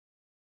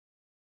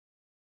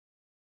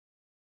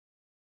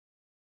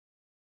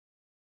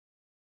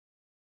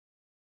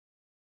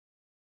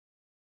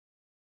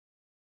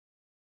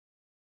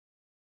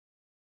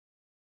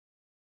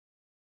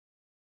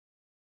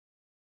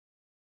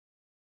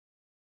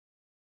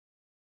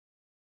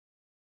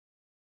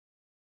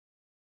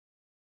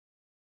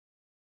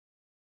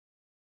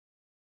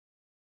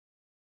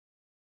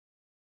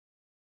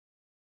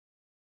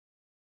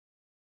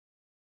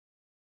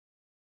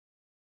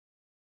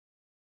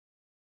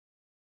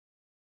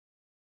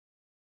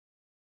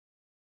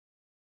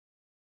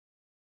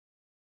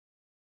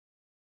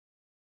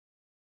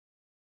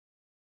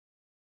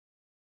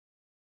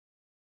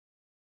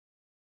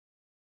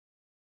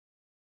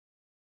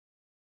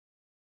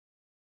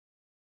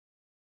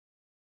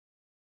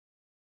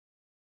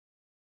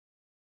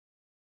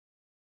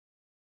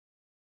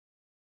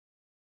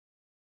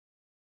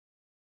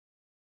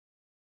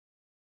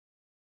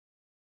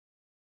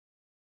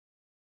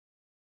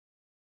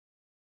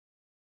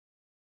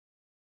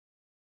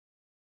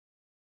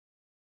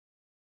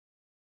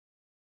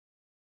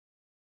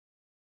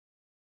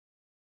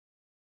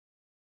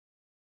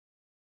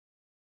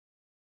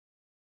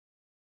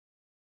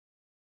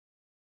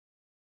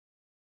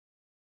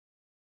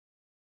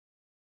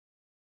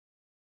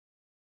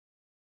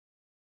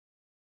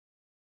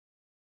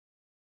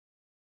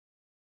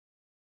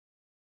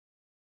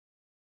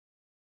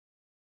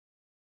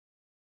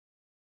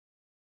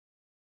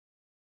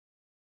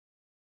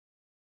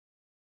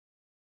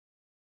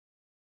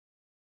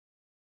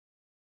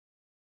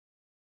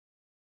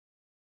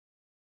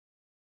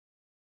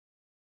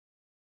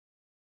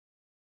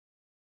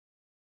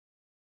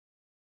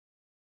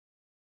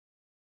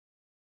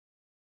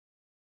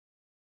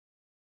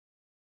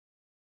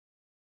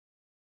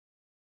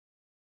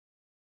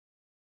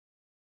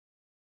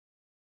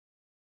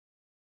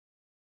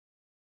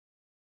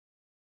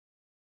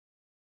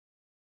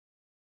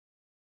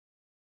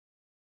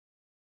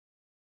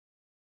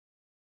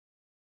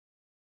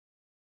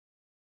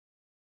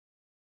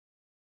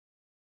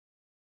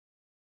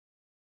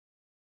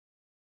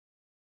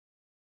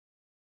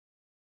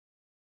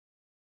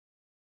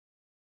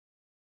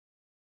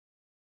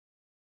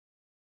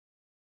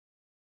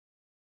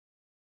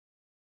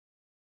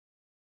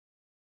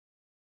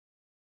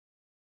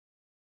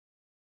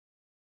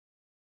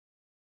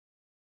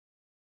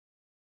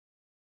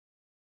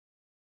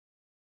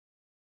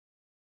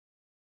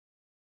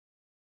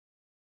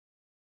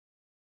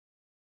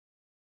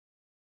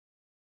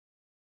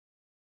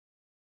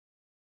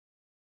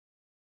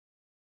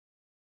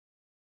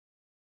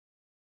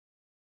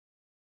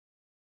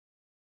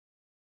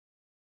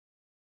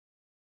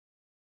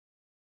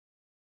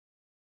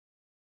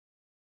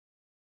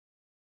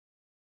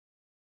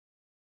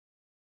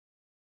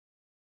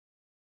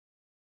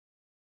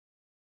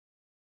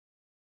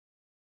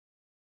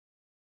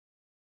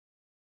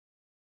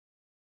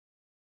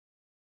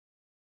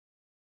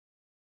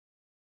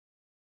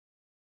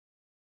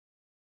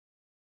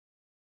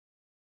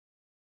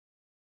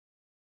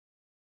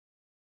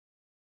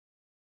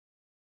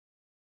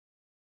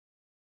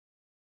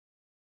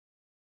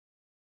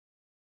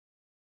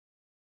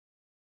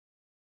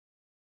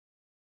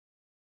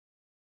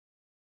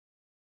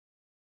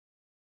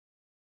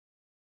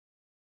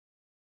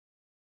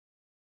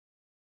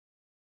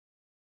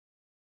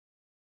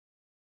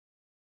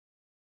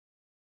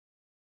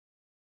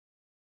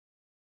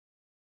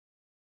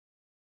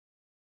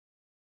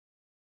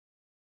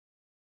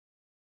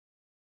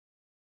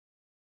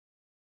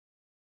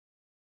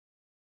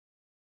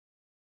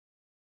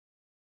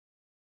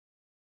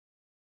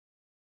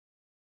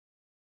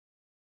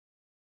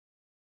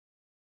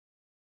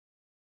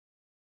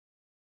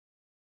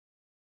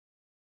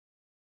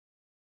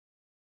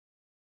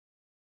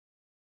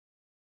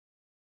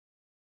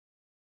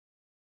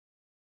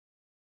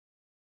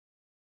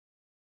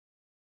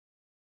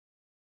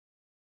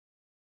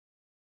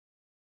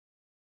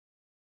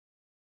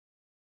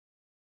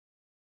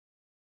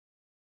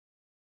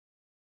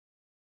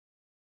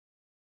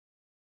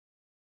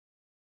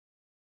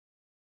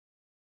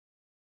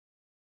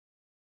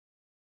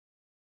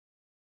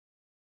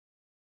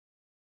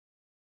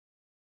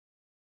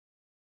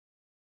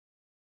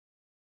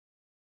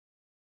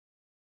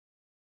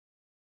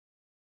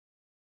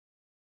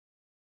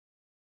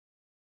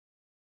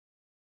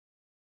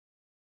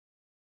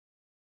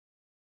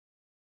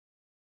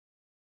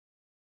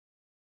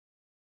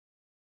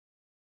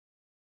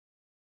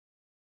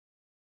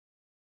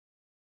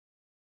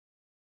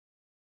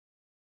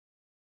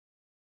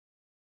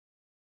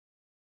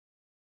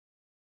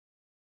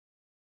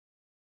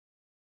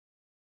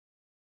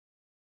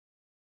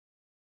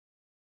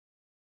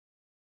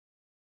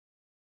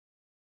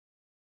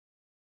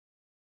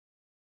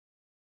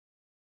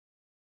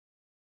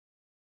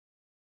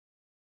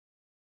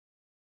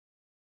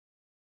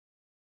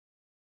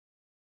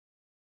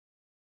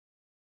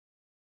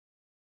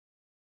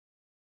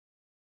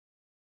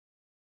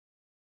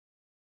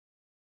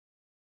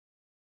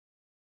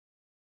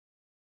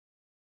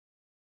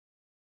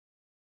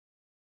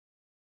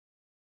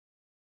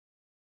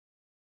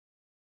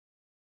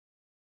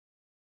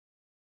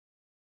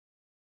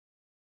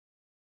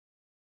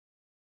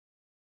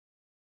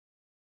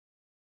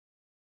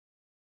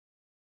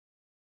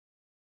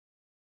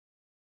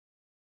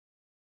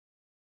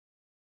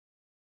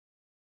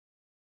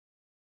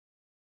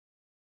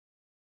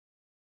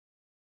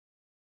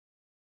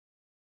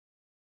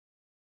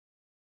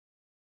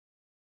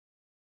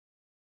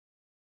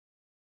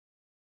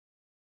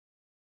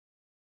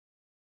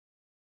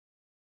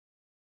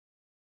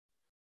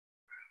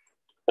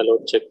Hello,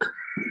 check.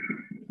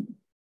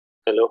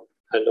 Hello,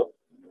 hello.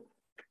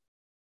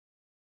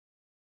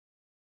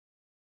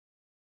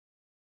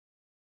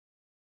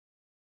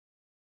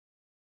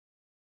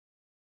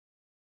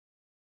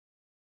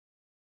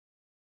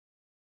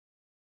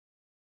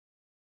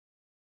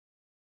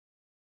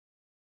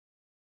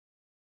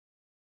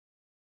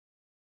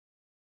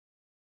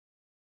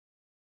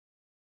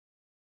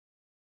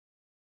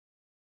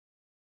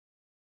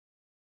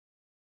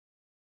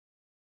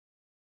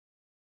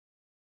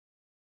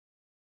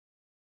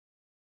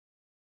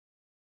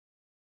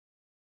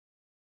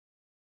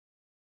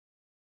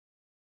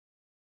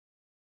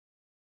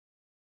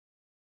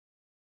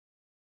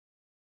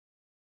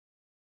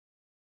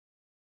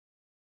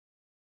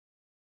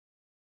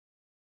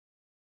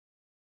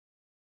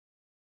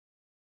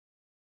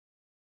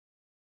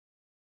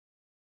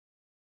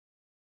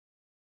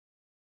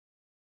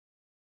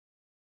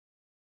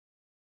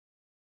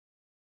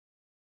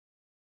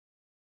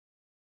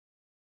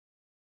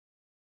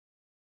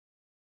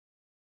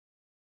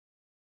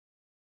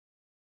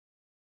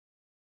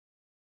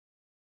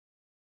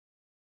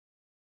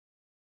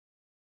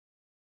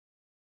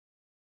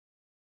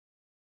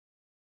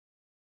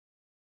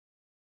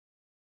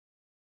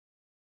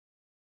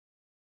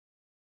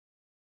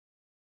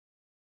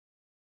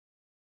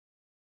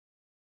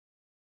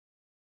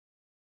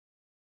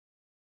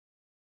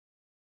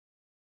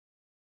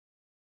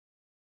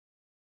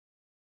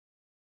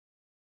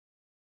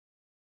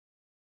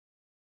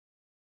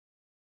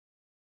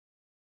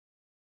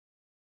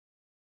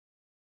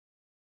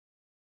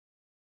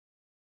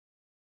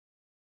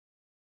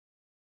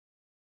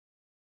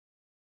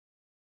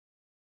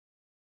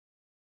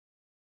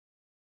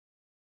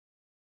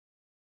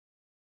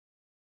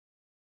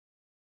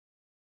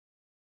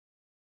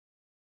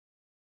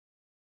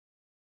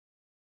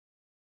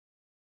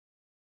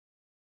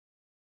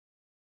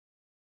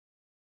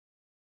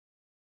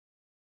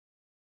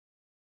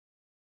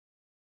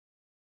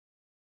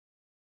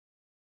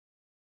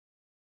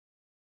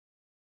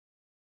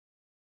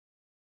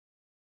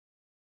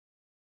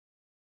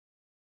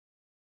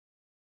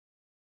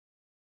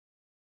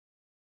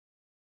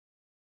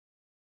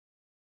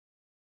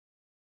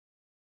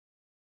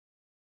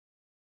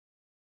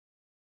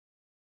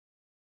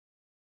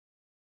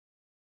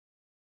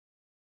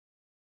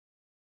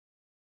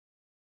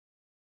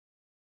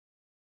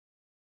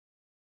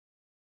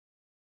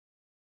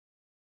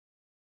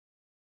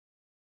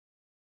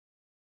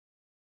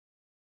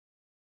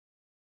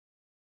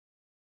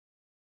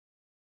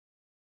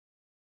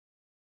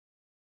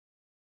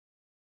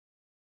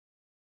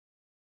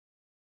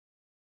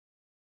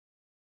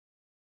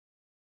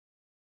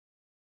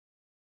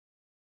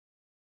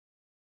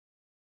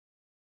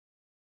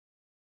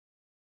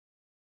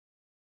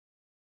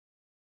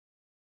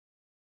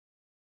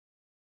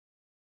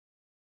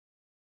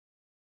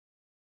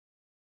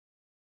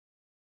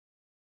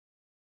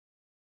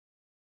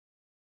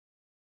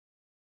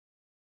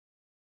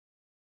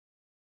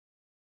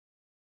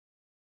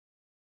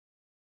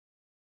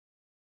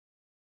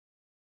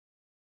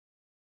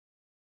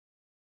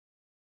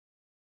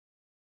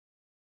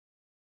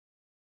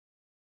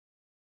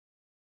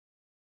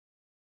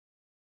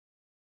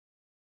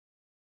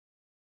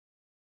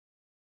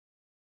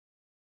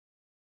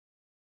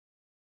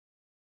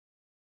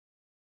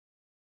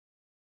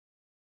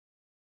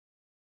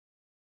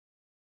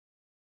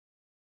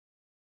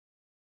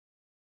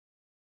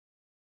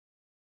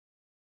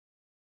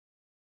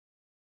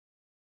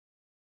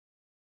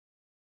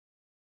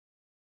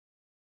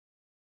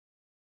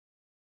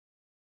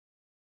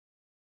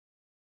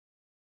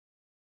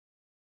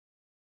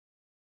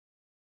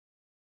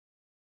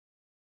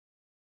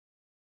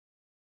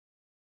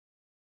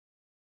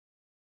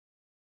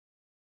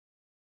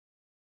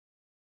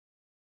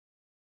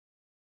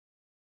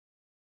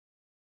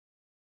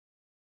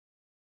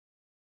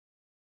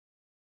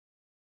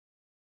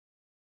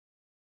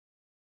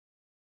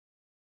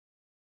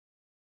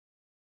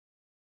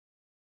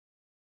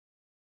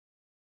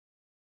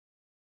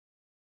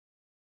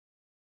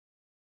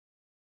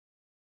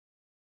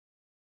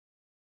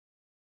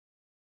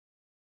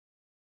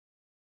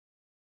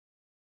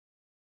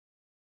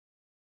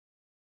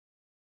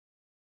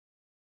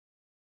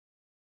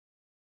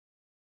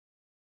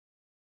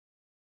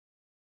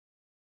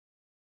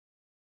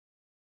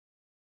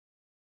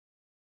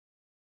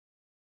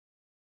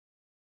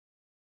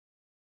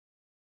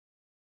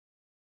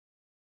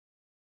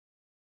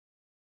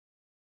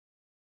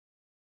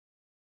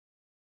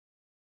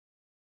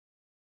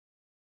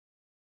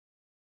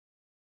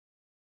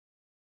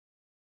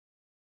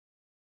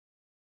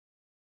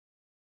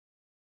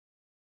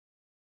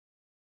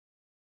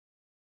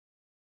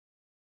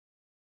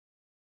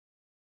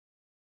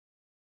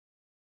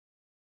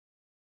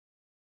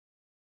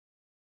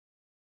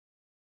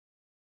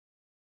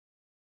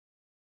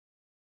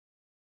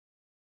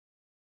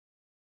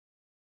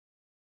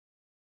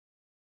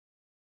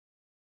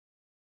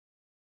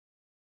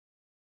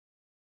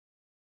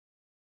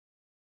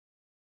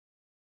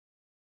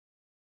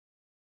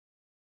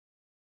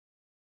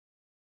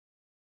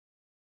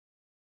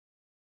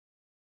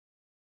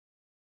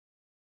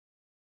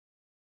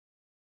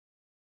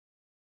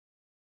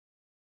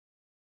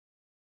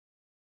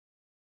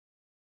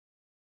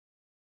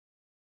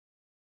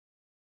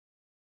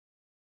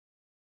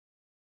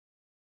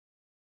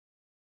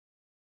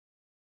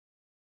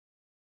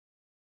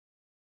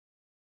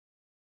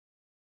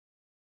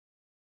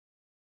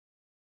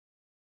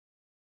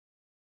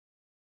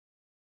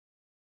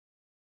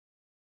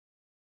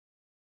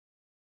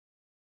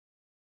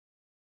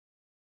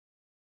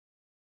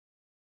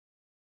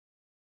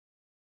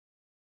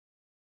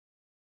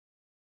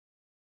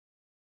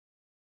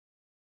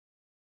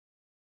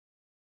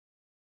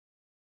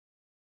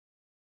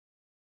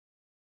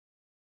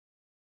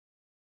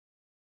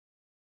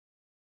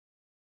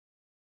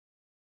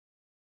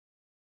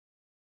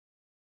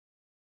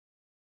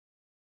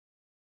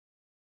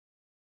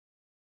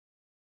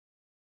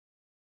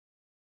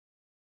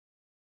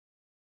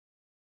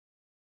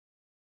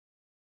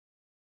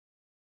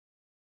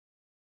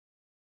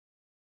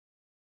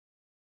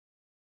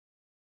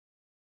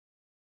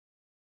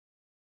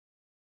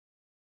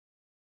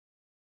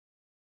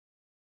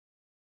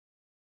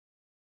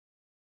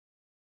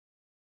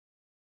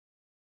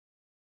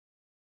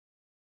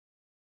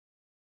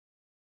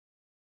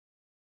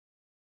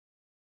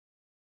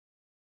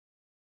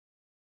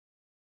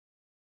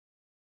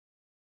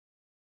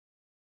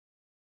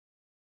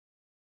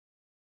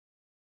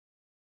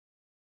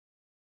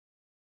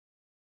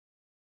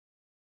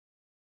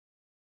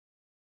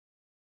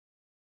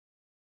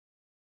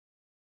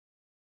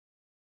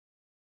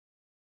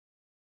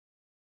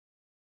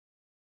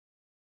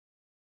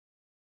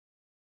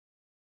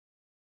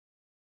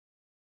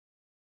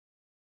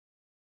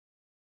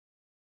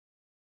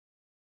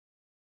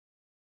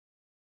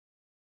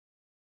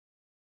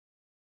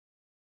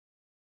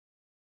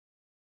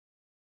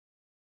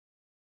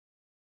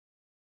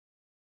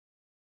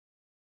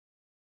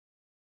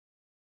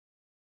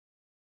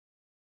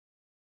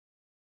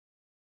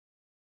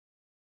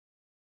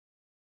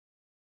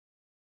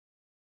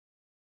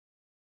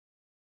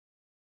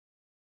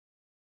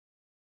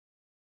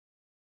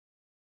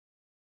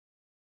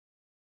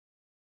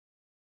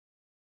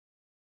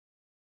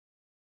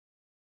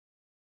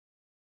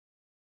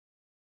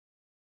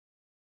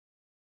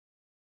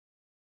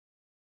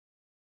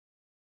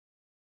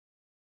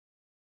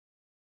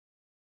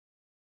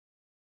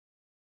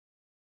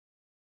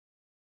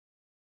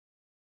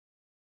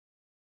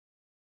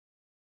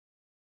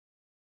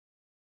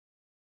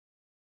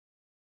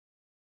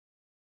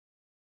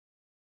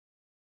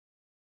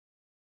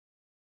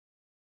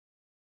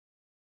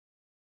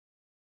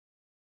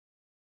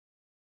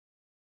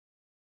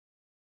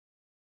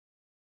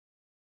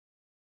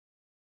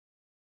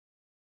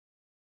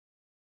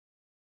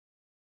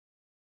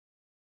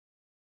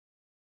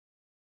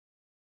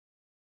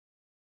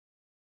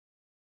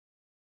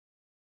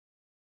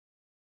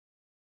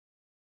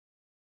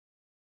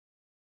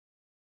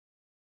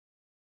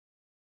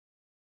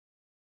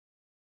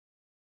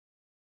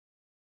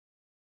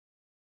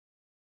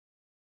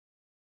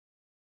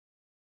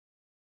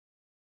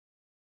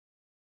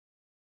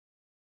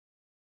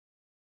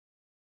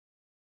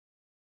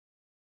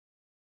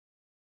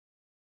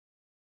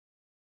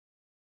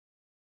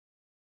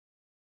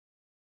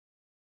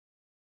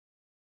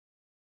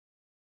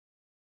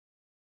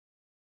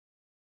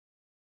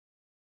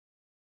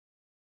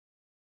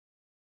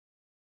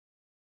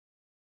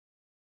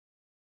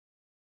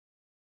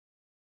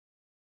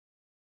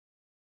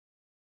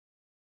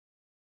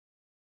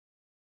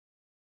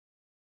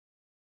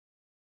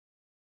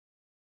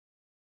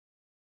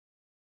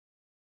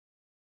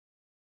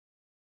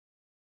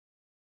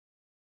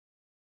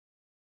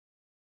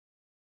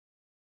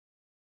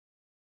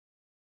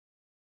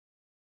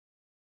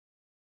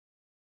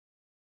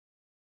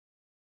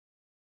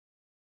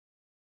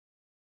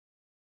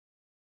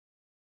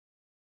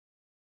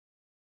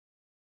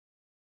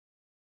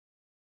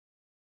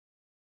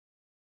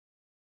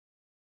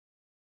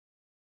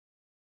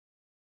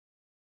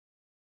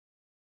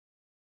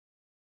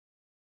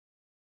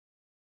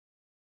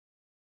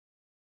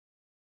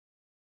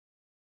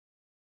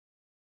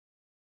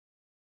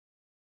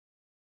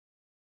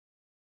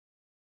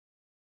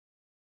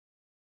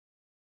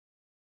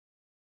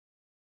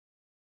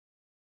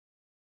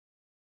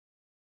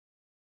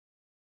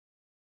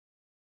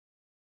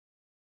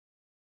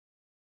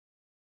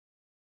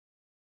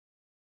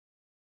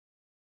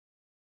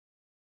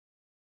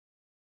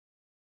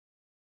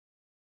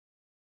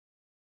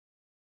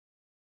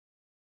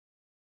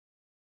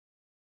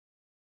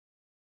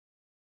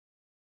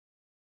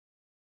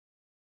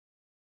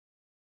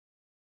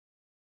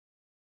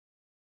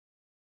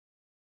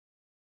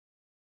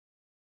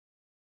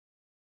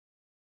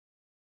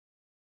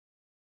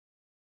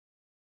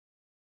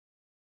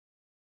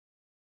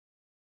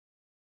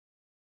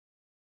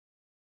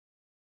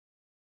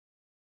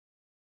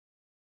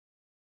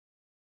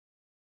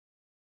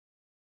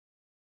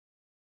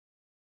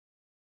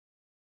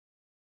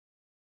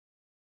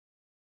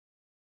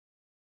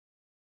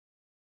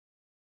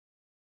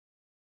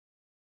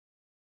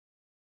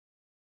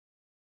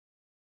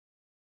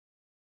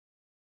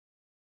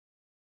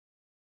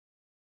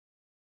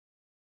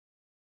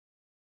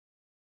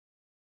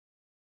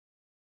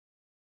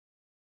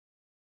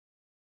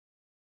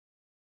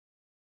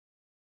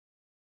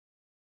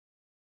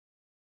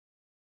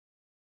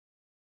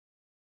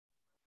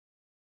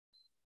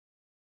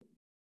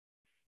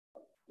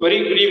 Very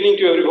good evening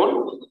to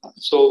everyone.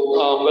 So,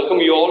 welcome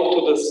you all to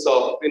this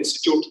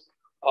institute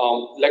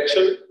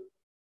lecture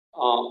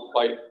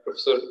by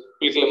Professor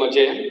Pulickel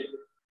Ajayan.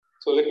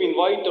 So, let me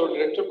invite our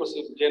director, Professor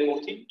Jayan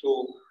Murthy,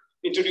 to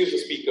introduce the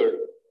speaker.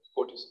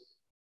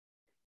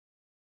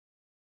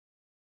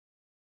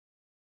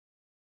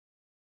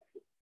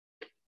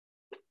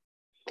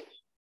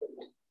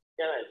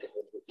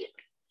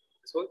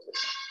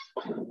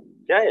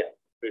 Yeah.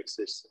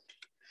 It's.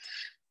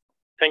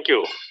 Thank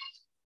you.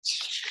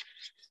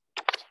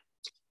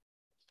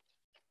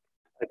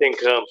 I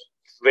think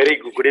very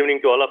good evening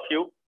to all of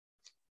you.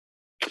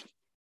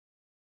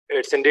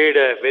 It's indeed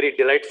a very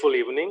delightful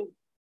evening,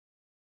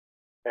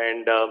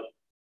 and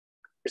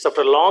it's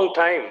after a long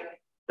time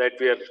that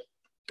we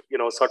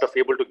are, sort of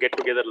able to get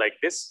together like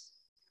this.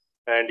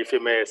 And if you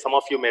may, some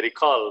of you may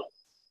recall,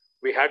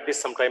 we had this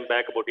some time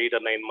back, about 8 or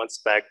 9 months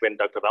back, when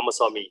Dr.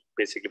 Ramaswamy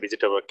basically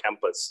visited our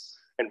campus,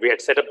 and we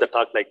had set up the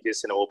talk like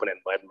this in an open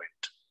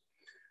environment.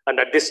 And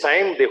at this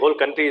time, the whole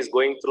country is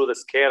going through the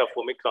scare of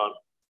Omicron.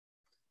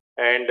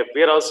 And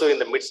we are also in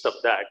the midst of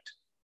that.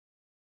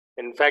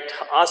 In fact,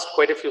 asked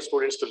quite a few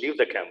students to leave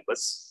the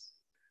campus.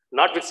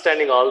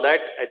 Notwithstanding all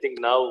that, I think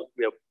now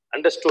we have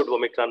understood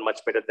Omicron much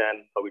better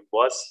than how it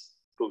was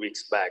 2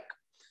 weeks back.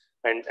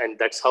 And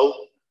that's how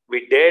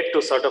we dared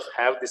to sort of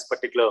have this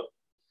particular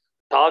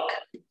talk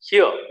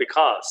here,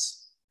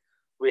 because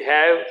we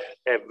have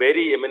a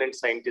very eminent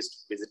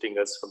scientist visiting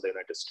us from the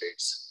United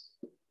States.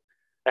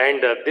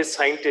 And this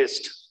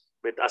scientist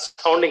with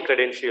astounding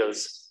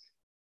credentials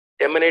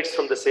emanates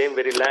from the same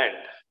very land.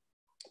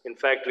 In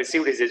fact,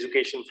 received his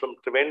education from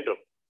Trivandrum.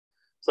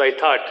 So I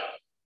thought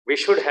we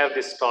should have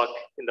this talk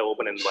in the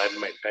open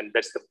environment. And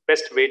that's the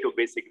best way to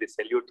basically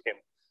salute him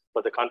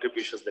for the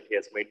contributions that he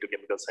has made to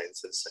chemical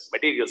sciences and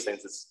material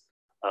sciences,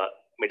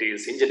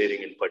 materials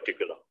engineering in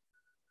particular.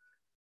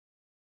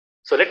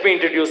 So let me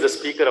introduce the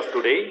speaker of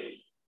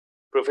today,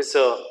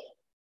 Professor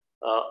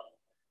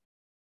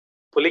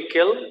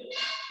Pulickel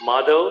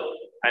Madhav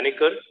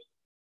Anikar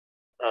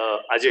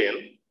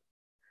Ajayan,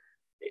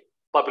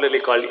 popularly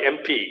called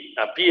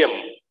PM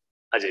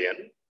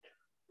Ajayan.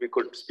 We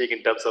could speak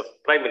in terms of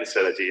Prime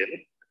Minister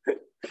Ajayan,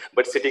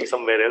 but sitting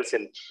somewhere else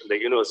in the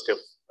University of,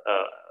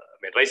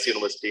 Rice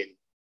University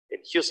in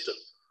Houston,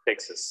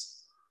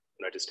 Texas,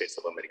 United States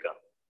of America.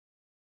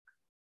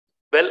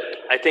 Well,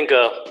 I think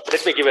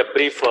let me give a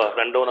brief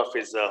rundown of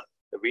his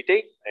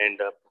vitae and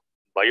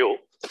bio.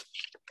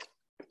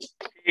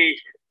 He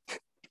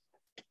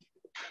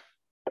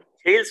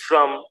hails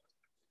from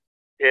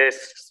a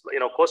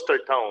coastal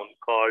town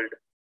called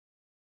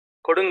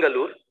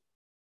Kodungalur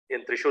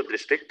in Thrissur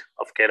district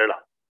of Kerala,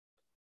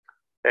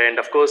 and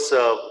of course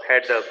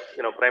had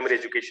primary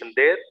education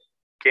there.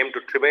 Came to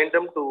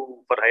Trivandrum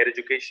for higher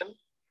education.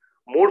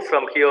 Moved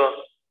from here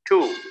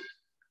to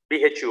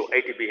BHU,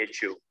 IT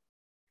BHU,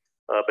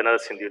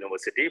 Banaras Hindu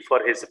University,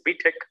 for his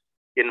BTech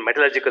in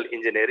metallurgical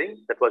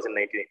engineering. That was in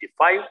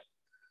 1985,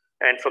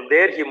 and from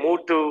there he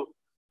moved to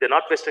the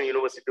Northwestern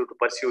University to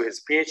pursue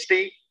his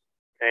PhD,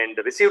 and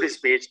received his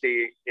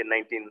PhD in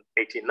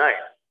 1989.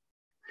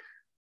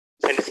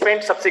 And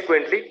spent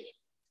subsequently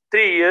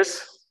 3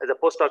 years as a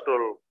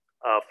postdoctoral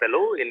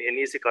fellow in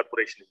NEC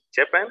Corporation in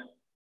Japan,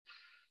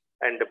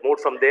 and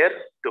moved from there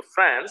to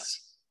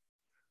France,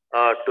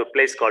 to a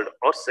place called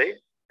Orsay,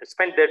 and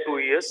spent there 2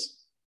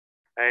 years,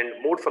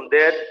 and moved from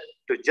there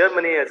to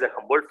Germany as a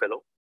Humboldt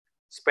fellow,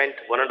 spent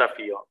 1.5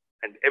 years,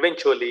 and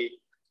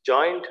eventually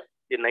joined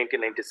in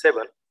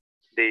 1997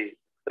 the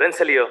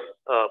Rensselaer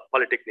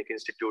Polytechnic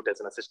Institute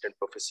as an assistant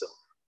professor.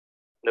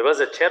 There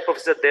was a chair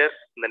professor there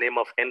in the name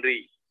of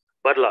Henry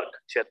Burlock,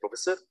 chair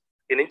professor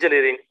in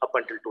engineering up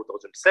until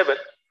 2007.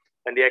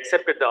 And he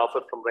accepted the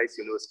offer from Rice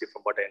University,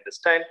 from what I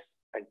understand,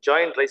 and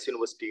joined Rice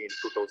University in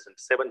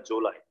 2007,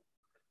 July,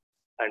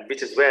 and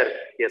which is where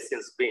he has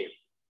since been.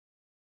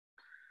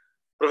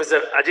 Professor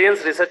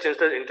Ajayan's research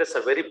interests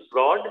are very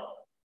broad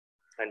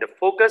and a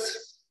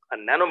focus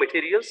on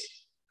nanomaterials,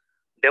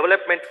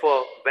 development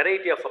for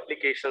variety of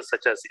applications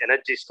such as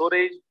energy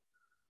storage,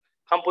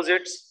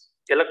 composites,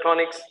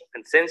 electronics,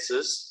 and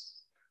sensors.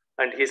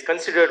 And he is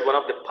considered one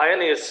of the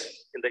pioneers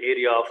in the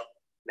area of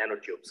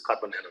nanotubes,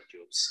 carbon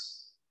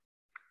nanotubes.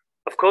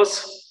 Of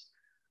course,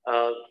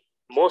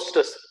 most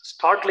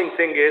startling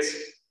thing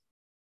is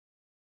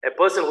a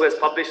person who has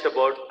published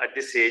about, at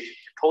this age,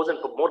 more than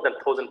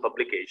 1,000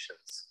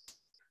 publications.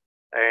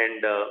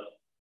 And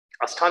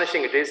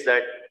astonishing it is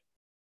that,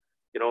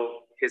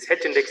 his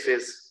H index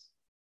is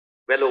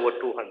well over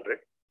 200,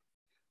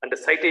 and the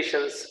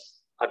citations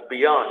are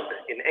beyond,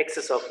 in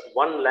excess of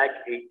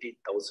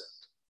 180,000.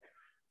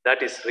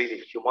 That is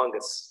really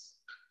humongous.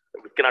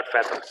 We cannot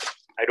fathom.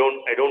 I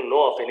don't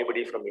know of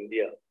anybody from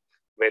India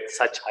with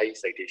such high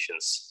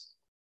citations.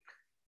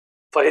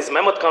 For his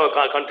mammoth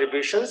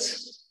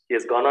contributions, he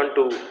has gone on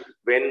to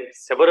win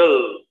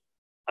several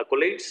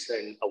accolades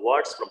and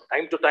awards from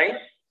time to time.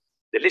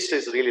 The list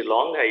is really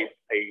long.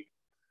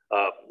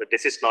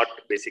 This is not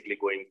basically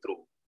going through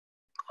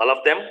all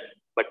of them,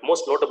 but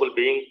most notable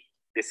being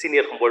the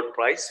Senior Humboldt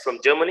Prize from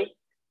Germany,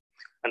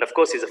 And of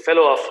course, he's a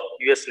fellow of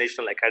US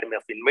National Academy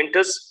of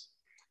Inventors.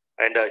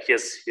 And he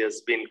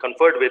has been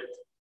conferred with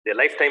the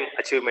Lifetime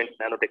Achievement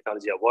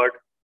Nanotechnology Award,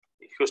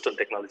 Houston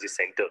Technology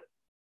Center.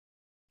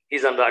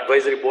 He's on the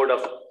advisory board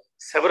of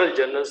several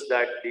journals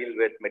that deal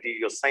with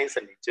material science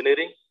and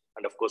engineering,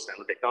 and of course,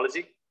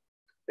 nanotechnology.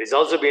 He's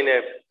also been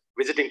a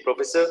visiting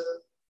professor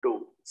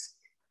to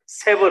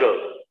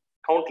several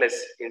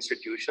countless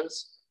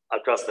institutions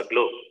across the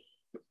globe.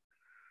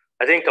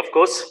 I think, of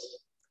course,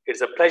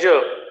 it's a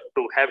pleasure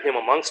to have him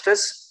amongst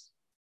us.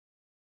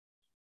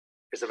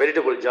 It's a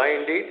veritable joy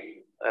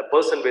indeed. A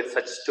person with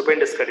such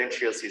stupendous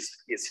credentials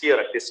is here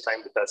at this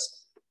time with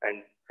us,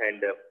 and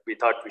we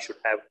thought we should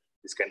have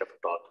this kind of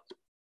a talk.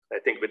 I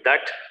think with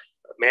that,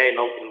 may I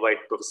now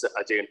invite Professor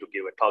Ajayan to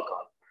give a talk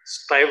on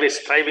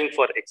striving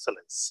for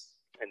excellence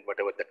and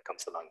whatever that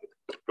comes along with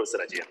it. Professor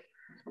Ajayan.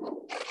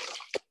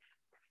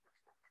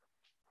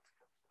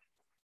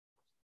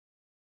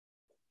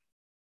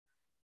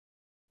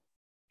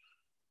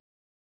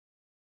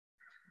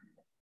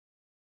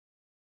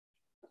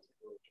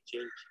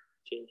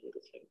 Changing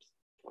the slides.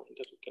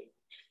 Pointer you can.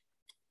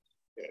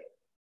 Yeah.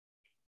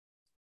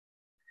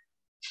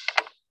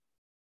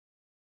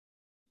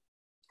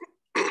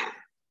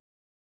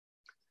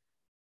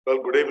 Well,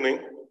 good evening,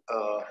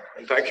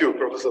 and thank you,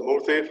 Professor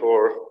Murthy,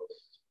 for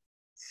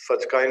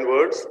such kind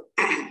words.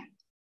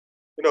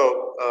 You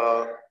know,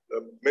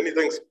 many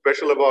things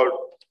special about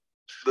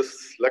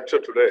this lecture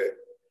today.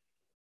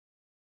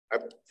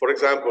 For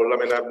example, I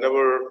mean, I've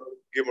never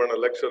given a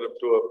lecture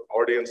to an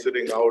audience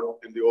sitting out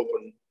in the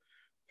open,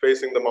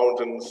 facing the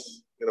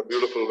mountains in a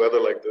beautiful weather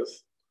like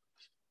this.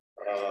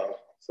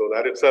 So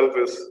that itself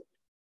is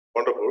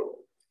wonderful.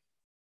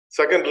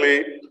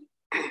 Secondly,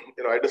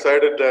 you know, I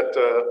decided that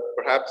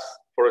perhaps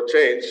for a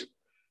change,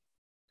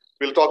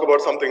 we'll talk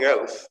about something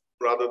else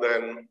rather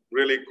than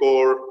really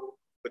core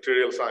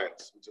material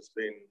science, which has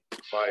been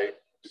my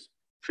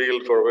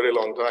field for a very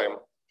long time.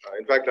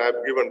 In fact, I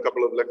have given a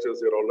couple of lectures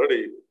here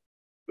already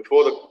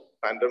before the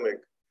pandemic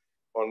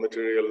on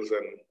materials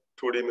and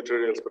 2D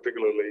materials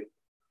particularly.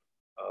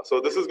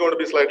 So this is going to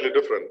be slightly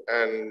different.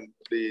 And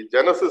the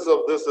genesis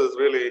of this is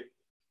really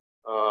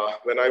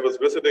when I was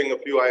visiting a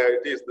few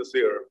IITs this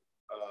year,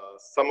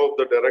 some of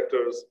the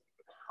directors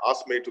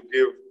asked me to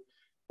give,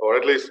 or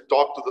at least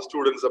talk to the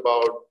students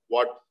about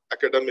what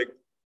academic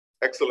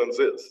excellence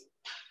is.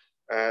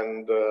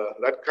 And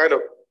that kind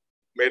of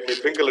made me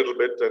think a little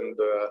bit. And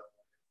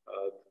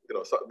you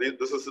know, so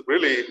this is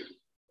really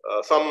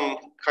some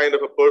kind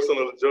of a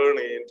personal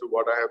journey into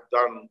what I have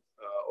done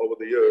over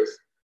the years,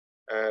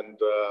 and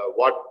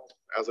what,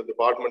 as a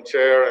department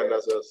chair and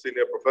as a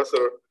senior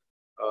professor,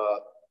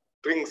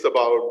 thinks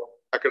about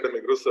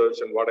academic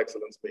research and what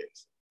excellence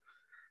means.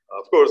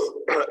 Of course,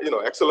 you know,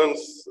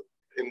 excellence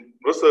in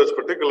research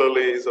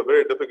particularly is a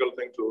very difficult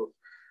thing to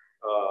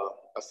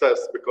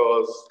assess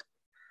because,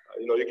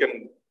 you know, you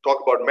can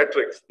talk about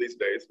metrics these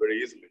days very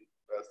easily.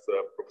 As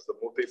Professor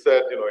Murthy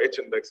said, you know,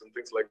 H-index and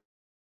things like that.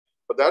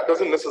 But that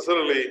doesn't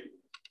necessarily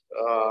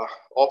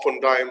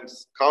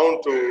oftentimes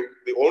count to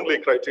the only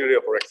criteria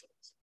for excellence.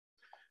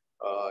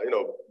 You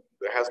know,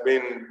 there has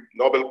been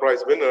Nobel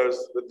Prize winners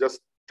with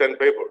just 10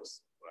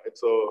 papers, right?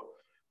 So,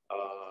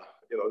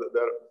 you know,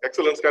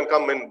 excellence can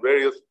come in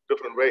various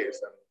different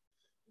ways, and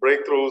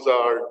breakthroughs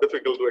are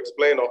difficult to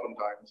explain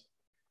oftentimes.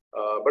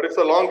 But it's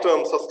a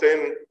long-term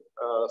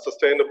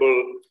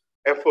sustainable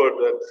effort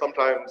that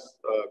sometimes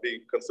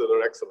we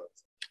consider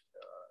excellence.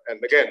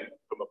 And again,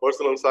 from a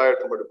personal side,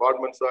 from a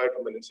department side,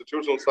 from an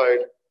institutional side,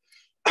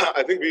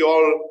 I think we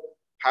all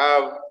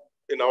have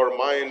in our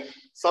mind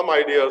some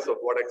ideas of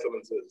what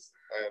excellence is.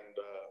 And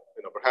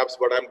you know, perhaps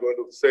what I'm going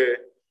to say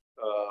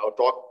or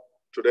talk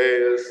today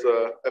is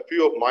a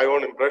few of my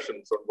own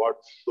impressions on what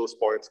those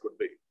points could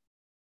be.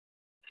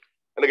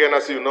 And again,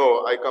 as you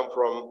know, I come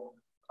from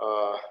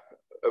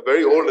a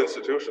very old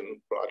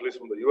institution, at least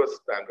from the US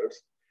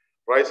standards,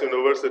 Rice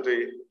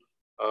University,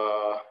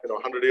 you know,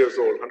 100 years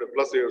old, 100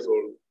 plus years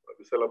old.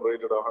 We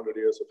celebrated our 100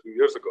 years a few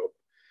years ago.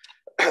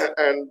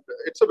 And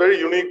it's a very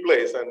unique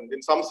place, and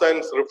in some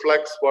sense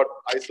reflects what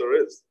ISER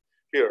is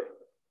here.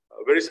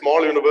 A very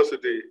small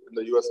university in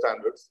the US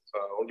standards,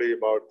 only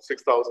about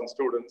 6,000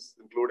 students,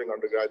 including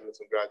undergraduates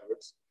and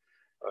graduates,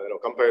 you know,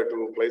 compared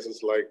to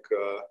places like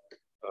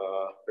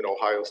in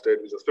Ohio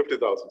State, which is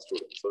 50,000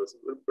 students. So it's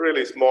a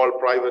really small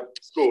private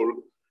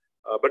school.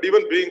 But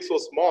even being so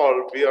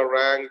small, we are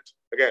ranked,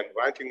 again,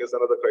 ranking is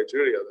another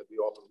criteria that we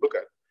often look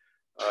at,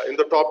 in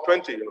the top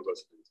 20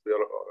 universities. We are,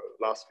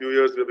 last few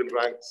years, we've been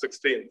ranked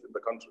 16th in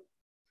the country.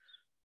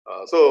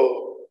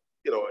 So,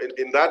 you know,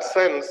 in that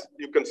sense,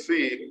 you can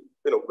see,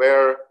 you know,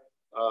 where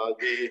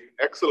the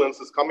excellence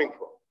is coming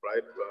from,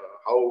 right?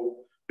 How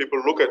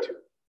people look at you.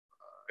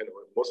 You know,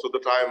 most of the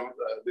time,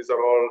 these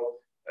are all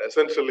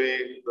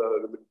essentially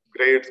the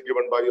grades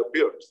given by your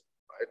peers,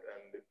 right?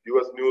 And if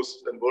US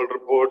News and World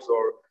Reports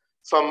or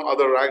some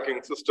other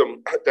ranking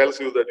system tells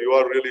you that you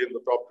are really in the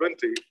top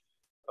 20,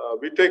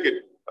 we take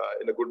it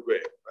in a good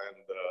way.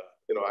 And,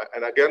 you know,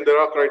 and again, there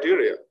are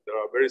criteria. There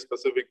are very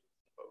specific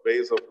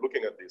ways of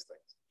looking at these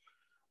things.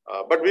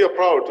 But we are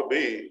proud to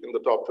be in the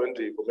top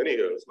 20 for many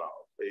years now,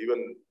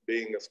 even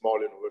being a small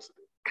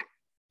university.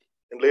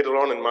 And later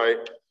on in my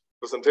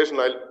presentation,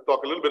 I'll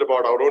talk a little bit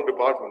about our own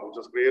department, which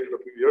was created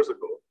a few years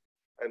ago.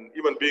 And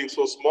even being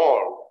so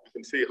small, you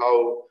can see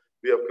how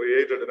we have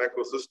created an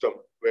ecosystem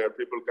where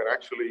people can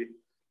actually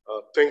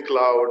think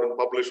loud and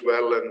publish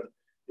well and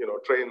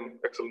train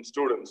excellent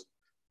students.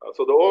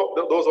 So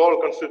those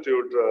all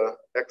constitute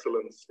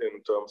excellence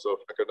in terms of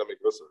academic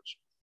research.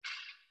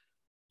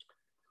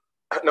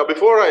 Now,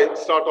 before I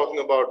start talking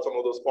about some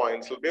of those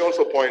points, let me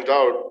also point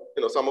out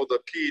some of the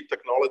key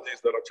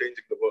technologies that are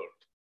changing the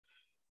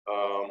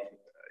world.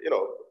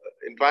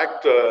 In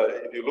fact,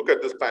 if you look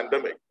at this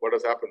pandemic, what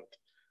has happened?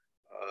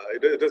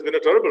 It has been a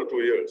terrible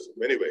 2 years in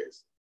many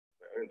ways,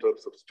 in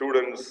terms of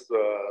students,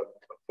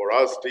 for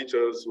us,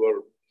 teachers who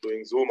are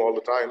doing Zoom all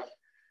the time.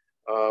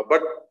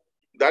 But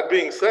that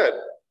being said,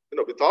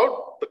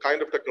 without the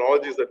kind of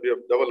technologies that we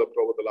have developed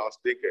over the last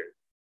decade,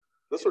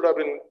 this would have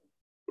been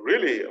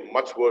really a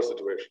much worse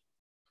situation,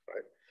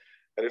 right?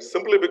 And it's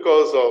simply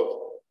because of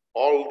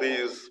all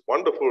these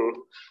wonderful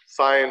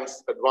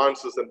science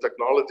advances and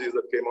technologies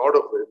that came out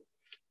of it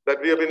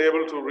that we have been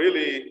able to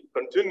really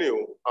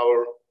continue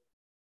our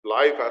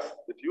life as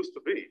it used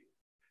to be.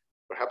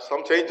 Perhaps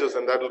some changes,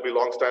 and that will be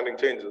long-standing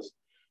changes,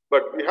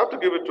 but we have to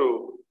give it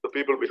to the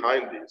people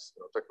behind these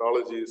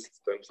technologies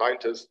and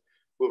scientists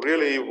who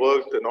really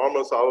worked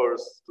enormous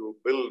hours to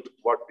build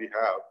what we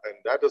have, and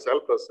that has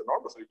helped us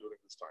enormously during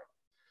this time.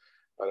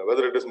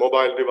 Whether it is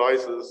mobile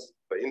devices,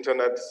 the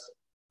internets,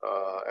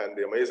 and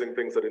the amazing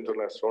things that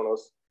internet has shown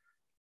us.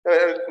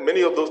 And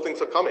many of those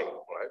things are coming,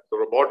 right? The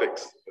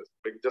robotics is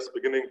just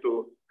beginning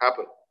to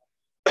happen.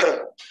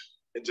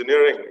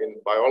 Engineering in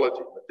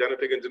biology,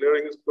 genetic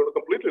engineering is going to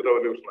completely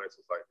revolutionize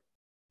society.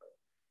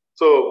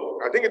 So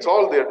I think it's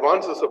all the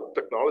advances of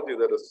technology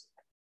that has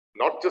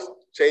not just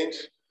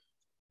changed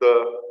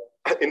the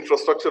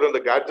infrastructure and the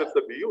gadgets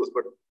that we use,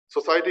 but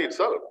society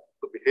itself,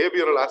 the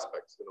behavioral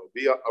aspects.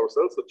 We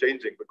ourselves are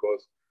changing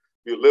because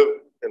we live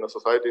in a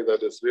society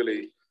that is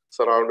really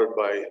surrounded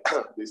by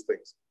these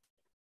things.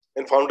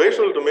 And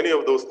foundational to many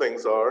of those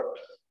things are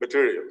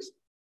materials.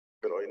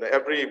 In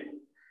every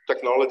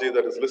technology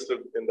that is listed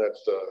in that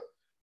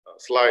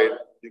slide,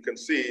 you can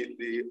see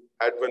the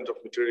advent of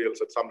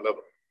materials at some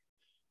level.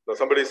 Now,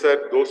 somebody said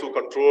those who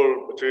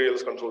control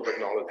materials control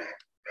technology.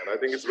 And I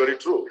think it's very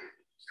true,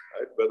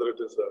 right? Whether it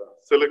is a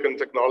silicon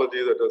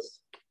technology that has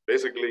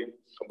basically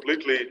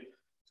completely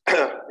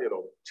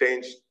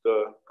changed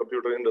the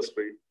computer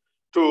industry,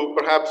 to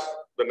perhaps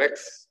the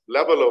next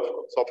level of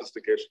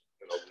sophistication,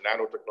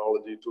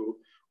 nanotechnology, to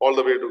all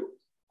the way to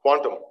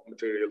quantum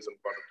materials and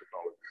quantum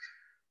technologies.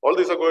 All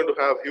these are going to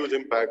have huge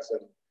impacts in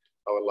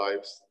our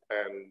lives.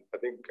 And I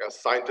think as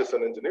scientists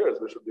and engineers,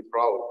 we should be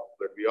proud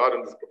that we are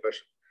in this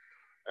profession.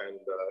 And,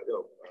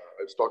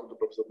 I was talking to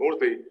Professor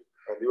Murthy,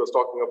 and he was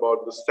talking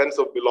about the sense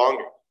of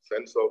belonging,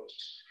 sense of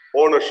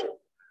ownership,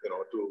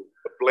 to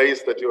the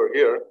place that you're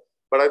here.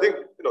 But I think,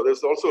 there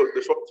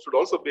should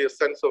also be a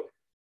sense of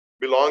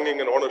belonging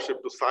and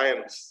ownership to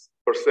science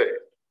per se.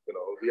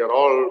 We are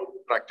all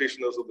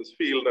practitioners of this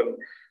field, and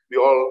we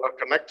all are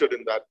connected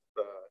in that,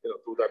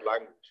 through that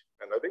language.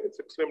 And I think it's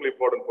extremely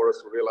important for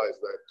us to realize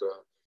that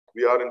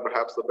we are in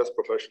perhaps the best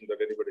profession that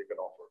anybody can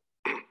offer.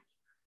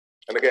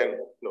 And again,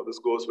 this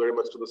goes very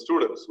much to the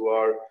students who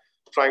are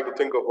trying to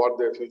think of what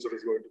their future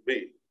is going to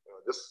be.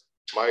 Just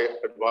my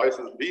advice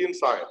is be in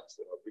science.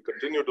 We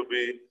continue to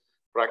be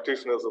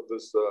practitioners of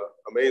this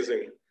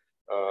amazing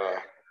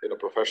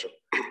profession.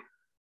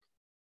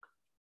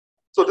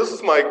 So this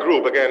is my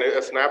group, again,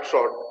 a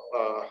snapshot,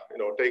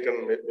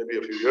 taken maybe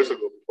a few years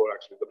ago before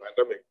actually the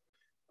pandemic.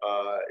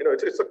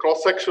 It's a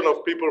cross-section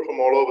of people from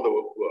all over the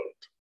world.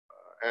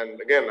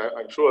 And again,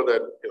 I'm sure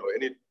that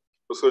any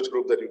research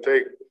group that you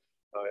take,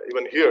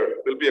 even here,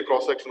 will be a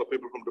cross-section of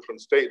people from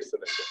different states in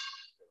India.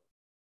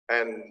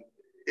 And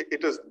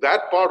it is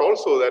that part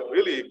also that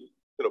really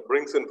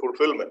brings in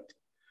fulfillment.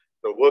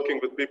 Working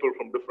with people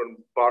from different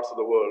parts of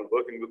the world,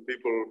 working with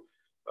people,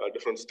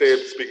 different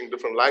states, speaking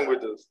different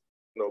languages,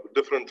 with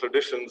different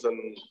traditions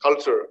and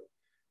culture.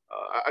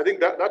 I think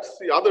that's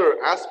the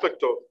other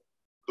aspect of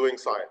doing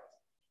science.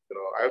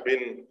 I've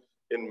been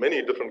in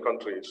many different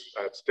countries.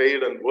 I've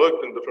stayed and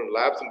worked in different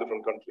labs in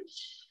different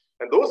countries.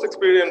 And those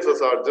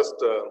experiences are just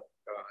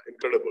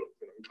incredible.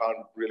 You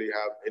can't really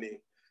have any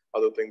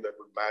other thing that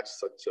would match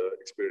such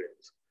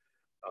experience.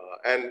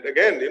 And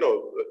again,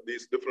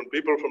 these different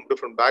people from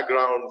different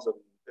backgrounds and,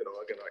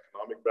 again,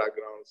 economic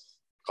backgrounds,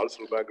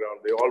 cultural background,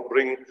 they all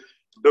bring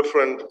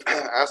different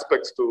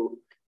aspects to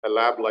a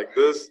lab like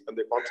this, and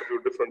they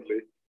contribute differently.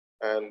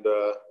 And,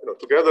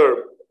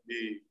 together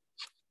we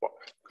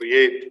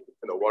create,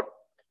 what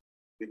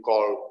we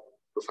call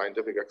the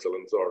scientific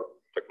excellence or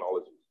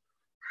technology.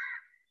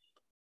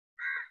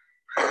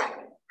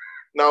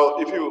 Now,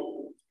 if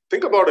you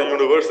think about a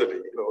university,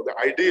 the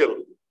ideal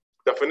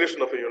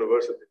definition of a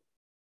university,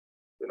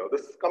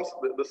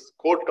 this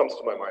quote comes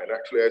to my mind.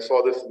 Actually, I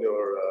saw this in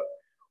your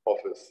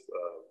office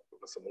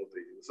Mr.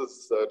 Murthy. This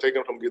is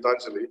taken from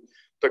Gitanjali,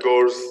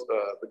 Tagore's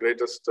the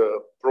greatest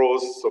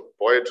prose of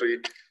poetry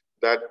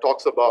that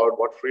talks about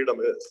what freedom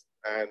is,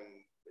 and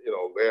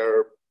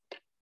where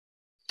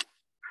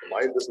the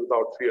mind is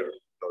without fear.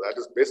 That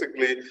is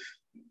basically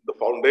the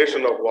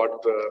foundation of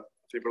what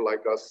people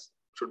like us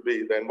should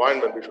be, the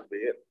environment we should be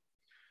in.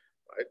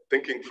 Right?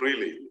 Thinking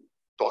freely,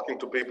 talking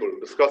to people,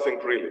 discussing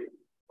freely,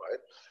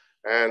 right?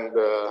 And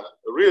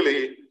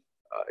really,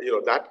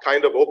 that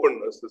kind of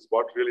openness is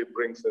what really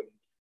brings in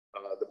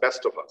the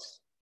best of us.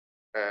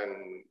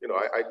 And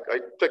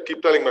I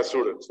keep telling my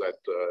students that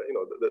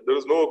there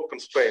is no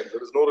constraint,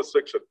 there is no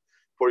restriction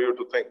for you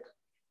to think.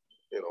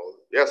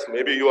 Yes,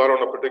 maybe you are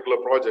on a particular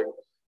project,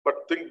 but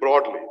think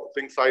broadly,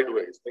 think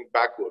sideways, think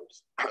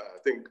backwards.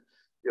 Think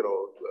the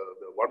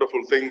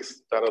wonderful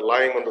things that are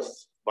lying on the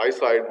by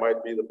side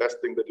might be the best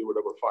thing that you would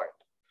ever find.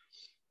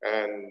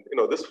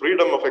 And this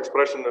freedom of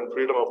expression and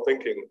freedom of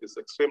thinking is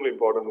extremely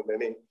important in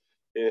any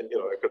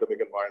academic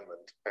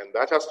environment, and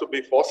that has to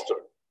be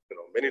fostered.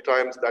 Many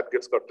times that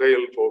gets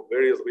curtailed for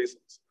various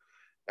reasons,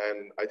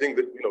 and I think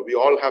that we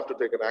all have to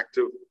take an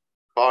active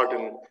part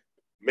in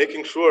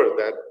making sure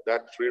that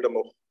that freedom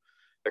of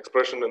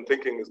expression and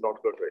thinking is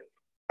not curtailed.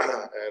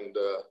 And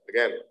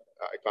again,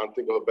 I can't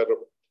think of a better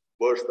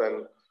verse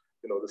than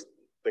this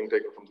thing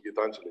taken from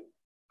Gitanjali.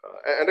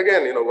 And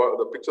again,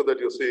 the picture that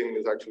you're seeing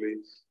is actually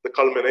the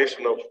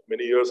culmination of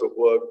many years of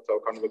work, our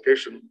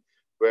convocation,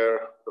 where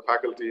the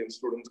faculty and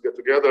students get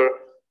together,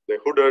 they're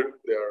hooded,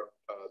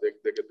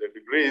 they get their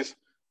degrees.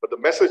 But the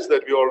message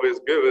that we always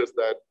give is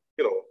that,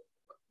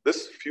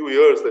 this few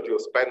years that you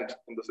have spent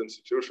in this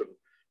institution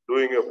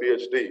doing your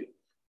PhD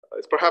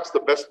is perhaps the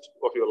best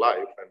of your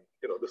life. And,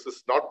 this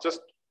is not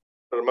just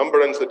a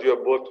remembrance that you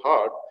have worked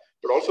hard,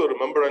 but also a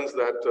remembrance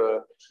that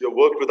you have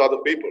worked with other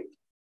people.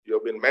 You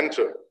have been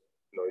mentored,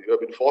 you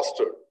have been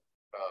fostered.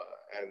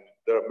 And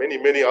there are many,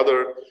 many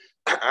other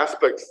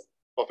aspects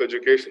of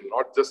education,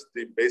 not just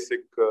the basic,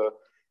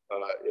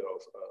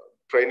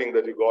 training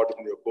that you got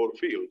in your core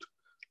field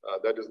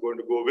that is going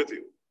to go with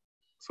you.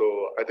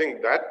 So I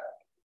think that,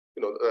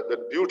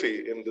 that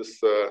beauty in this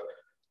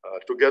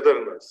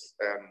togetherness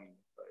and,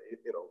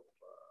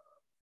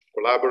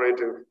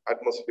 collaborative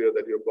atmosphere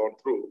that you've gone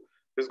through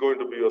is going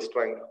to be your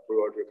strength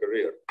throughout your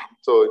career.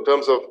 So in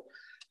terms of,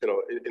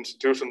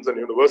 institutions and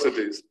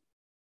universities,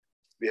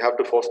 we have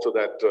to foster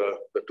that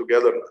the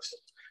togetherness,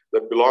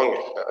 that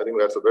belonging. I think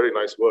that's a very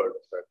nice word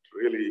that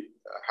really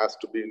has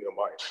to be in your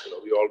mind.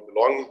 We all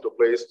belong to a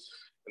place,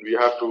 and we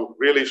have to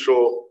really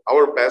show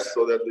our best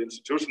so that the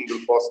institution will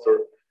foster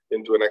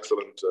into an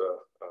excellent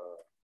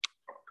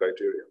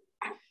criteria.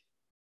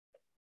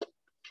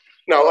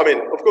 Now,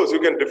 of course, you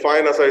can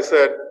define, as I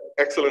said,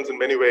 excellence in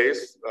many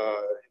ways.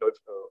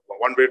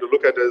 One way to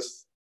look at it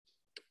is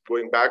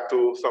going back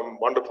to some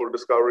wonderful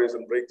discoveries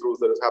and breakthroughs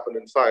that has happened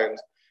in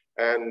science,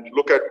 and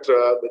look at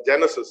the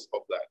genesis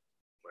of that,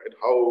 right?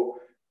 How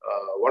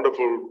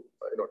wonderful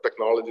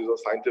technologies or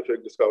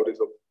scientific discoveries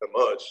have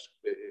emerged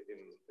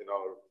in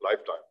our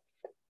lifetime.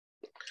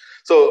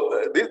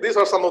 So these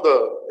are some of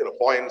the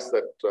points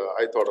that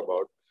I thought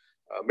about.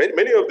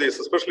 Many of these,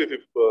 especially if you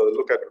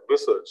look at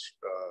research,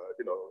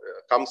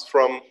 comes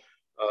from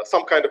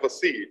some kind of a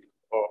seed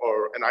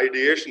or an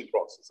ideation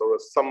process, or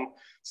some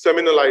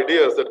seminal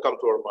ideas that come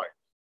to our mind,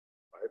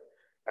 right?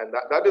 And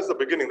that is the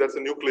beginning. That's the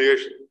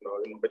nucleation.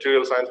 In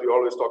material science, we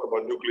always talk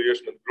about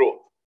nucleation and growth,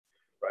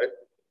 right?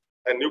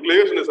 And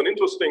nucleation is an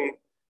interesting,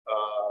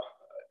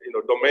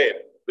 domain,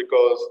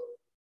 because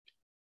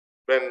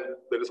when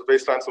there is a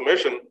phase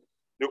transformation,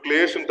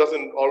 nucleation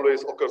doesn't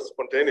always occur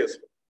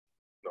spontaneously.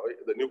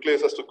 The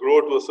nucleus has to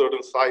grow to a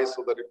certain size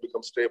so that it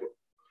becomes stable.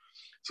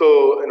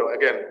 So,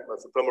 again,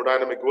 that's a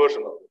thermodynamic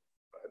version of it.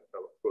 Right?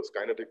 Now, of course,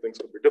 kinetic things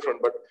could be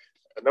different, but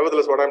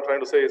nevertheless, what I'm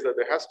trying to say is that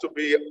there has to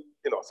be,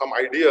 some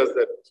ideas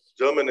that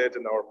germinate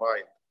in our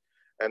mind,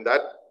 and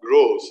that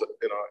grows,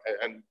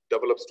 and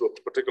develops to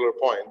a particular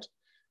point.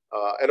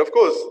 And of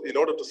course, in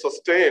order to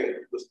sustain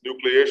this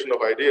nucleation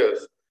of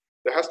ideas,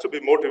 there has to be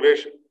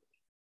motivation.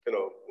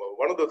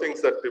 One of the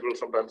things that people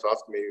sometimes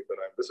ask me when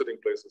I'm visiting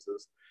places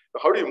is,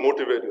 how do you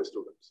motivate your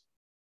students?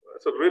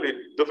 It's a really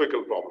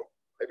difficult problem.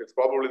 Right? It's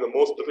probably the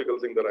most difficult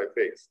thing that I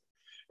face.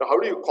 Now, how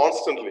do you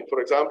constantly,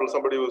 for example,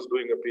 somebody who's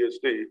doing a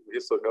PhD,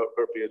 his or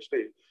her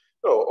PhD,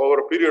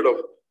 over a period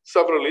of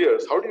several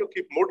years, how do you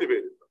keep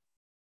motivating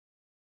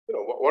them?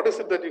 What is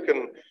it that you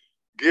can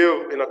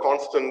give in a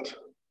constant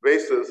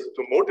basis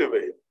to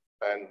motivate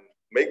and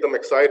make them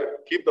excited,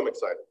 keep them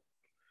excited?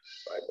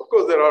 Right? Of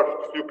course, there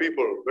are few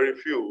people, very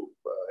few,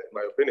 in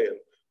my opinion,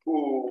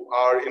 who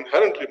are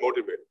inherently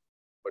motivated,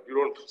 but you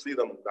don't see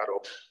them that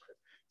often. Right?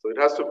 So it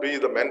has to be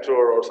the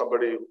mentor or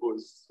somebody who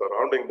is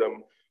surrounding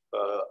them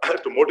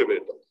to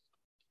motivate them.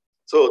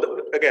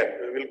 So again,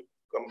 we'll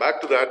come back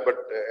to that, but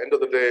at the end of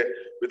the day,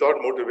 without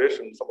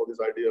motivation, some of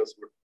these ideas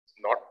would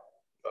not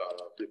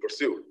be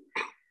pursued.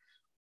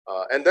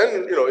 And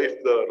then,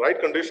 if the right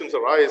conditions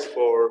arise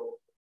for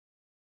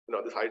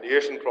this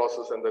ideation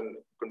process, and then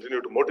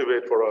continue to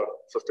motivate for a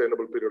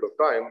sustainable period of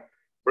time,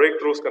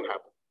 breakthroughs can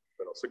happen,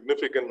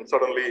 significant,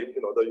 suddenly,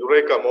 the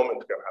eureka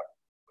moment can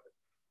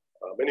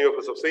happen. Many of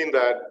us have seen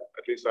that.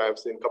 At least I have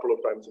seen a couple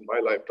of times in my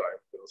lifetime.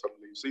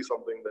 Suddenly you see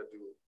something that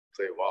you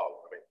say, wow,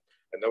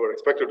 I never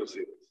expected to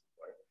see this.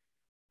 Right?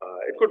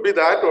 It could be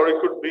that, or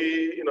it could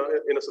be,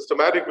 in a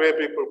systematic way,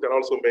 people can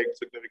also make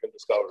significant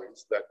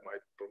discoveries that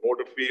might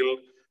promote a field,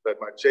 that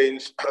might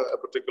change a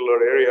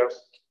particular area.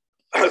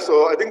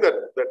 So I think that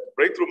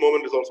breakthrough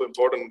moment is also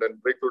important,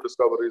 and breakthrough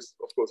discoveries,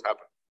 of course,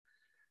 happen.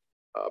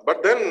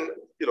 But then,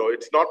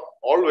 it's not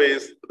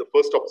always the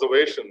first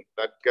observation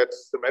that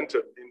gets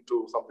cemented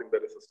into something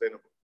that is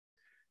sustainable.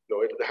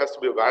 There has to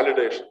be a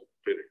validation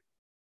period.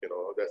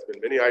 There's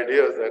been many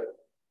ideas that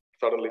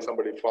suddenly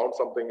somebody found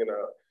something in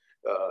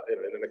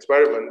an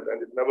experiment,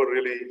 and it never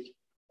really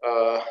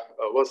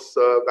was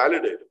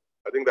validated.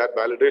 I think that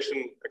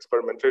validation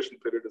experimentation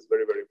period is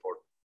very, very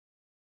important,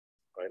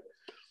 right?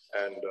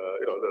 And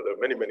there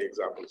are many, many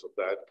examples of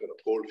that.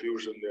 Cold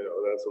fusion.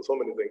 There's so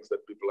many things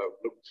that people have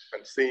looked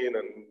and seen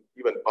and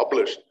even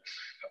published,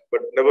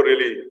 but never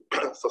really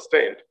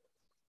sustained.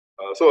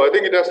 So I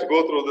think it has to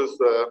go through this,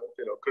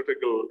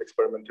 critical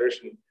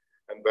experimentation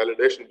and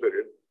validation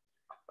period.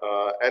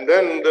 And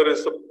then there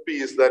is a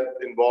piece that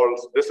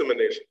involves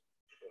dissemination.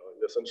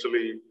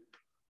 Essentially,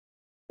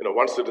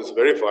 once it is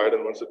verified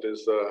and once it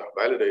is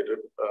validated,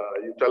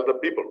 you tell the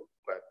people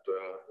that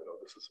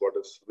this is what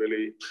is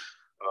really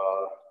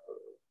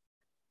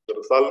the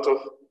result of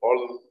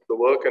all the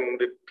work, and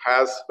it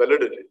has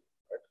validity.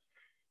 Right?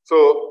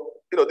 So,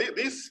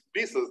 these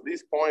pieces,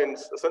 these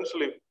points,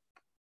 essentially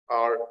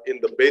are in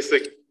the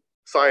basic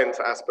science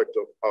aspect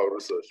of our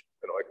research,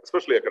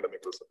 especially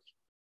academic research.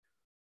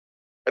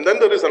 And then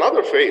there is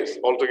another phase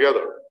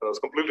altogether that's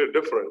completely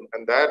different,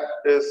 and that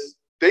is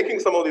taking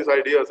some of these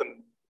ideas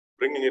and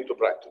bringing it to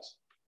practice.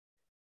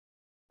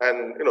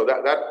 And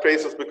that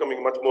phase is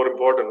becoming much more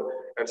important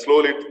and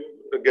slowly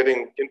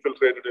getting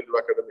infiltrated into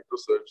academic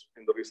research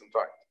in the recent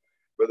times.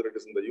 Whether it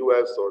is in the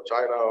US or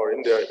China or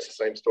India, it's the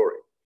same story.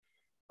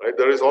 Right?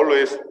 There is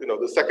always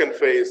the second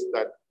phase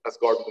that has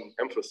gotten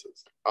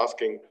emphasis,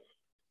 asking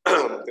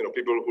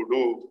people who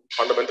do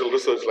fundamental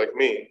research like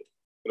me,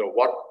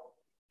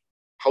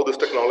 how this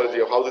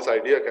technology or how this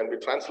idea can be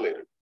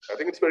translated. I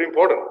think it's very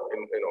important.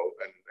 And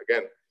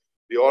again,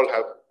 we all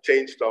have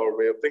changed our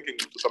way of thinking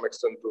to some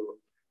extent to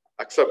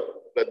accept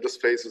that this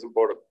phase is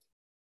important.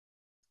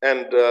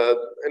 And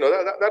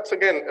that's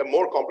again a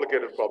more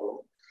complicated problem,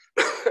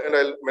 and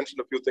I'll mention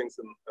a few things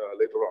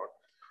later on.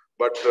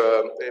 But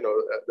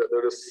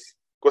there is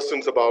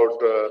questions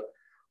about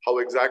how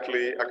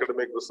exactly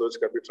academic research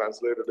can be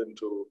translated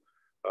into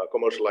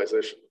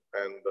commercialization,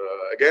 and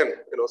again,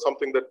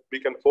 something that we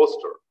can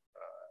foster.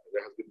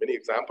 There has been many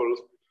examples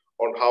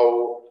on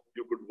how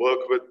you could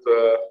work with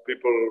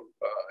people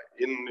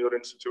in your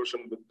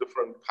institution with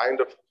different kind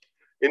of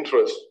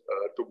interest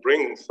to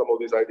bring some of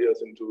these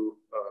ideas into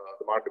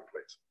the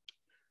marketplace.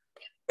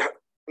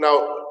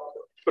 Now,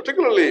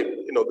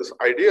 particularly, this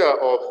idea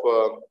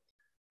of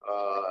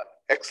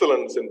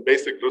excellence in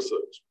basic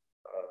research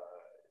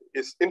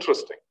is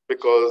interesting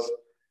because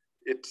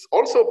it's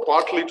also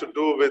partly to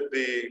do with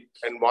the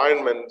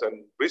environment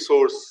and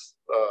resource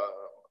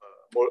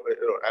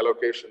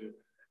allocation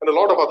and a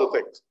lot of other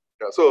things.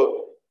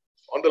 So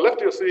on the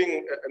left, you're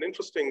seeing an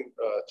interesting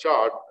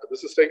chart.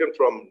 This is taken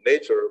from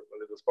Nature,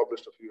 and it was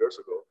published a few years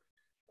ago.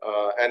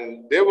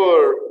 And they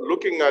were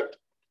looking at,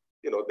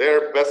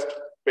 their best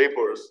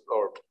papers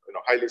or,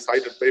 highly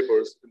cited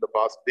papers in the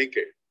past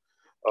decade,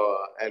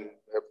 and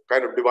have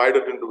kind of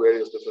divided into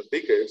various different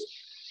decades.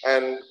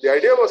 And the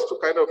idea was to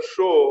kind of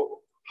show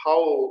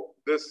how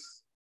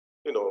this,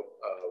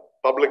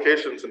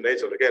 publications in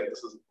Nature, again,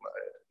 this is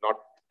not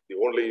the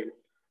only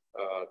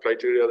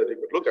criteria that you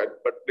could look at,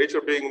 but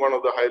Nature being one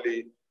of the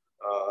highly,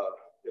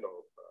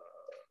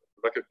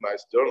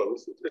 recognized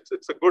journals,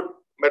 it's a good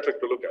metric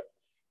to look at.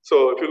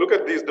 So if you look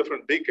at these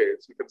different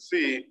decades, you can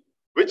see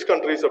which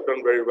countries have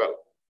done very well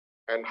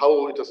and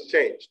how it has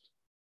changed.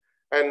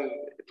 And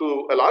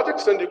to a large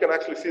extent, you can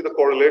actually see the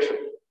correlation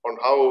on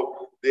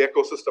how the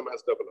ecosystem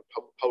has developed,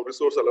 how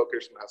resource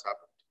allocation has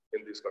happened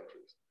in these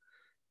countries.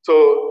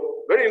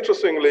 So very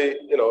interestingly,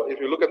 if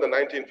you look at the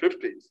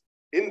 1950s,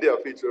 India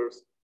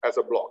features as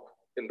a block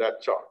in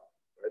that chart,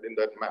 right, in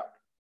that map.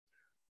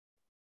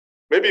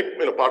 Maybe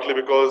partly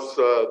because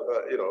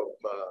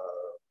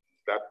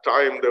that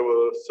time there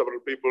were several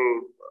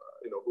people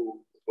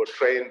who were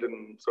trained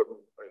in certain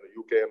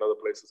UK and other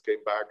places,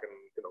 came back and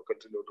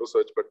continued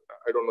research, but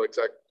I don't know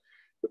exact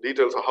the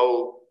details of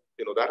how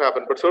that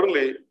happened. But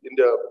certainly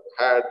India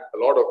had a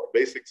lot of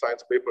basic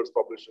science papers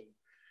published in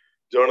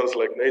journals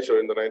like Nature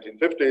in the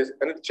 1950s,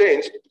 and it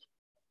changed.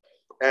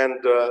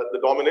 And the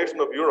domination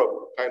of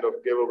Europe kind of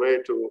gave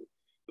way to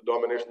the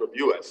domination of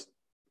US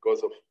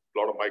because of a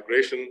lot of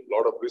migration, a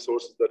lot of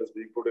resources that is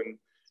being put into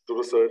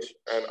research,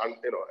 and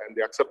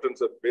the acceptance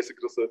that basic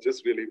research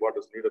is really what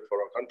is needed for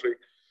our country.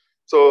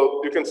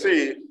 So you can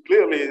see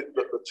clearly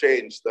the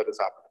change that is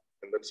happening.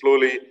 And then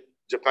slowly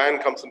Japan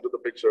comes into the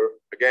picture.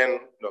 Again,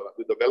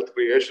 with the wealth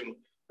creation,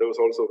 there was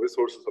also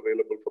resources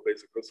available for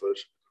basic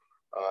research.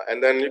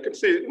 And then you can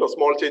see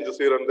small changes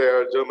here and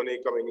there, Germany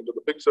coming into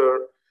the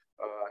picture.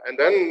 And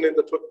then in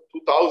the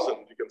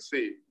 2000, you can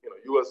see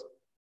US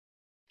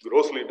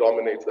grossly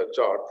dominates that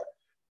chart.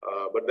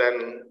 But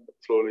then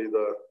slowly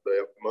the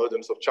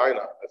emergence of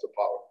China as a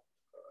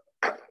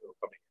power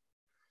coming.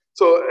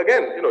 So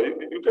again,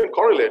 you can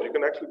correlate. You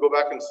can actually go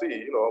back and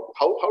see,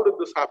 how did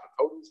this happen?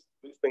 How do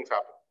these things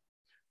happen?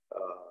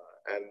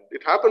 And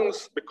it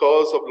happens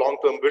because of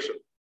long-term vision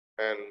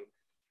and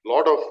a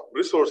lot of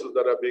resources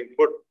that are being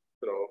put,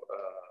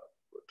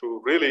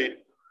 to really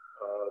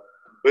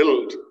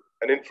build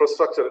an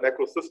infrastructure, an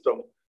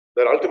ecosystem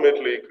that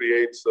ultimately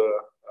creates,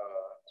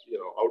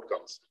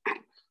 outcomes.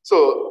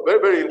 So very,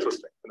 very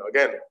interesting.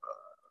 Again,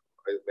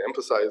 I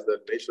emphasize that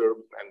nature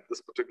and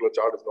this particular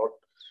chart is not,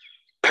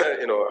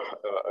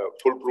 a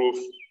foolproof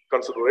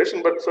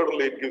consideration, but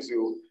certainly it gives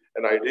you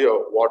an idea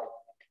of what,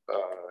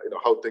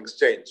 how things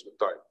change with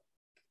time.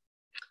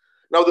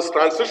 Now, this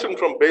transition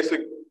from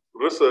basic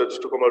research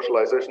to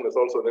commercialization is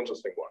also an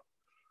interesting one.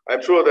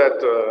 I'm sure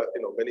that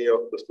many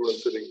of the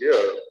students sitting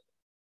here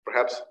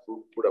perhaps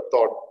would have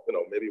thought,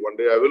 maybe one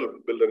day I will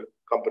build a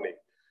company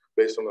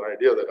based on an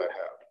idea that I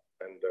have.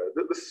 And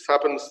this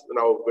happens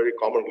now very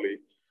commonly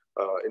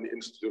in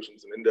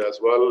institutions in India as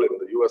well, in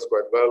the US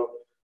quite well.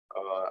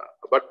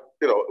 But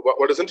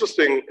what is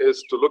interesting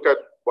is to look at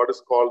what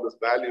is called this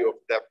value of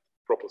depth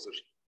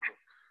proposition.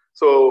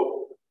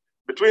 So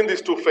between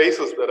these two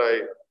phases that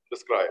I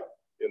described,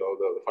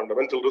 the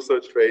fundamental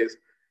research phase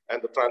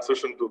and the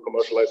transition to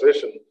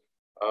commercialization,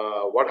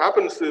 what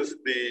happens is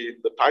the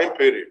time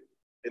period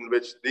in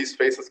which these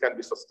phases can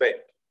be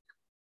sustained.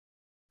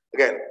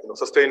 Again,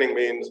 sustaining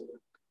means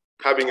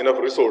having enough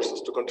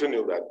resources to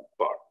continue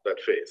that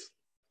phase.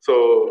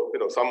 So,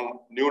 some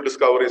new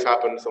discoveries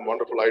happen, some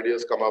wonderful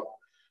ideas come up,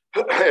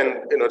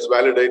 and it's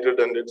validated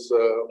and it's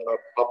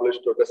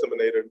published or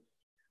disseminated.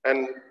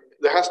 And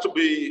there has to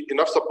be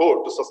enough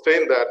support to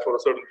sustain that for a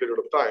certain period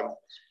of time.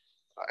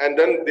 And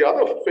then the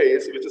other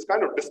phase, which is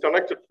kind of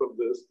disconnected from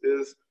this,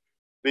 is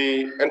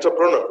the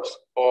entrepreneurs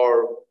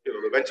or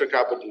the venture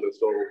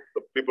capitalists or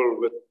the people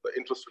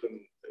interested in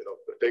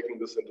taking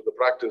this into the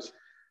practice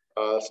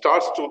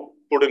starts to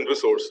put in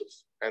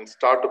resources and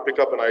start to pick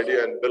up an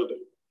idea and build it.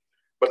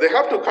 But they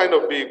have to kind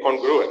of be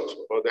congruent,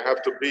 or they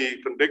have to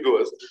be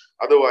contiguous.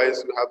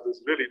 Otherwise, you have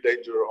this really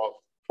danger of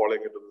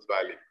falling into this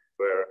valley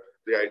where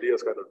the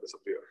ideas kind of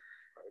disappear.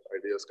 Right?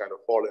 Ideas kind of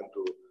fall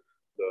into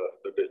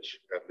the ditch,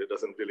 and it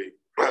doesn't really,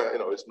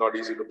 it's not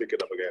easy to pick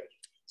it up again.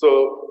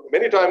 So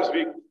many times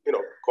we,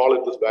 call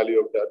it this value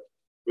of depth,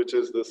 which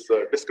is this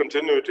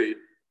discontinuity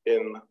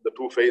in the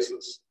two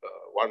phases.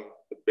 One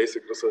with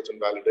basic research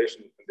and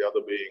validation, and the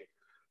other being,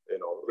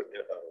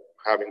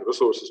 having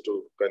resources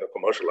to kind of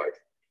commercialize.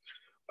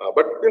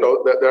 But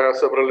there are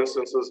several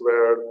instances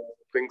where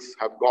things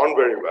have gone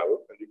very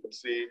well, and you can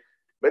see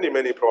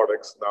many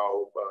products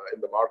now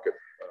in the market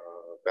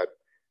that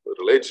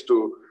relates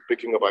to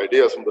picking up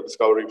ideas from the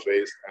discovery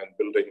phase and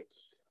building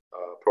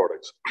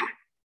products.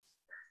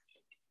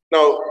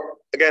 Now,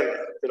 again,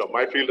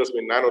 my field has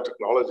been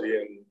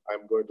nanotechnology, and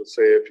I'm going to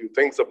say a few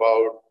things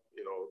about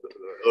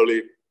the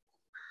early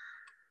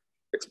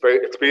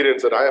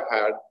experience that I have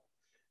had,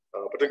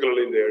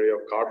 particularly in the area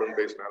of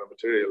carbon-based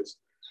nanomaterials.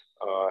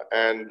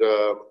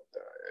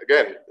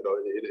 Again,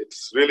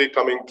 it's really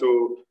coming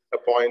to a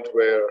point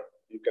where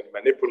you can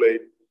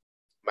manipulate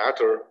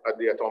matter at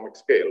the atomic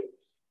scale.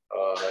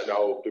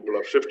 Now people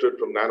have shifted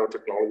from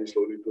nanotechnology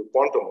slowly to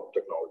quantum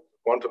technology,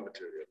 quantum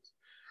materials.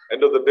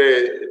 End of the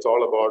day, it's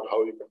all about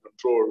how you can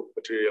control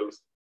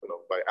materials,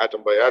 by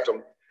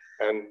atom.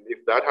 And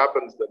if that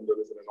happens, then there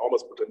is an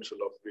enormous potential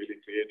of really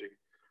creating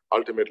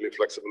ultimately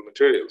flexible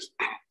materials.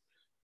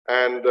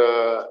 And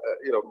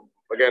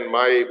again,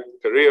 my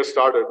career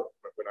started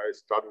when I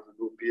started to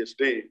do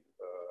PhD.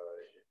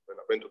 When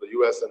I went to the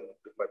US and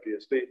did my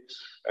PhD,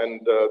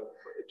 and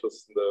it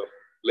was in the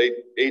late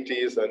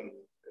 80s and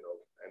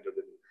ended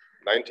in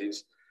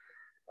 90s.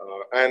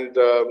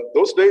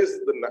 Those days,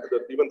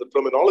 even the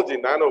terminology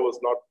nano was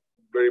not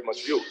very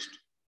much used.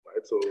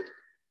 Right? So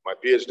my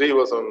PhD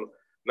was on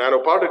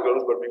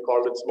nanoparticles, but we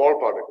called it small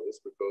particles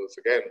because,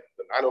 again,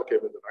 the nano came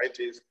in the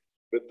 90s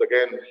with,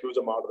 again, a huge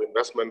amount of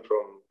investment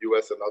from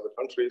US and other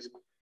countries.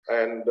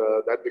 And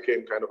that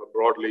became kind of a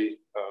broadly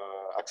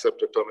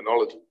accepted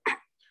terminology.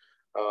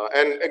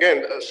 And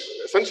again,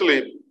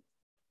 essentially,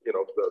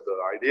 the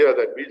idea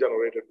that we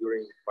generated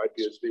during my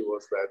PhD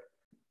was that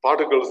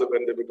particles,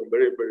 when they become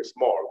very, very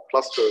small,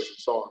 clusters and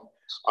so on,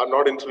 are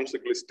not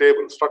intrinsically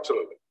stable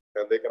structurally.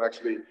 And they can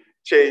actually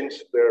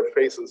change their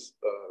phases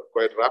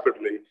quite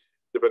rapidly,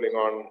 depending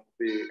on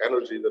the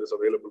energy that is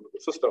available to the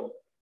system.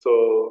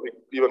 So we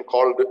even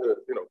called it,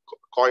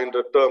 coined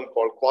a term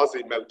called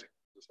quasi-melting.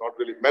 It's not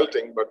really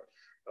melting, but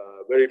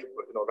very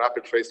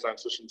rapid phase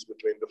transitions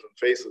between different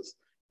phases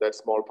that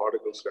small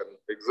particles can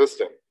exist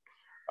in.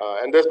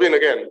 And there's been,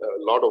 again,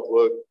 a lot of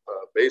work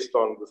based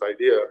on this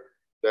idea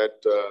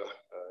that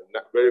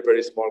very,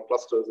 very small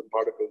clusters and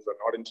particles are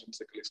not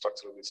intrinsically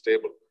structurally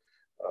stable,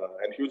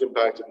 and huge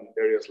impact in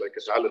areas like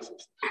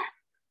catalysis.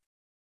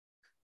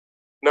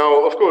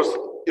 Now, of course,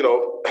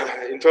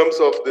 in terms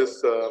of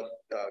this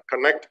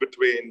connect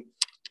between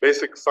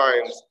basic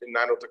science in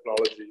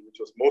nanotechnology, which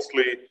was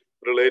mostly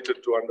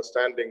related to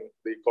understanding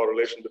the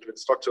correlation between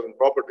structure and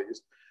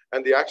properties,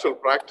 and the actual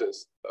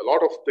practice, a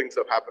lot of things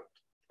have happened,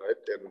 right?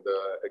 And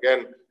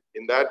again,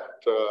 in that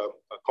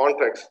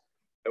context,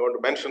 I want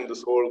to mention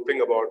this whole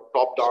thing about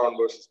top-down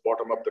versus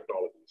bottom-up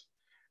technologies.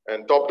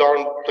 And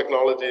top-down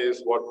technology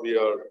is what we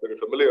are very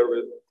familiar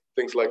with,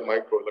 things like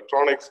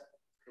microelectronics,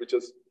 which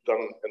has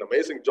done an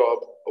amazing job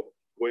of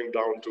going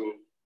down to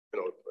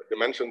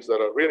dimensions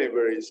that are really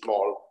very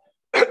small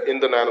in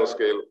the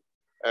nanoscale.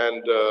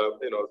 And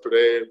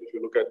today, if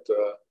you look at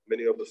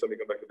many of the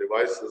semiconductor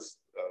devices,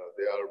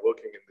 they are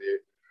working in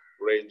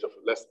the range of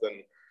less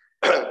than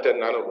 10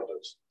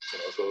 nanometers.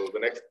 So the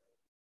next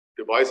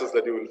devices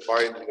that you will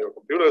find in your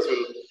computers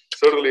will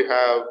certainly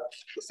have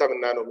the 7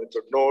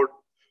 nanometer node,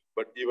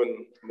 but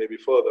even maybe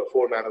further,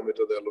 4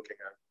 nanometer they're looking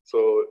at.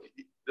 So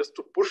just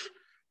to push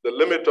the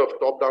limit of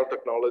top-down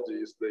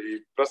technologies,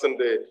 the present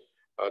day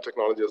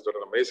technology has done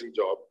an amazing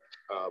job.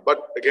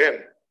 But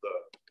again,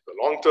 the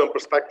long-term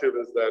perspective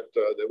is that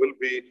there will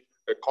be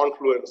a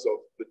confluence of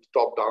the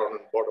top-down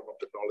and bottom-up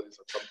technologies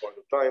at some point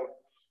of time,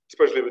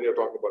 especially when you're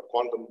talking about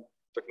quantum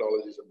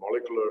technologies and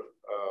molecular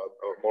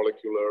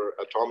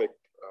atomic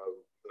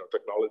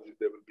technologies.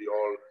 They will be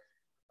all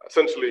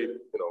essentially,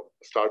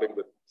 starting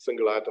with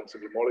single atom,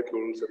 single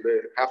molecules, and they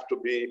have to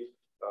be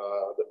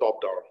the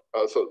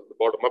top-down, so the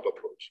bottom-up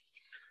approach.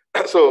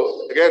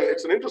 So again,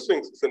 it's an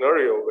interesting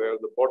scenario where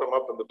the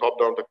bottom-up and the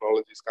top-down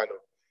technologies kind of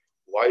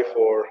vie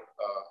for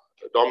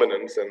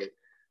dominance, and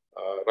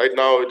right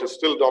now it is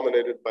still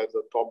dominated by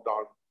the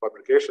top-down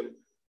fabrication,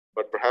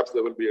 but perhaps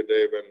there will be a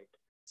day when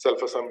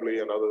self-assembly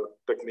and other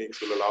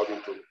techniques will allow you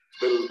to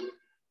build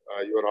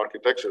your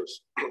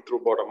architectures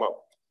through bottom-up.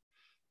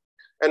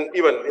 And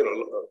even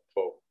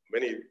for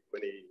many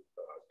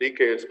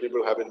decades,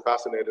 people have been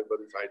fascinated by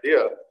this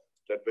idea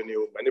that when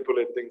you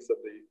manipulate things at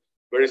the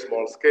very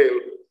small scale,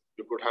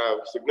 you could have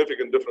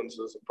significant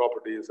differences in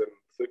properties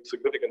and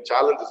significant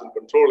challenges in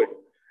controlling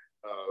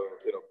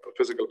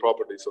physical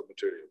properties of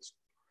materials.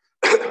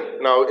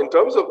 Now, in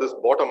terms of this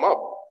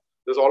bottom-up,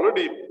 there's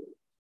already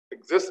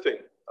existing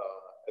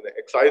an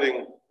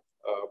exciting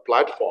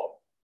platform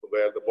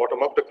where the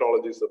bottom-up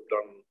technologies have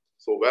done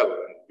so well,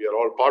 and we are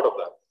all part of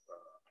that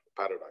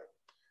paradigm.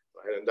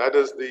 Right? And that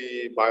is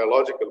the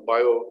biological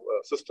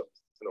biosystems.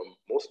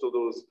 Most of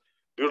those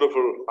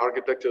beautiful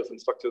architectures and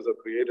structures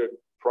are created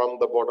from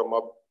the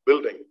bottom-up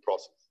building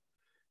process.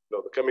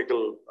 The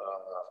chemical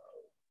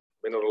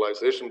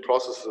mineralization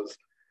processes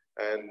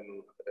and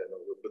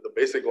the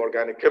basic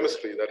organic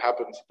chemistry that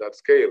happens at that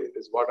scale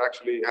is what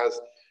actually has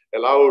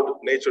allowed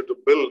nature to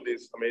build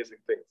these amazing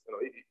things.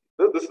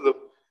 This is a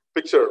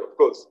picture, of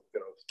course,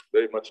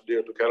 very much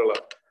dear to Kerala.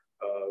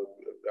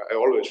 I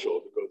always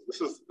show, because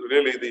this is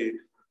really the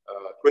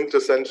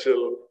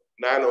quintessential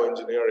nano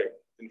engineering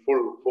in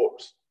full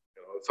force.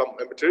 Some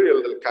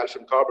material,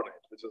 calcium carbonate,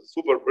 which is a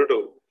super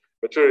brittle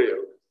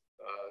material,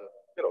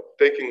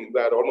 taking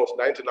that almost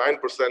 99%,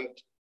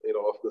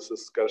 of this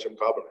is calcium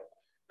carbonate,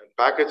 and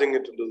packaging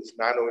it into this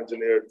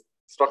nano-engineered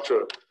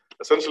structure,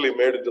 essentially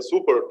made it a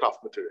super tough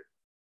material.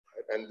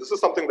 Right? And this is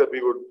something that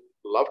we would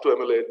love to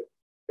emulate,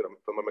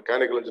 from a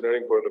mechanical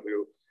engineering point of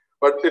view,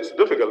 but it's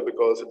difficult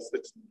because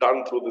it's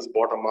done through this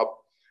bottom-up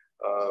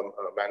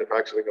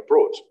manufacturing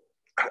approach.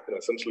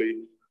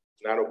 Essentially,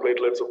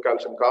 nanoplatelets of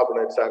calcium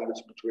carbonate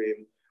sandwiched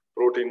between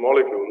protein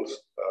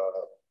molecules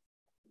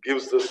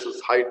gives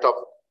this high tough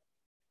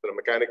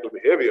mechanical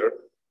behavior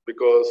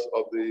because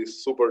of the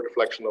super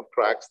deflection of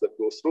cracks that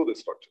goes through this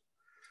structure.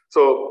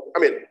 So, I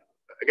mean,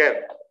 again,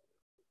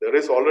 there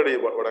is already,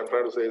 what I'm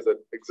trying to say is that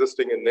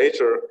existing in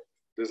nature,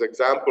 this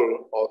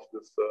example of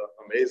this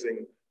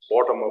amazing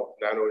bottom-up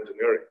nano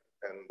engineering.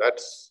 And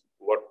that's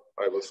what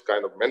I was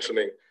kind of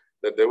mentioning,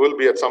 that there will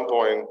be at some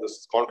point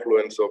this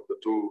confluence of the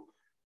two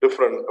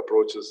different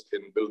approaches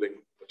in building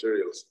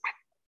materials.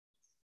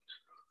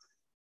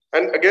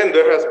 And again,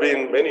 there has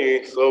been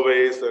many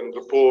surveys and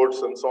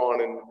reports and so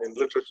on in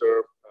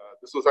literature.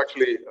 This was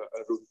actually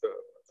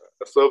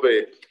a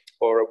survey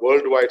or a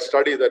worldwide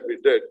study that we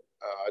did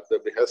at the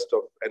behest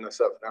of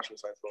NSF, National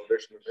Science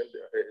Foundation in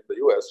India, in the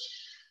US.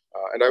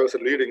 And I was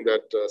leading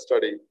that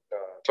study,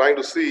 trying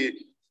to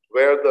see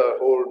where the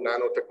whole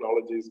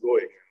nanotechnology is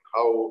going,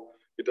 how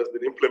it has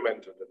been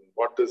implemented, and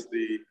what is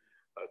the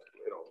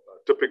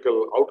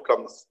typical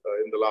outcomes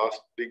in the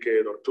last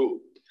decade or two.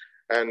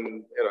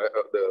 And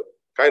the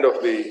kind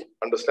of the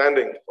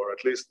understanding, or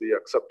at least the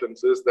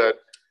acceptance, is that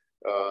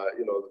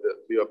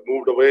we have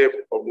moved away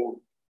or moved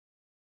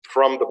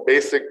from the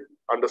basic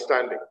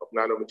understanding of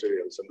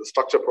nanomaterials and the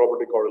structure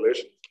property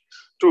correlation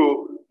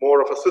to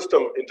more of a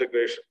system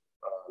integration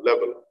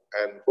level.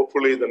 And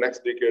hopefully the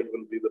next decade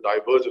will be the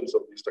divergence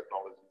of these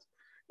technologies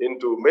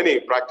into many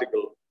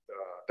practical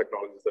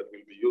technologies that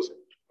we'll be using.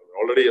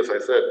 Already, as I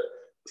said,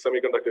 the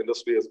semiconductor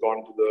industry has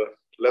gone to the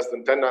less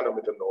than 10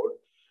 nanometer node,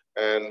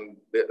 and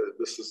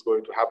this is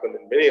going to happen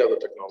in many other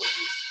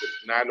technologies with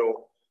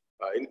nano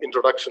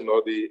introduction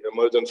or the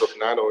emergence of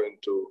nano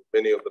into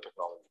many of the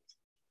technologies.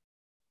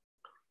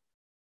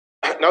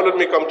 Now let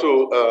me come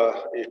to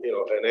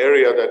an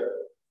area that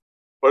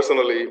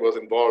personally was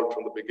involved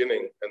from the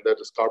beginning, and that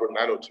is carbon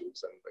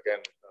nanotubes. And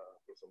again,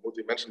 Professor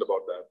Murthy mentioned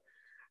about that.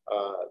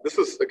 This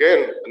is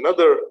again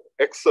another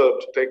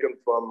excerpt taken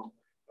from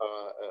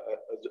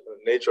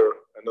Nature,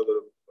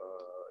 another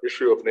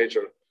issue of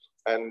Nature,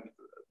 and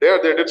there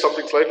they did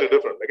something slightly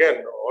different.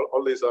 Again,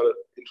 all these are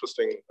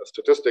interesting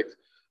statistics,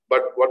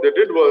 but what they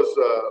did was,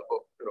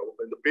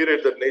 in the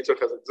period that Nature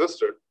has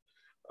existed,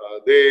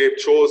 they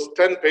chose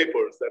 10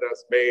 papers that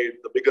has made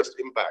the biggest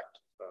impact,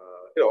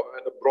 in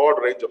a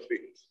broad range of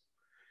fields.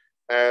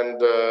 And,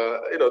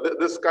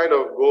 this kind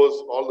of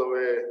goes all the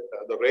way,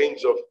 the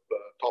range of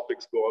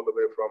topics go all the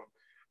way from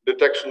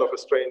detection of a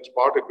strange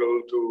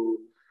particle to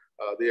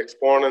the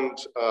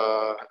exponent,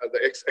 the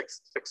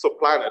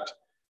exoplanet,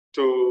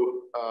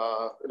 to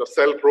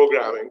cell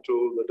programming,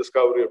 to the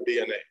discovery of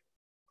DNA.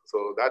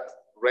 So that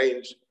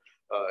range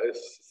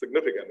is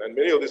significant. And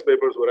many of these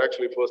papers were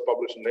actually first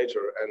published in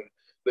Nature, and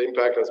the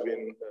impact has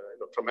been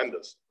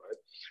tremendous, right?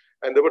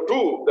 And there were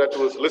two that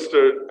was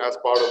listed as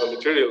part of the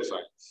material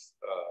science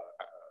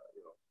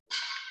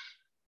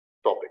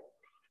topic.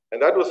 And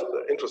that was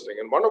interesting.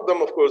 And one of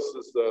them, of course,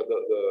 is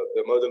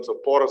the emergence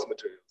of porous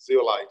materials,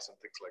 zeolites and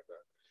things like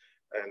that.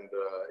 And,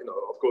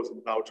 of course,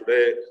 now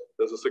today,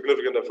 there's a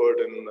significant effort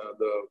in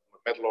the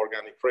metal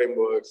organic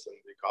frameworks and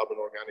the carbon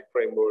organic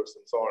frameworks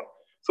and so on.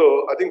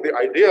 So I think the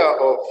idea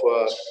of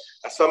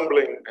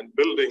assembling and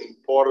building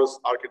porous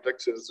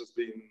architectures has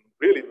been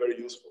really very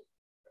useful.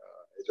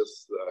 It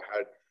has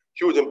had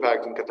huge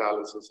impact in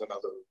catalysis and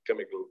other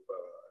chemical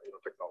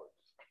technologies.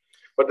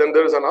 But then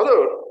there is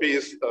another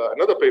piece,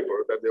 another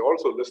paper that they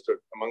also listed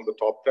among the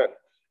top 10,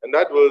 and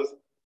that was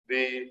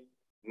the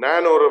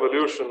nano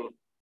revolution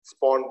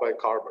spawned by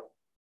carbon,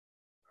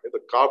 the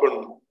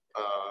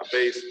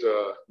carbon-based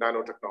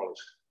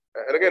nanotechnology.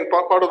 And again,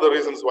 part of the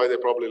reasons why they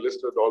probably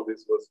listed all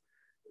this was,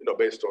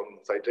 based on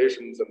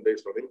citations and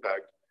based on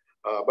impact.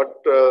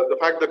 But the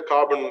fact that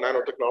carbon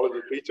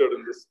nanotechnology featured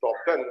in this top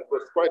 10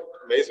 was quite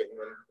amazing,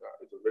 and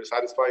it was very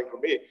satisfying for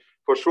me,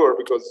 for sure,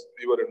 because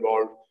we were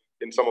involved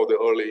in some of the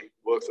early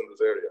works in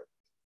this area.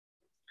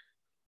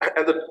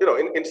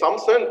 And in some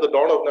sense, the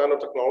dawn of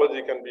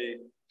nanotechnology can be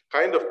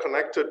kind of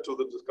connected to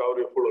the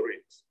discovery of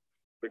fullerenes,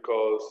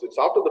 because it's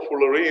after the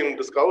fullerene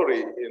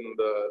discovery in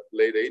the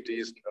late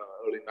 80s,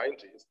 early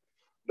 90s,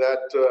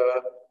 that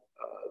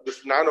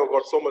this nano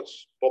got so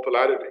much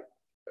popularity.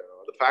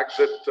 The fact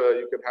that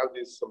you can have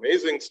these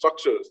amazing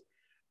structures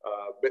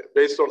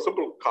based on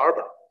simple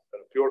carbon,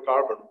 pure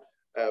carbon,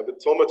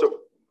 with so much of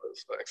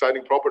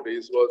exciting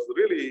properties was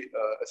really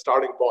a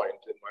starting point,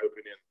 in my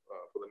opinion,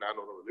 for the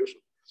nano revolution.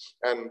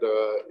 And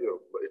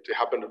it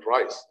happened at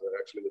Rice.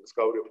 Actually, the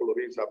discovery of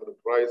fullerenes happened at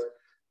Rice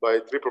by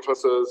three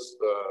professors.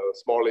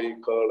 Smalley,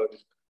 Curl, and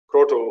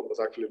Croto was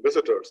actually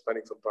visitors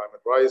spending some time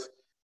at Rice,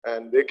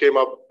 and they came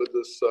up with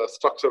this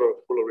structure of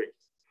fullerenes.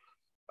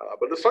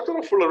 But the structure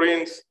of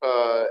fullerenes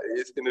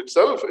is in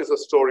itself is a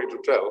story to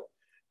tell,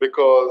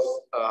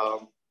 because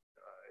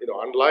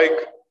unlike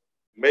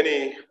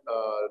many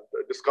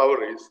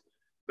discoveries,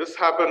 this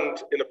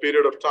happened in a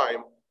period of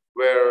time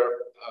where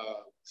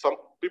some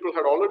people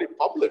had already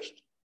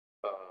published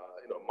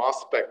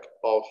mass spec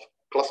of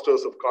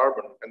clusters of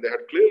carbon, and they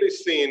had clearly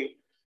seen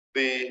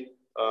the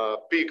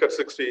peak at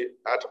 60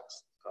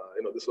 atoms.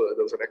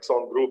 There was an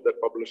Exxon group that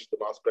published the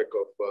mass spec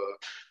of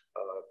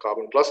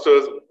carbon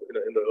clusters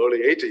in the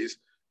early 80s,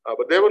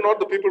 but they were not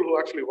the people who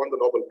actually won the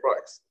Nobel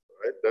Prize,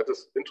 right? That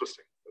is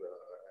interesting.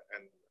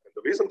 And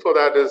the reason for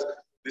that is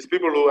these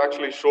people who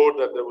actually showed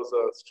that there was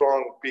a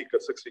strong peak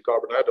at 60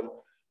 carbon atom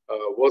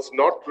did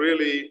not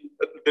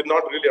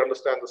really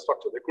understand the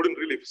structure. They couldn't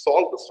really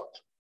solve the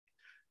structure.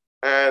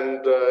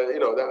 And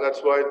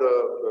that's why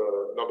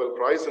the Nobel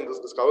Prize in this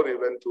discovery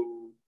went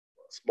to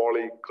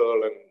Smalley,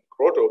 Curl, and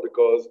Croto,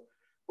 because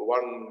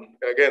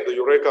again, the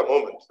eureka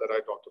moment that I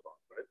talked about,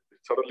 right? It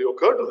suddenly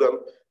occurred to them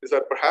is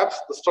that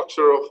perhaps the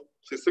structure of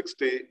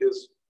C60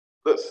 is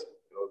this,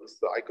 this is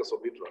the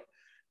icosahedra,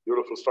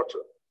 beautiful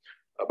structure.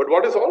 But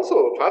what is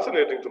also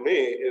fascinating to me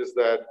is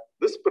that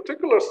this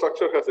particular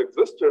structure has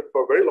existed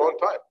for a very long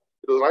time.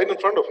 It was right in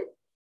front of you.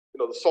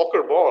 The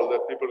soccer ball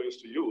that people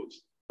used to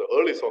use, the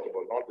early soccer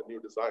ball, not the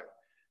new design,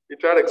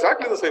 it had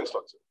exactly the same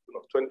structure,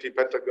 20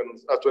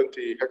 pentagons,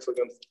 20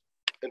 hexagons,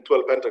 and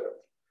 12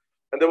 pentagons.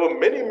 And there were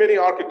many, many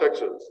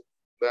architectures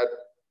that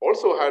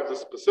also had this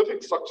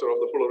specific structure of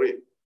the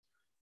fullerene.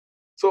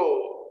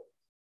 So,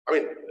 I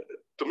mean,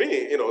 to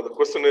me, the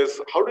question is,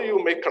 how do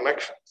you make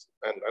connections?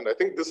 And I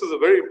think this is a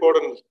very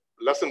important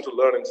lesson to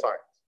learn in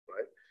science,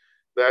 right?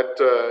 That,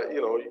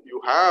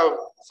 you have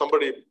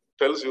somebody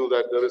tells you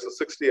that there is a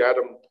 60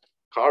 atom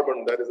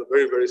carbon that is a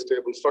very, very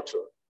stable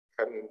structure.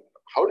 And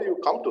how do you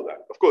come to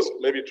that? Of course,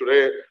 maybe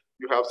today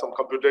you have some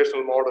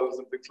computational models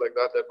and things like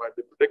that that might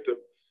be predictive.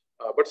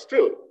 But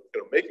still,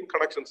 making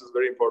connections is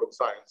very important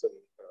science. And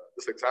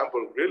this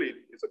example really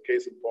is a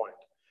case in point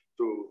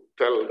to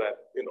tell that,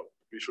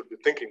 we should be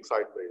thinking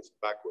sideways,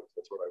 backwards.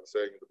 That's what I was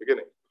saying in the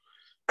beginning.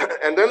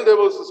 And then there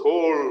was this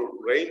whole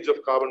range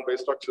of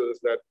carbon-based structures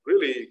that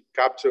really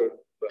captured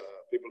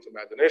people's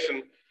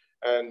imagination.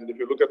 And if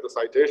you look at the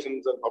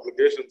citations and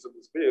publications in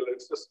this field,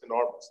 it's just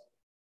enormous.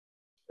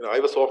 I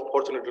was so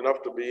fortunate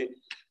enough to be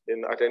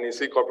at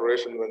NEC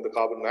Corporation when the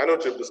carbon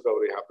nanotube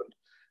discovery happened.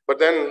 But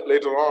then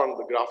later on,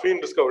 the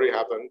graphene discovery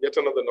happened, yet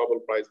another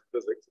Nobel Prize in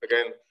Physics.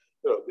 Again,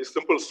 these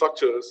simple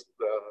structures,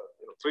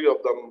 three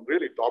of them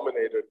really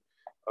dominated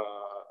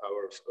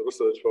our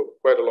research for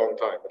quite a long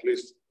time, at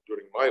least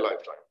during my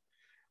lifetime.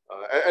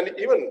 And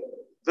even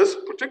this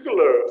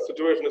particular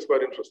situation is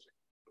quite interesting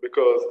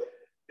because,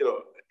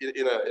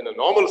 in a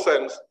normal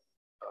sense,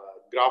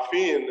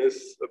 graphene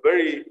is a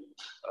very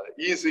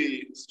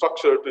easy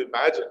structure to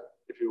imagine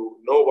if you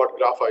know what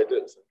graphite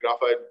is.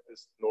 Graphite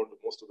is known to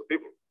most of the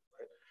people,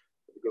 right?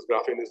 Because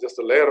graphene is just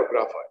a layer of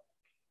graphite.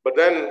 But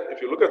then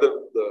if you look at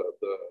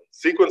the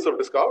sequence of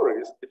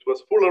discoveries, it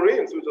was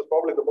fullerenes, which is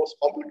probably the most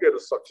complicated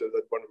structure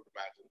that one would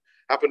imagine,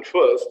 happened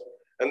first,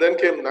 and then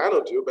came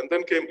nanotube, and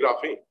then came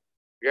graphene.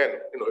 Again,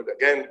 it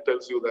again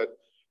tells you that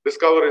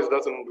discoveries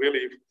doesn't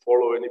really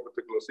follow any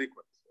particular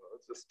sequence.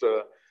 It's just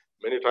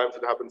many times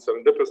it happens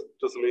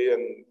serendipitously,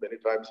 and many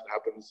times it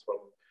happens from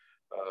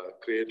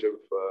creative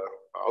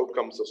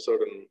outcomes of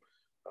certain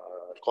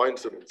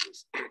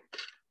coincidences.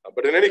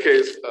 But in any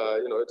case,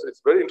 it's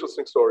a very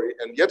interesting story.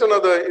 And yet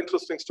another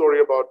interesting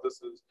story about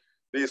this is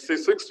these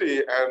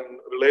C60 and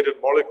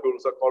related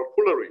molecules are called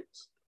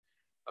fullerenes.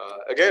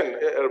 Again,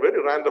 a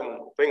very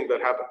random thing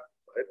that happened,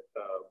 right?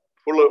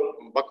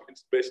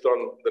 It's based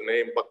on the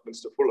name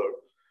Buckminster Fuller.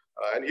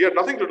 And he had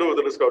nothing to do with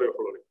the discovery of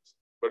fullerenes,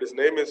 but his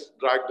name is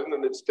dragged in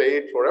and it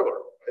stayed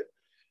forever,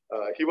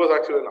 right? He was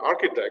actually an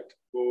architect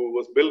who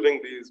was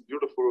building these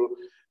beautiful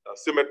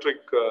symmetric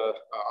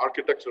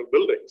architectural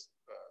buildings.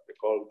 They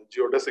called the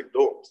geodesic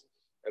domes.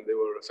 And they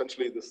were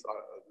essentially this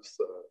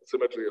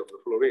symmetry of the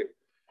fullerene.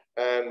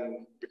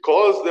 And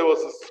because there was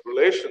this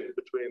relation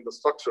between the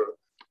structure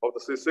of the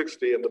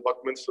C60 and the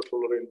Buckminster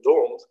fullerene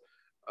domes,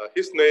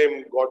 his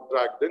name got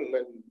dragged in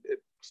and it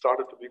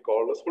started to be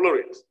called as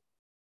fullerenes.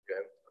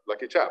 Again,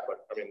 lucky chap,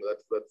 but I mean,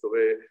 that's the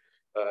way,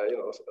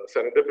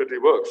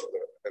 serendipity works.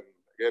 And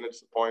again,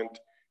 it's a point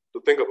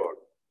to think about.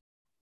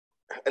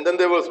 And then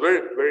there was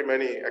very, very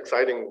many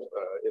exciting,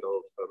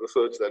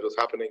 research that was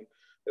happening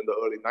in the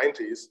early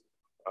 90s.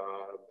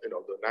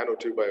 The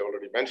nanotube I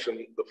already mentioned.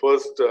 The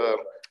first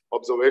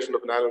observation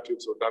of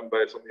nanotubes were done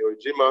by Sumio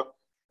Ijima.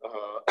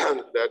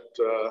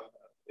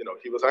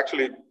 He was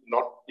actually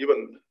not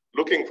even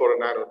looking for a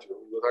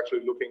nanotube. He was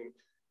actually looking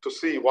to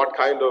see what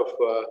kind of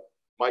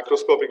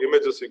microscopic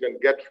images you can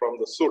get from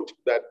the soot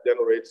that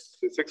generates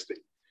C60.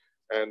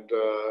 And,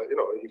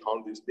 he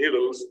found these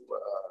needles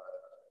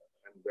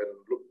and then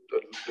looked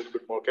a little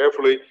bit more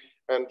carefully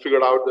and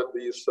figured out that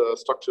these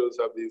structures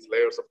have these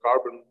layers of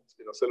carbon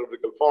in a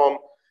cylindrical form,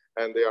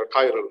 and they are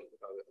chiral.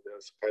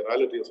 There's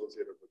chirality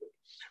associated with it.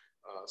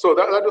 So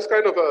that was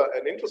kind of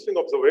an interesting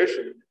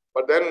observation,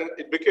 but then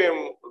it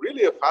became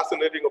really a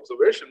fascinating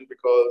observation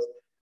because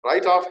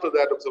right after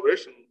that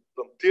observation,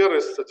 some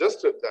theorists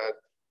suggested that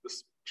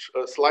this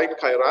slight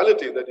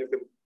chirality that you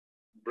can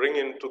bring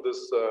into this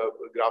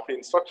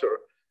graphene structure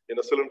in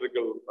a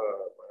cylindrical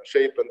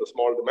shape and the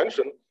small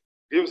dimension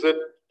gives it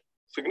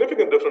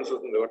significant differences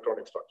in the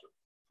electronic structure.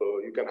 So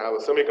you can have a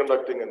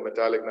semiconducting and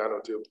metallic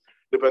nanotube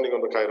depending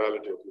on the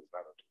chirality of this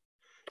nanotube.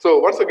 So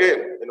once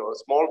again, a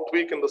small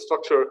tweak in the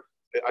structure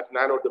at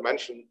nano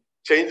dimension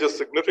changes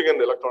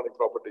significant electronic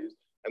properties,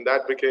 and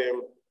that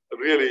became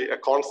really a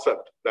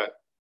concept that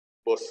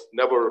was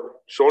never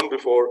shown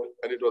before,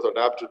 and it was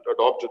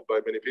adopted by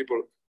many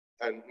people,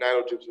 and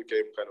nanotubes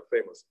became kind of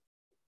famous.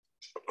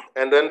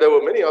 And then there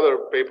were many other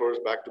papers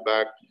back to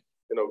back.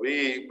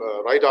 We,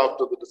 right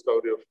after the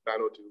discovery of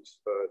nanotubes,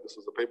 this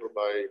was a paper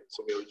by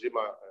Sumio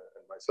Ijima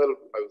and myself,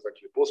 I was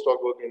actually a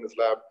postdoc working in his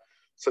lab,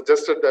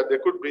 suggested that there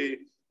could be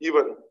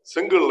even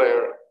single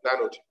layer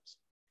nanotubes.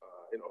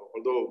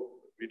 Although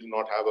we did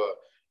not have a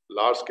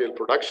large scale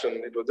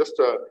production, it was just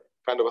a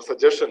kind of a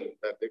suggestion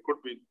that there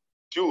could be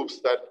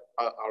tubes that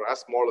are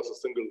as small as a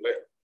single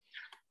layer.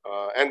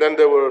 And then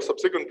there were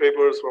subsequent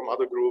papers from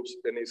other groups,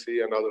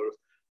 NEC and others,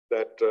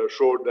 that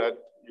showed that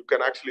you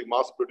can actually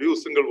mass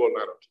produce single wall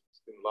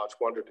nanotubes in large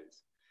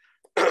quantities.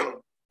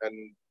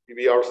 And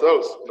we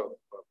ourselves,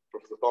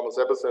 Professor Thomas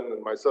Epperson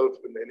and myself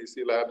in the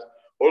NEC labs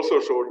also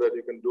showed that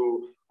you can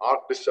do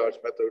arc discharge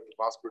method to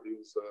mass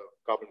produce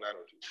carbon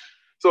nanotubes.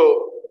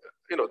 So,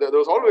 there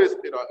was always,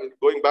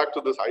 going back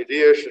to this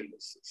ideation,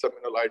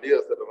 seminal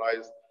ideas that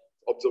arise,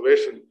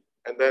 observation,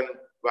 and then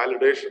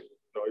validation.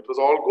 It was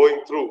all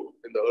going through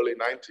in the early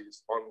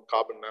 90s on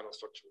carbon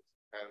nanostructures.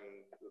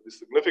 And the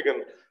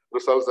significant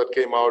results that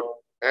came out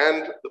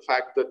and the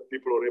fact that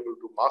people were able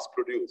to mass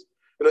produce.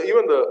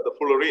 Even the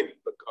fullerene,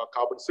 the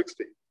carbon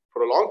 60,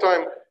 for a long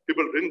time,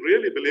 people didn't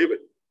really believe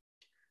it.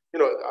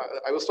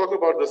 I was talking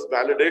about this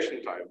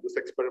validation time. This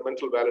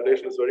experimental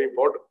validation is very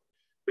important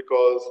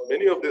because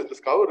many of these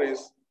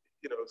discoveries,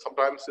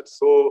 sometimes it's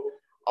so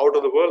out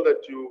of the world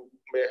that you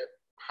may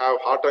have a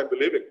hard time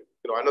believing.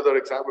 Another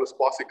example is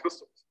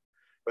quasi-crystals.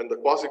 When the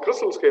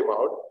quasi-crystals came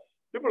out,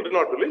 people did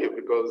not believe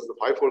because the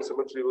 5-fold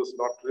symmetry was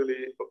not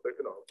really,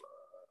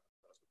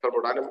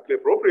 thermodynamically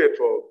appropriate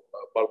for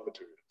bulk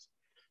materials.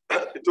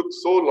 It took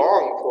so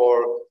long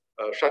for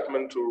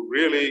Shatman to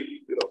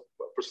really,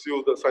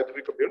 pursue the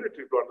scientific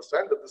community to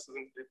understand that this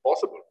isn't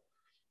possible.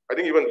 I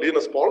think even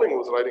Linus Pauling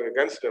was writing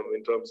against him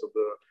in terms of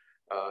the,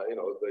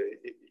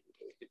 the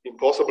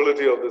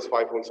impossibility of this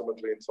 5-fold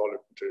symmetry in solid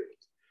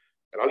materials.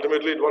 And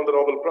ultimately, it won the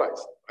Nobel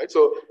Prize, right?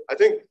 So I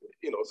think,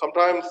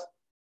 sometimes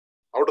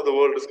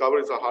out-of-the-world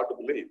discoveries are hard to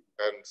believe.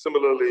 And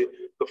similarly,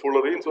 the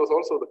fullerenes was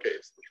also the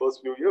case. The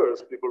first few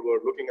years, people were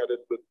looking at it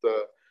with,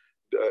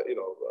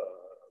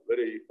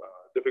 very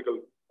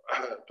difficult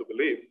to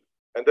believe.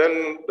 And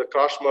then the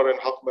Krashmer and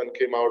Huffman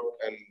came out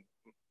and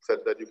said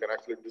that you can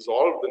actually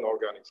dissolve in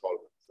organic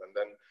solvents. And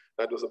then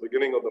that was the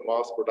beginning of the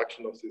mass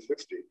production of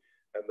C60.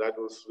 And that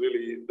was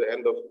really the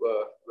end of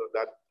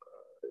that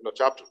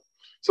chapter.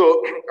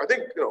 So I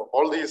think,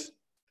 all these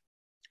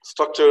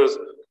structures,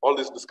 all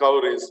these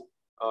discoveries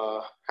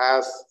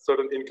has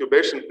certain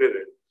incubation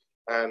period.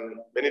 And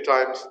many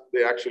times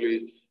they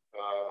actually,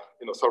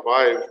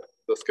 survive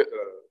the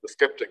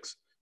skeptics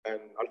and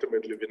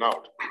ultimately win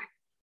out.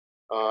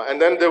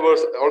 And then there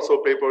was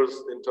also papers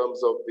in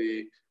terms of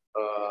the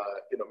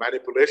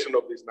manipulation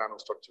of these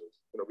nanostructures.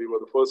 We were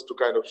the first to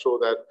kind of show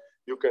that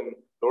you can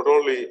not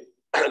only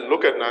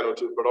look at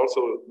nanotubes, but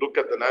also look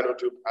at the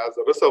nanotube as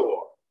a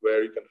reservoir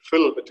where you can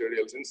fill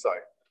materials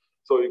inside.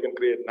 So you can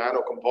create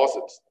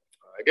nanocomposites.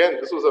 Again,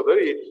 this was a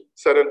very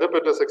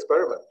serendipitous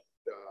experiment.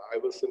 I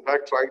was in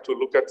fact trying to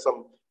look at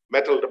some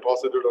metal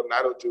deposited on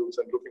nanotubes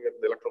and looking at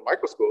the electron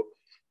microscope.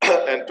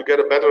 And to get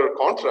a better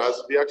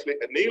contrast, we actually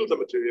annealed the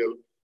material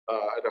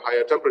at a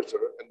higher temperature,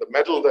 and the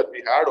metal that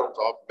we had on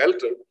top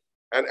melted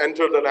and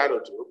entered the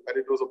nanotube, and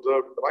it was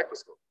observed in the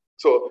microscope.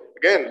 So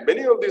again,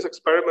 many of these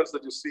experiments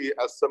that you see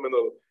as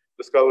seminal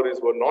discoveries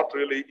were not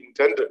really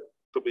intended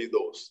to be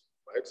those,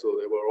 right? So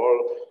they were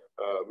all,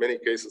 many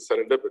cases,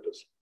 serendipitous.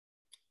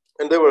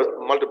 And there were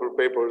multiple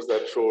papers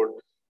that showed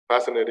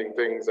fascinating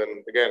things.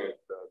 And again,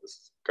 this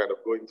is kind of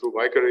going through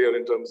my career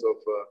in terms of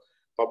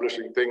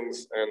publishing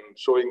things and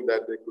showing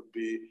that they could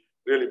be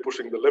really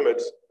pushing the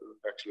limits.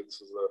 Actually,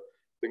 this is a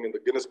thing in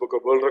the Guinness Book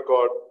of World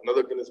Record,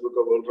 another Guinness Book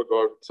of World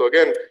Record. So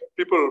again,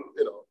 people,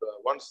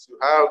 once you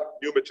have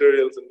new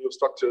materials and new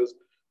structures,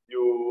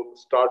 you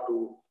start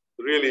to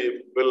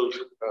really build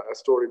a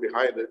story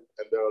behind it.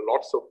 And there are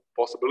lots of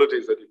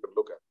possibilities that you can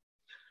look at.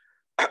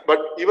 But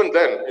even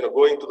then,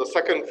 going to the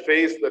second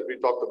phase that we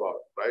talked about,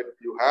 right?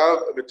 You have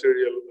a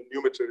material, a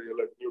new material,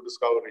 a new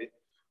discovery.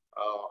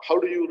 How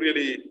do you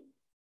really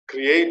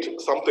create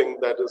something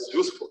that is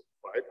useful,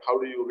 right? How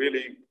do you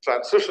really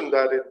transition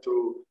that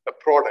into a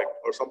product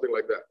or something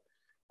like that?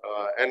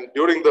 And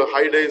during the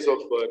high days of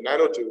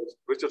nanotubes,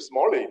 Richard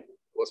Smalley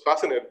was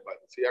fascinated by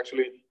this. He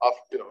actually,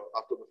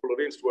 after the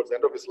fullerenes, towards the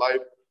end of his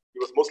life, he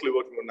was mostly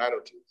working on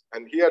nanotubes.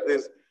 And he had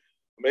these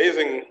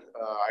amazing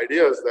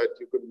ideas that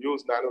you could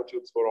use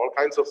nanotubes for all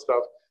kinds of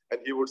stuff. And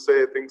he would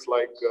say things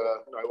like,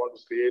 I want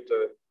to create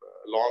a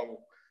long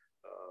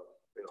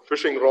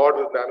fishing rod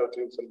with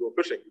nanotubes and go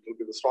fishing. It will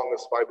be the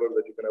strongest fiber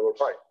that you can ever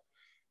find.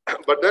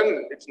 But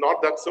then it's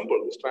not that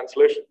simple, this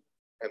translation.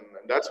 And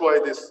that's why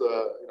this,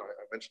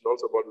 I mentioned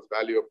also about this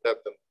value of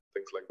depth and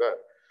things like that.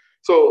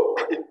 So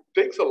it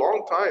takes a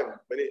long time,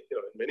 in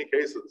many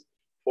cases,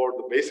 for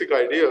the basic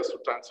ideas to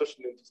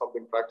transition into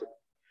something practical.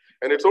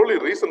 And it's only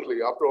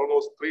recently, after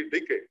almost 3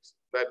 decades,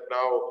 that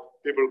now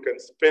people can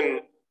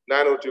spin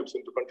nanotubes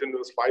into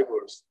continuous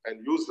fibers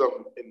and use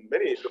them in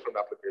many different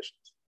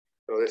applications.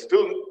 They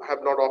still have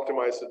not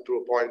optimized it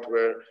to a point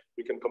where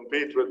we can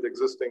compete with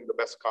the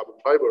best carbon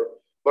fiber,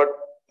 but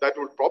that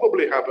would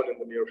probably happen in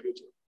the near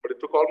future. But it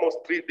took almost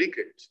 3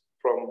 decades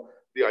from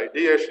the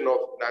ideation of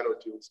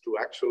nanotubes to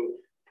actual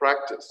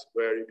practice,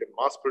 where you can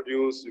mass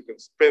produce, you can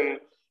spin,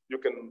 you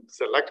can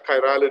select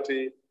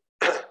chirality,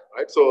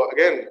 right? So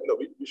again,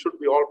 we should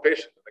be all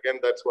patient. Again,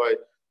 that's why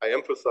I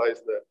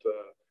emphasize that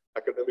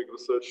academic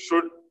research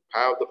should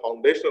have the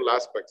foundational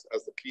aspects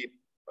as the key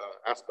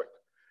aspect,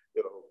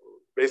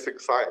 basic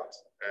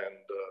science. And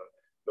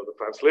the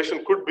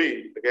translation could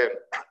be, again,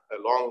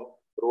 a long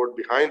road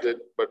behind it,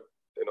 but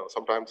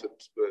sometimes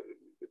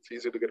it's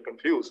easy to get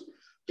confused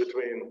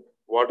between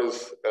what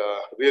is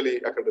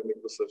really academic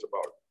research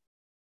about.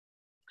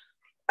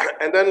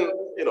 And then,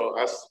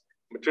 as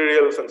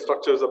materials and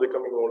structures are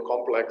becoming more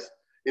complex,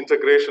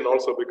 integration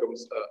also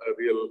becomes a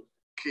real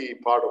key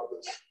part of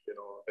this.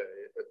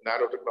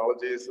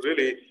 Nanotechnology is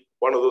really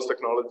one of those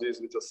technologies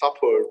which has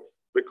suffered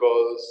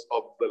because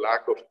of the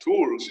lack of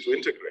tools to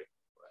integrate.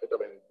 Right? I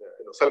mean,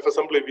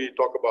 self-assembly we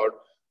talk about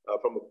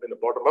from a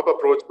bottom-up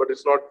approach, but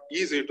it's not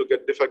easy to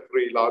get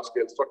defect-free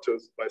large-scale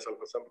structures by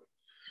self-assembly.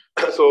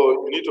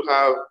 So you need to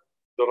have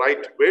the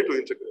right way to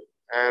integrate.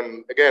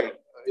 And again,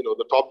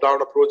 the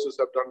top-down approaches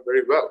have done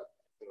very well.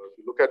 If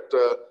you look at,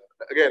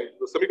 again,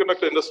 the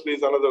semiconductor industry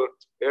is another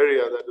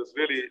area that is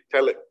really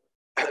telling.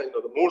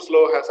 The Moore's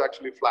law has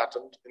actually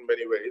flattened in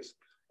many ways.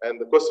 And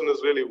the question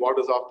is really, what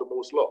is after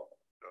Moore's law?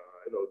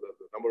 The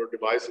number of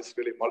devices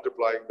really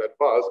multiplying that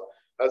fast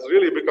has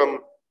really become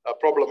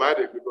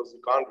problematic because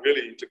you can't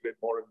really integrate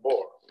more and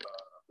more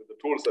with the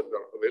tools that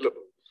are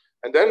available.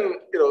 And then,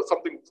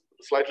 something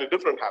slightly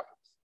different happens.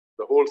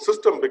 The whole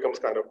system becomes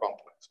kind of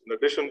complex. In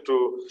addition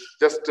to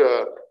just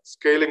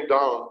scaling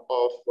down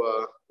of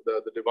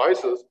the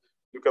devices,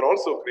 you can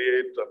also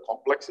create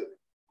complexity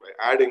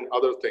by adding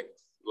other things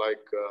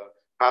like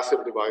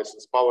passive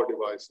devices, power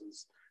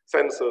devices,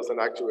 sensors, and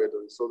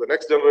actuators. So the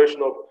next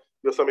generation of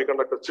the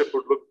semiconductor chip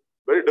would look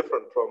very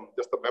different from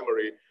just the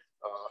memory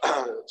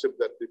chip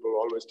that people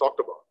always talked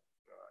about.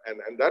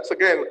 And that's,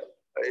 again,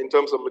 in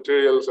terms of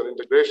materials and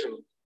integration,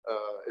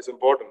 is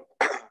important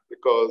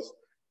because,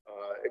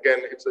 again,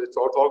 it's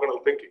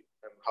orthogonal thinking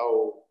and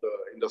how the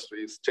industry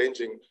is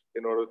changing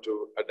in order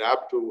to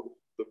adapt to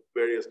the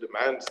various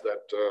demands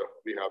that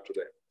we have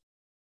today.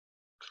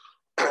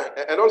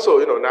 And also,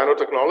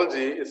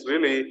 nanotechnology is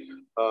really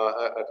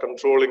a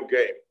controlling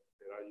game.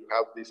 You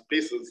have these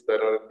pieces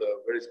that are in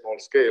the very small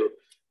scale,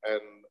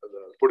 and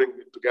putting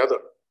it together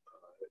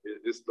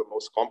is the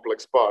most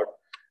complex part.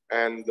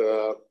 And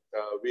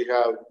we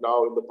have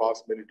now, in the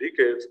past many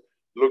decades,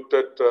 looked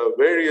at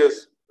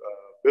various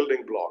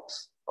building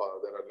blocks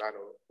that are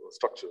nano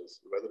structures,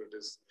 whether it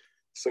is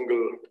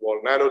single wall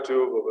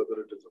nanotube, or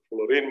whether it is a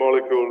fullerene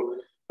molecule,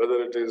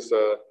 whether it is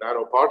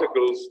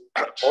nanoparticles,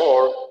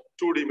 or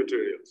 2D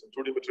materials. And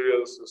 2D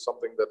materials is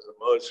something that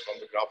emerged from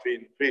the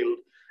graphene field,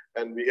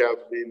 and we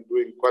have been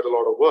doing quite a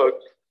lot of work.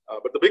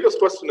 But the biggest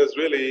question is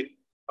really,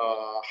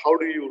 how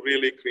do you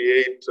really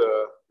create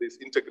these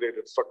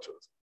integrated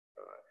structures?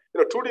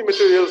 2D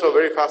materials are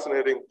very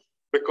fascinating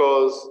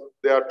because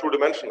they are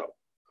two-dimensional,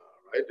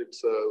 right?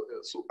 It's a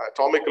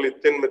atomically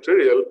thin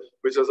material,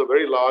 which has a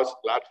very large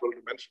lateral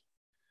dimension.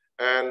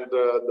 And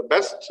the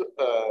best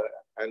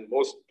and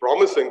most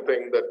promising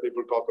thing that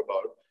people talk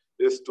about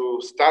is to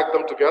stack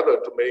them together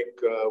to make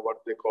what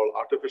they call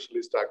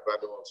artificially stacked van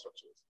der Waals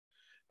structures.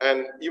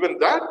 And even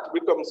that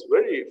becomes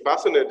very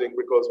fascinating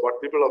because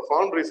what people have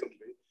found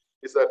recently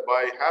is that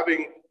by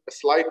having a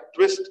slight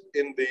twist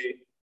in the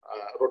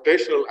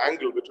rotational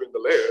angle between the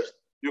layers,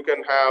 you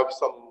can have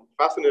some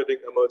fascinating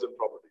emergent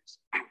properties.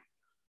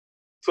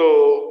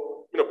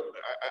 So,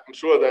 I'm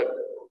sure that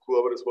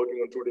whoever is working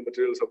on 2D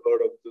materials have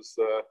heard of this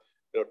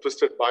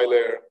twisted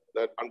bilayer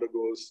that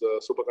undergoes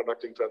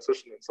superconducting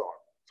transition and so on.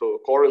 So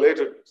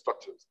correlated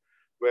structures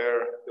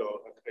where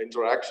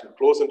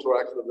close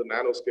interaction at the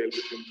nanoscale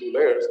between two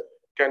layers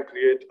can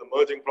create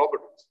emerging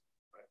properties.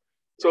 Right?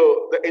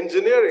 So the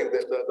engineering,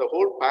 the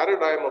whole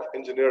paradigm of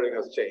engineering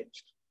has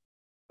changed.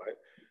 Right?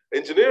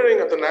 Engineering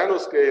at the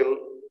nanoscale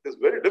is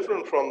very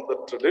different from the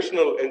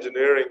traditional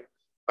engineering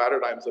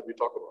paradigms that we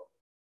talk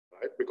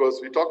about. Right? Because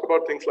we talk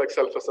about things like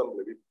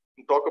self-assembly,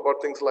 we talk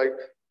about things like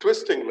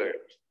twisting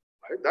layers.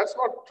 Right? That's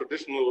not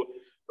traditional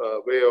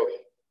way of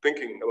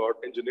thinking about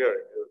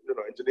engineering.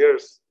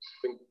 Engineers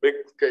think big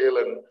scale,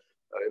 and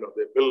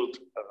they build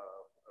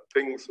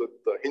things with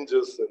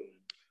hinges and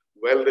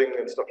welding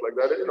and stuff like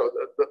that.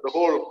 The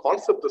whole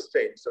concept has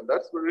changed, and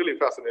that's really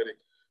fascinating.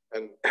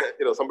 And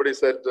somebody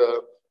said,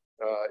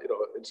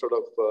 instead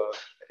of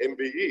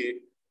MBE,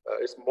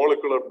 it's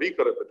molecular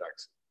beaker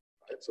epitaxy.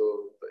 Right?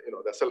 So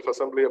the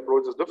self-assembly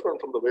approach is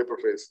different from the vapor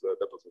phase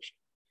deposition.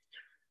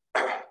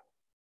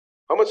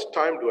 How much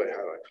time do I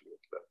have actually?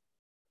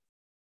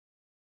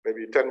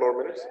 Maybe 10 more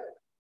minutes.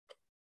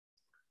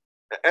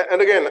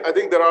 And again, I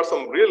think there are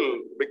some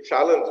real big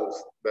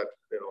challenges that,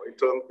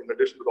 in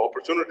addition to the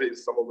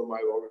opportunities, some of them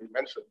I've already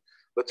mentioned.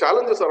 The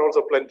challenges are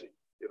also plenty.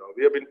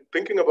 We have been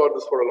thinking about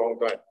this for a long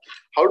time.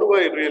 How do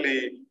I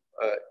really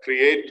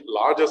create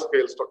larger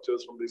scale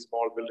structures from these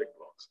small building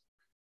blocks?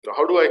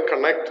 How do I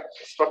connect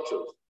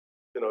structures?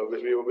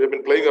 We've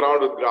been playing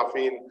around with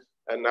graphene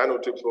and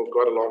nanotubes for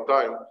quite a long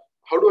time.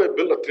 How do I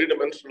build a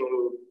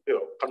three-dimensional,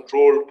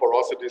 controlled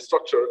porosity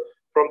structure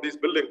from these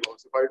building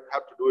blocks if I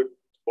have to do it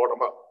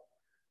bottom up?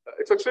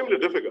 It's extremely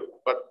difficult,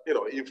 but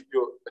if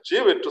you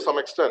achieve it to some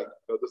extent,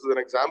 this is an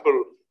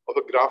example of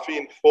a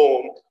graphene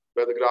foam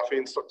where the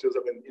graphene structures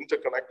have been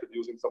interconnected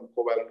using some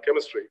covalent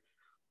chemistry.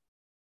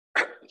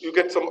 You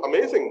get some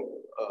amazing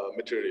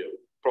material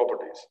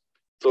properties.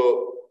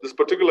 So this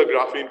particular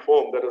graphene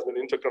foam that has been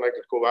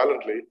interconnected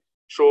covalently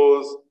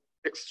shows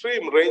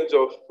extreme range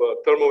of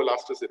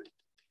thermoelasticity.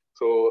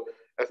 So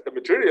as a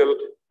material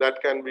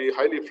that can be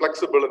highly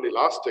flexible and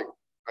elastic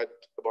at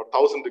about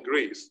 1,000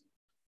 degrees,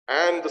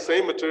 and the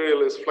same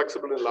material is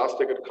flexible and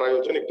elastic at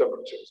cryogenic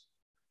temperatures.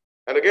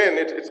 And again,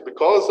 it's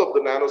because of the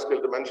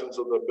nanoscale dimensions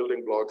of the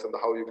building blocks and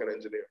how you can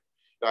engineer.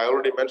 Now, I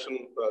already mentioned,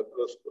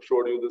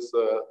 showed you this,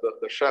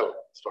 the shell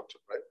structure,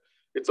 right?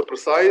 It's a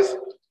precise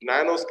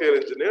nanoscale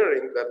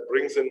engineering that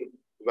brings in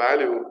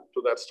value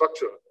to that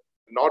structure,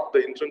 not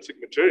the intrinsic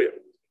material,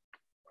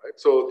 right?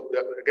 So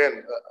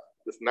again,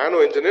 this nano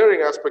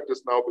engineering aspect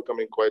is now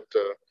becoming quite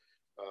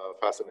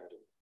fascinating.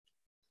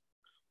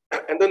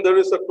 And then there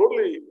is a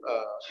totally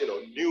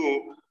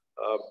new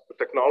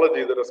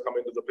technology that has come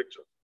into the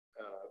picture,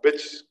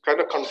 which kind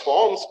of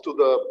conforms to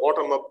the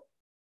bottom-up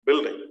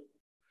building,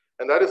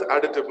 and that is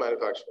additive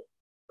manufacturing,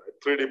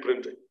 right? 3D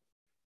printing.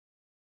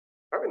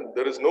 I mean,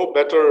 there is no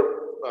better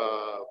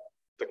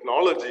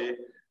technology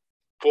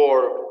for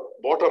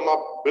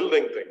bottom-up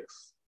building things,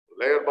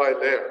 layer by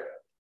layer,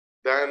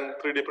 than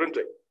 3D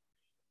printing.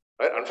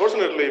 Right?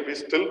 Unfortunately, we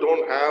still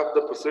don't have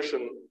the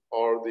precision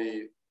or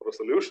the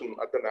resolution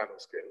at the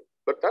nanoscale,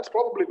 but that's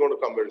probably going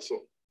to come very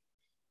soon.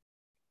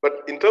 But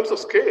in terms of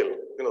scale,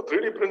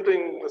 3D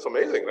printing is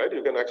amazing, right?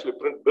 You can actually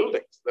print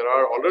buildings. There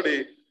are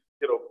already,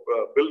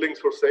 buildings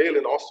for sale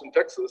in Austin,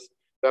 Texas,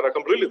 that are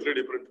completely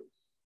 3D printed.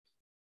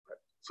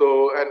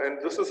 So,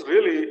 and this is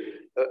really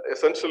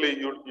essentially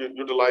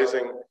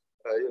utilizing,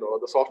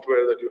 the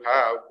software that you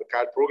have, the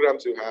CAD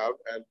programs you have,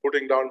 and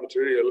putting down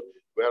material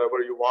wherever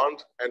you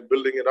want and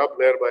building it up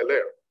layer by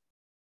layer.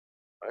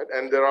 Right?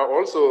 And there are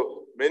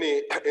also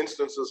many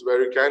instances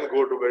where you can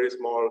go to very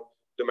small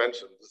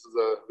dimensions. This is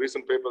a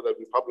recent paper that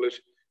we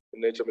published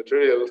in Nature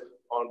Materials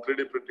on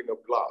 3D printing of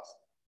glass.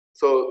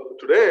 So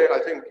today, I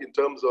think in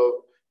terms of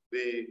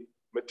the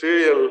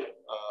material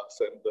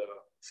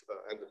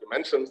and the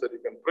dimensions that you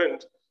can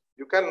print,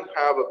 you can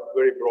have a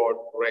very broad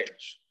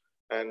range.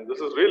 And this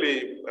is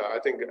really, I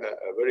think,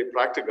 very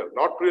practical,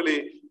 not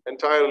really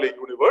entirely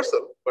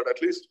universal, but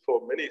at least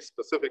for many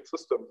specific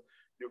systems,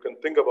 you can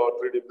think about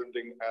 3D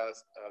printing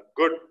as a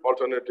good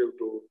alternative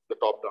to the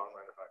top-down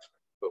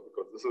manufacturing. So,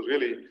 because this is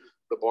really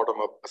the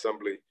bottom-up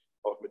assembly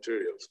of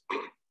materials.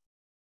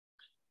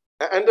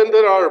 And then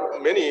there are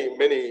many,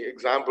 many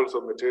examples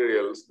of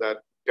materials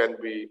that can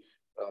be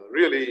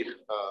really,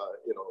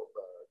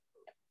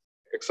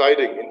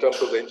 exciting in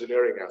terms of the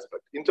engineering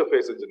aspect,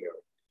 interface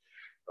engineering,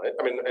 right?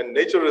 I mean, and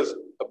nature is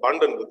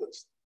abundant with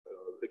this.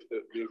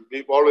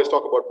 We always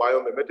talk about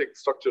biomimetic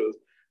structures,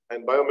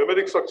 and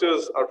biomimetic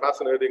structures are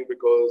fascinating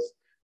because,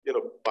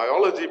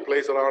 biology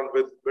plays around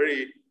with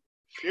very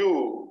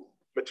few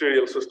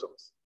material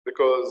systems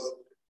because,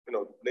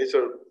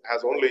 nature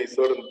has only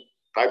certain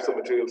types of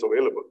materials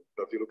available.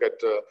 If you look at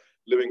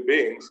living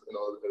beings,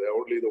 they're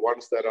only the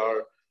ones that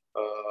are,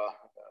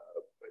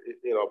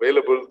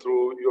 available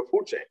through your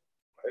food chain,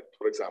 right?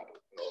 For example,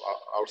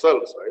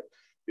 ourselves, right?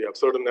 We have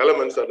certain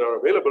elements that are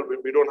available,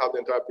 but we don't have the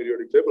entire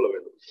periodic table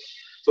available.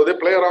 So they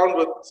play around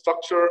with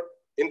structure,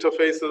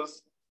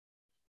 interfaces,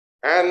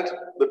 and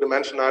the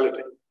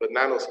dimensionality, the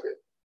nanoscale,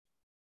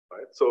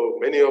 right? So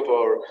many of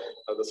our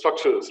the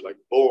structures like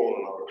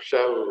bone or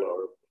shell or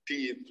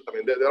teeth, I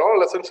mean, they're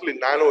all essentially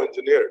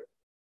nano-engineered,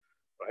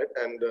 right?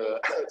 And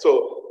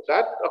so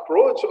that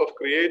approach of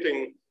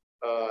creating,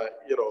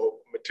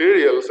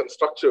 materials and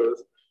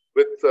structures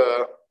with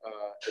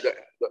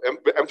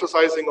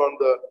emphasizing on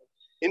the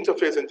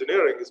interface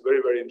engineering is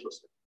very, very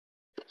interesting.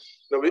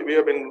 Now, we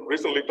have been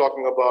recently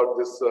talking about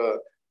this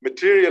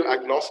material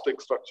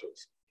agnostic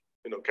structures.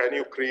 Can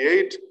you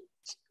create,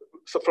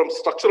 so from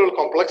structural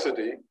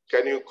complexity,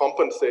 can you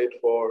compensate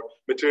for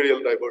material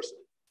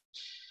diversity?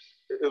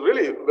 It's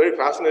really a very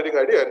fascinating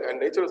idea, and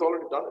nature has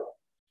already done it.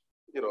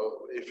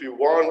 If you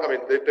want, I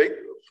mean, they take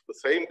the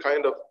same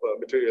kind of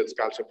materials,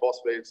 calcium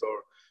phosphates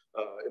or,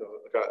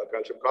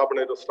 calcium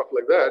carbonate or stuff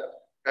like that,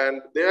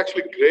 and they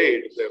actually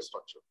grade their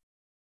structure.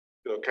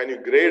 Can you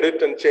grade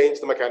it and change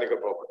the mechanical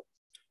property?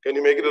 Can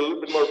you make it a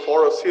little bit more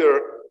porous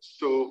here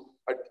to,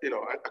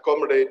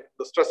 accommodate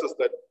the stresses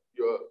that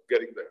you're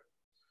getting there?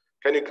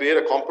 Can you create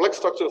a complex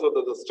structure so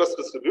that the stress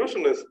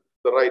distribution is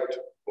the right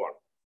one?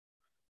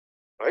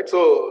 Right?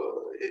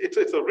 So it's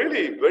a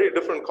really very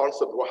different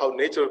concept of how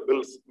nature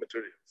builds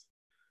materials.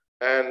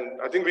 And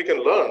I think we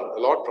can learn a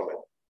lot from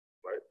it,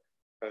 right?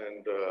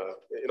 And,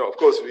 of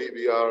course,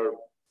 we are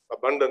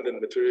abundant in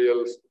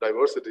materials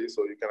diversity,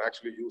 so you can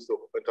actually use the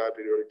entire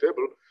periodic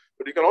table,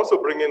 but you can also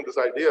bring in this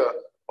idea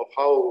of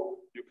how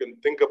you can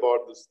think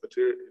about this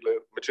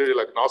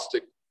material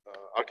agnostic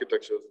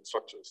architectures and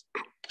structures.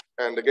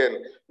 And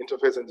again,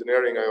 interface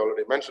engineering, I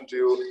already mentioned to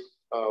you.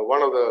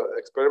 One of the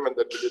experiments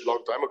that we did a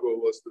long time ago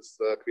was this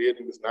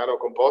creating this nano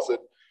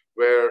composite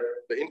where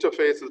the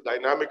interface is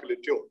dynamically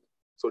tuned.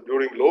 So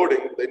during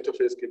loading, the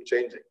interface keeps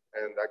changing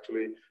and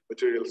actually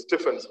material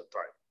stiffens with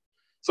time.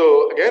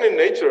 So again, in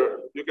nature,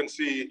 you can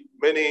see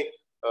many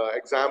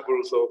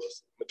examples of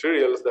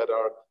materials that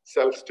are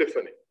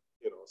self-stiffening,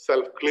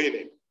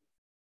 self-cleaning,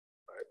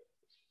 right?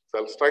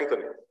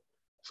 Self-strengthening.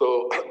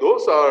 So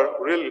those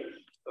are real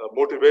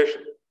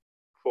motivation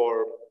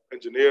for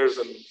engineers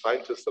and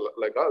scientists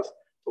like us,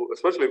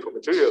 especially for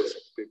materials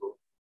people,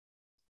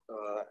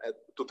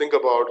 to think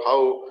about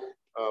how,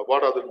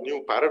 what are the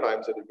new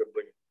paradigms that you can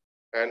bring.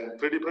 And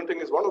 3D printing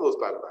is one of those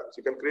paradigms.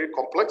 You can create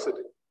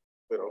complexity.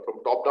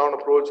 From top-down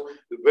approach,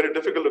 it's very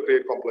difficult to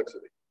create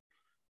complexity.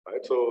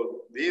 Right?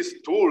 So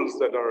these tools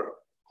that are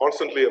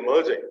constantly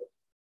emerging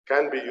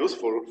can be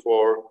useful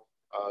for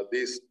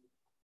these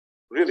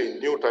really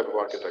new type of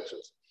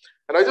architectures.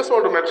 And I just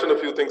want to mention a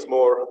few things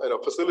more.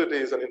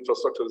 Facilities and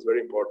infrastructure is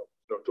very important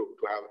to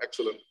have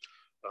excellent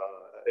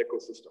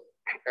ecosystem.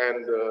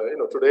 And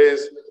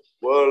today's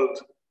world,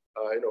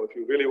 if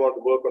you really want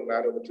to work on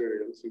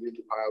nanomaterials, you need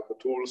to have the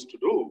tools to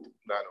do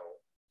nano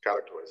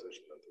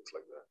characterization and things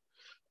like that.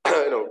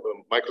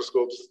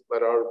 Microscopes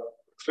that are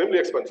extremely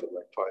expensive,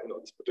 like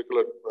this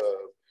particular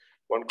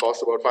one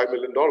costs about $5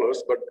 million,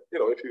 but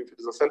if it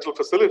is a central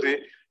facility,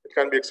 it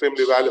can be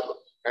extremely valuable.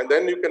 And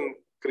then you can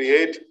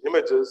create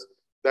images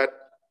that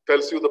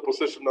tells you the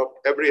position of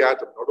every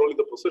atom, not only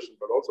the position,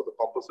 but also the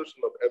composition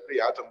of every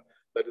atom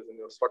that is in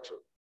your structure,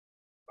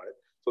 right?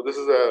 So this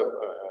is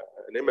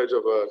an image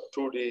of a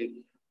 2D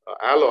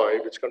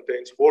alloy which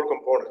contains 4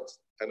 components,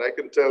 and I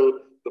can tell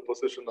the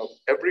position of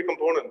every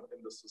component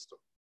in the system,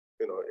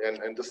 you know,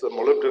 and this is a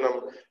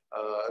molybdenum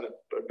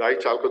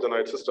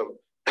dichalcogenide system,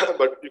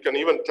 but you can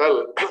even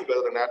tell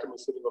whether an atom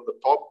is sitting on the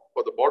top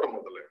or the bottom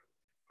of the layer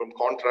from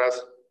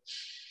contrast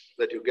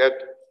that you get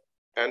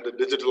and the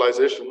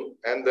digitalization,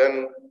 and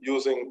then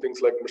using things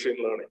like machine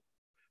learning.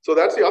 So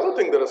that's the other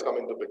thing that has come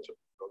into picture.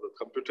 You know, the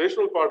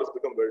computational part has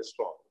become very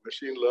strong.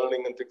 Machine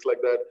learning and things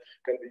like that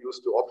can be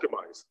used to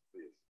optimize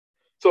these.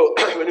 So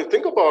when you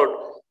think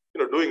about,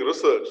 you know, doing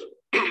research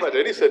at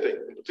any setting,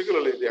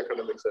 particularly the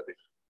academic setting,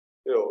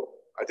 you know,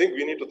 I think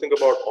we need to think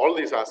about all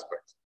these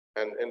aspects,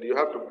 and you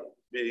have to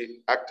be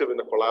active in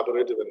a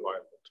collaborative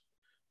environment.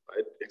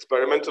 Right?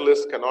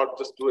 Experimentalists cannot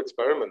just do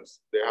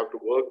experiments. They have to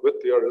work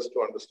with theorists to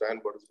understand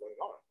what is going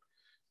on,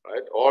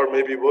 right? Or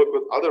maybe work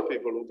with other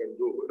people who can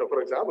do. You know,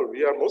 for example,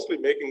 we are mostly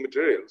making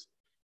materials,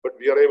 but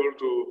we are able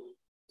to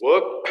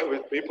work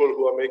with people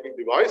who are making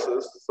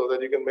devices so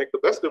that you can make the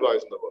best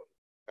device in the world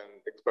and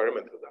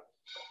experiment with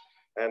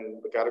that.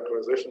 And the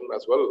characterization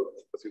as well,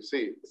 as you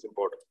see, is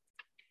important.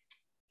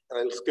 And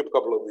I'll skip a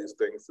couple of these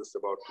things, just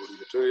about 2D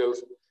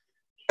materials.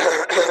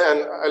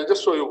 And I'll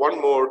just show you one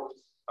more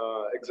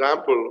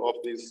example of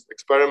these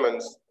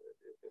experiments,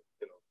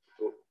 you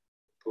know,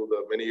 through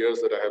the many years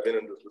that I have been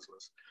in this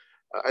business.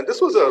 And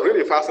this was a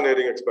really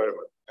fascinating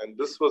experiment. And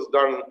this was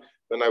done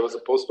when I was a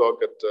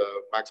postdoc at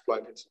Max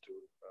Planck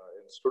Institute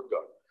in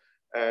Stuttgart.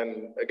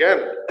 And again,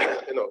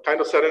 you know,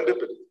 kind of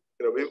serendipity.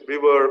 You know, we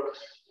were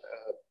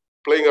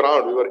playing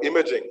around. We were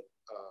imaging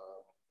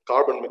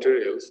carbon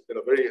materials in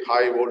a very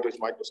high voltage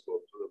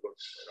microscope. So about,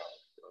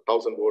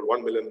 1,000 volt,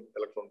 1 million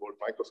electron volt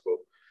microscope.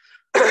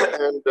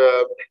 And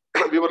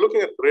we were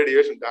looking at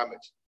radiation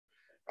damage.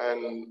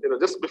 And you know,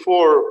 just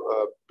before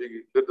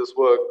we did this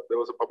work, there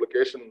was a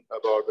publication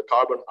about the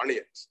carbon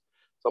onions.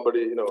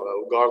 Somebody, you know,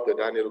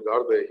 Daniel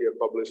Ugarde, he had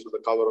published with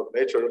the cover of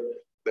Nature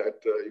that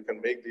you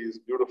can make these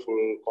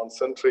beautiful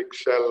concentric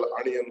shell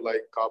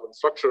onion-like carbon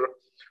structure.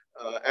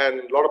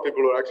 And a lot of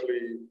people were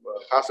actually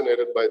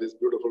fascinated by this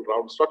beautiful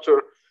round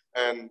structure,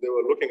 and they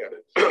were looking at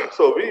it.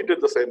 So we did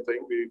the same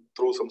thing. We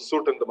threw some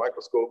soot in the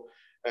microscope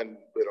and,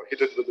 you know,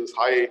 hit it with this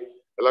high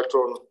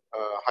electron,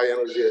 high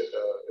energy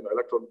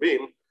electron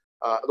beam.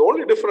 The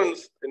only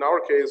difference in our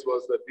case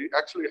was that we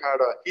actually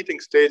had a heating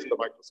stage in the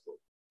microscope.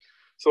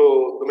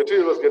 So the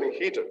material was getting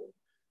heated.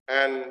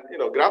 And, you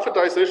know,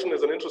 graphitization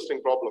is an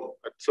interesting problem.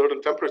 At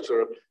certain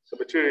temperature, the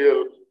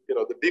material, you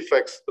know, the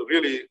defects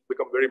really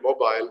become very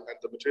mobile, and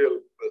the material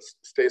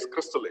stays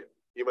crystalline,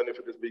 even if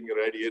it is being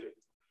irradiated.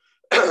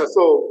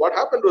 So what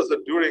happened was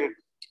that during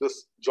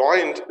this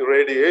joint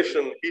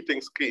irradiation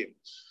heating scheme,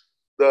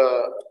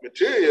 the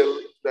material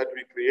that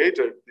we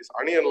created, this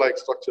onion-like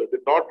structure,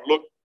 did not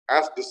look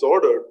as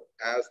disordered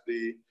as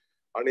the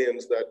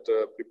onions that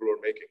people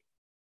were making.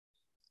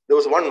 There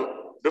was one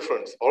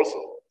difference also,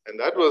 and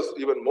that was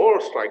even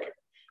more striking.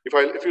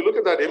 If you look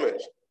at that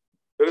image,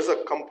 there is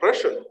a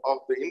compression of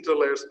the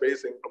interlayer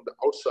spacing from the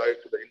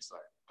outside to the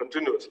inside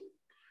continuously.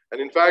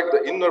 And in fact,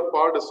 the inner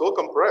part is so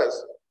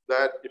compressed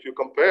that if you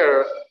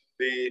compare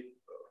the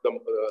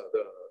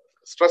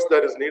stress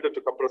that is needed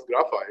to compress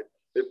graphite,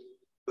 it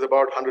is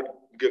about 100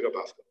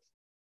 gigapascals.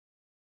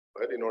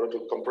 Right? In order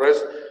to compress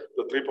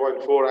the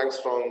 3.4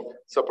 angstrom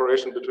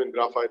separation between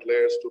graphite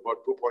layers to about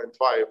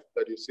 2.5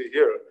 that you see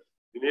here,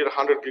 you need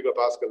 100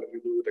 gigapascal if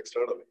you do it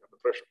externally under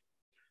pressure.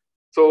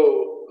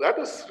 So that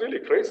is really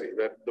crazy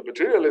that the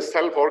material is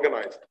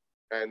self-organized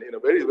and in a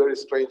very, very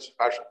strange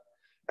fashion.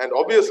 And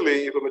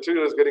obviously, if a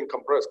material is getting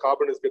compressed,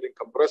 carbon is getting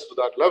compressed to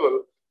that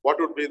level, what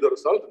would be the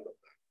result of that?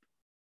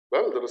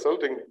 Well, the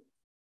resulting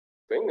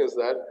thing is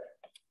that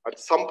at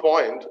some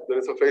point, there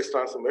is a phase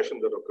transformation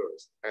that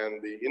occurs,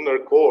 and the inner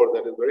core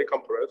that is very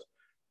compressed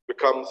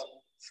becomes,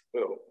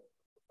 you know,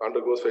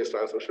 undergoes phase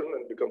transition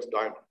and becomes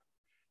diamond.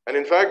 And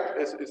in fact,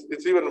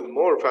 it's even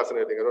more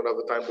fascinating. I don't have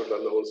the time to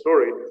tell the whole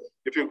story.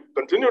 If you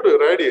continue to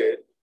irradiate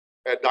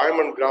a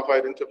diamond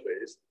graphite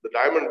interface, the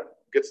diamond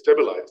gets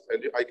stabilized,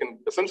 and I can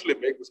essentially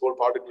make this whole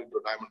particle into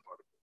a diamond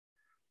particle.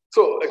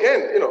 So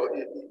again, you know,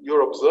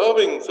 you're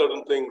observing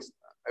certain things.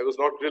 I was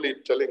not really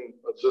telling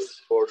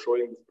this for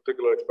showing this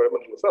particular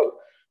experimental result,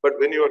 but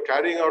when you are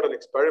carrying out an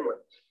experiment,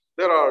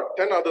 there are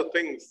 10 other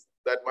things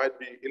that might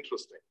be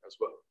interesting as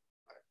well.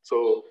 Right?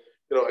 So,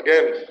 you know,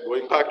 again,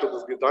 going back to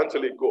this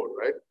Gitanjali quote,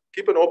 right?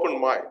 Keep an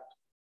open mind.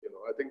 You know,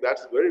 I think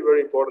that's very,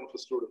 very important for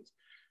students.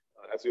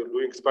 As you're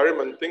doing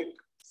experiment, think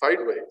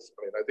sideways.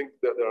 I mean, I think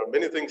that there are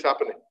many things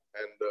happening,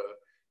 and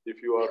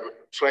if you are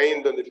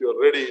trained and if you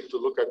are ready to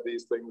look at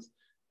these things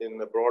in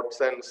a broad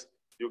sense,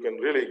 you can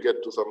really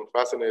get to some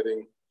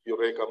fascinating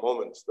eureka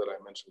moments that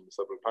I mentioned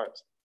several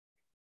times.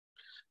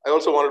 I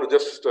also wanted to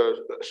just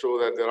show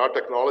that there are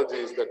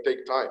technologies that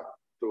take time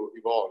to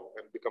evolve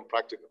and become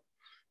practical.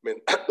 I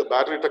mean, the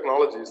battery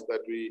technologies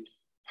that we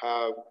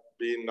have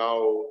been now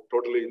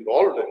totally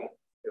involved in.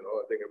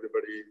 I think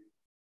everybody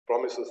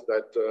promises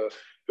that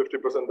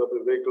 50% of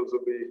the vehicles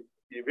will be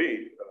EV,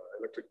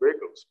 electric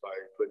vehicles by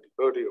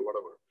 2030 or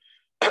whatever,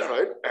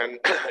 right? And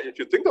if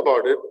you think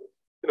about it,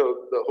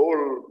 the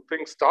whole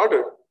thing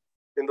started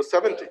in the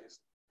 70s.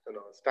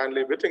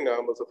 Stanley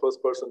Whittingham was the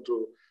first person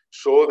to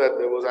show that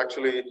there was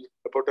actually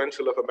a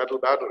potential of a metal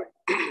battery.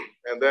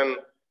 And then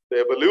the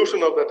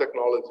evolution of the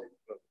technology,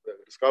 the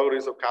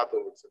discoveries of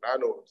cathodes and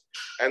anodes,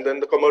 and then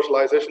the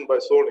commercialization by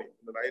Sony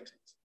in the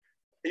 90s.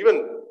 Even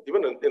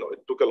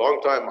it took a long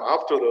time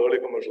after the early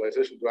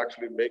commercialization to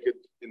actually make it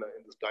in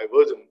this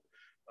divergent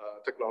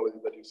technology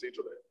that you see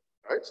today,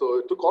 right? So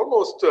it took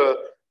almost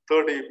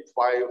 30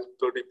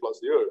 plus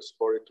years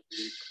for it to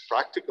be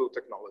practical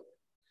technology.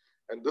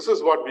 And this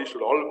is what we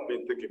should all be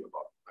thinking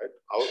about, right?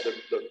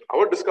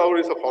 Our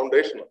discoveries are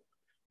foundational.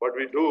 What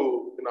we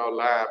do in our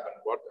lab and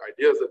what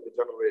ideas that we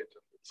generate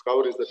and the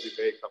discoveries that we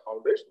make are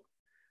foundational.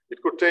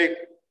 It could take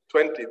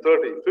 20,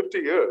 30, 50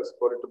 years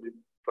for it to be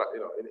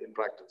in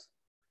practice.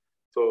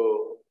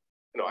 So,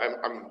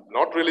 I'm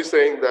not really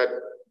saying that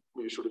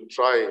we shouldn't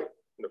try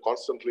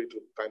constantly to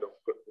kind of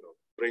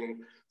bring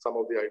some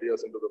of the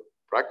ideas into the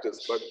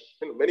practice, but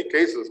in many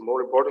cases,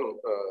 more important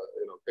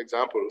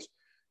examples,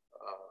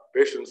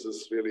 patience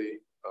is really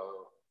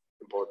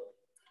important.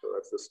 So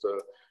that's just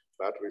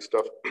battery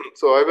stuff.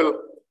 So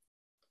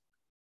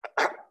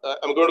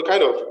I'm going to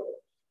kind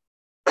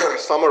of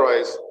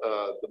summarize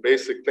the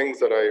basic things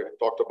that I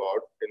talked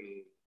about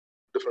in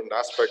different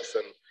aspects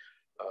and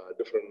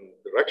different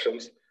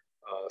directions.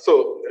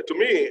 So to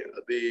me,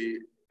 the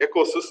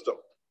ecosystem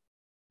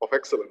of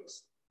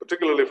excellence,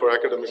 particularly for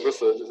academic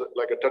research, is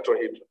like a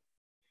tetrahedron.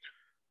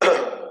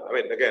 I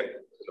mean, again,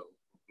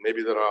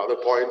 maybe there are other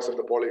points and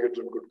the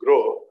polyhedron could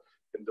grow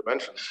in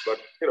dimensions, but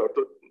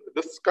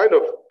this kind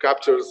of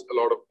captures a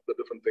lot of the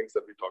different things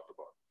that we talked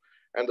about.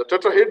 And the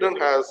tetrahedron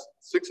has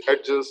 6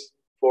 edges,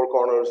 4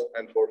 corners,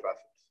 and 4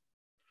 facets.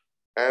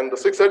 And the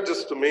 6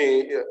 edges to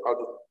me are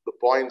the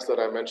points that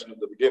I mentioned at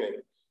the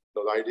beginning.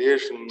 The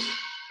ideation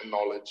and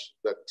knowledge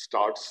that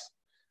starts,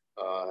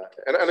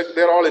 and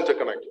they're all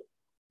interconnected,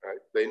 right?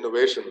 The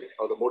innovation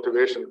or the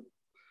motivation,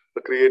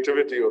 the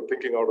creativity or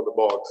thinking out of the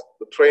box,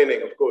 the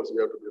training, of course,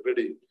 we have to be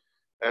ready,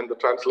 and the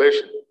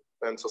translation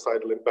and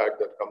societal impact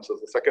that comes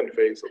as the second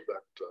phase of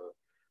that,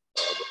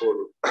 the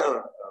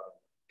whole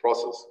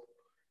process.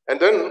 And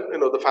then,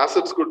 the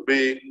facets could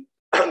be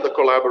the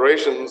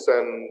collaborations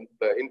and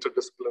the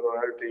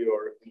interdisciplinarity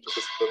or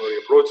interdisciplinary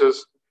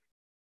approaches,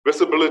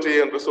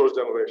 visibility and resource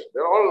generation.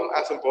 They're all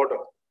as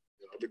important,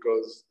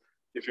 because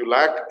if you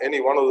lack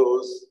any one of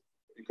those,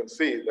 you can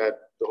see that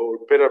the whole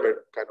pyramid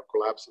kind of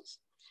collapses,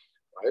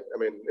 right? I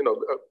mean,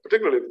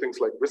 particularly things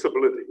like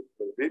visibility.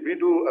 We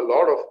do a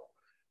lot of,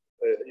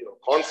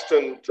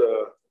 constant,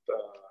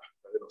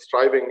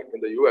 striving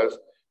in the US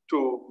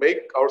to make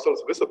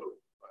ourselves visible.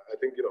 I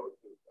think,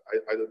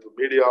 either through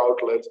media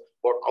outlets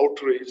or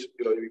outreach,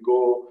 we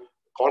go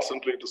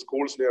constantly to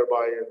schools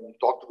nearby and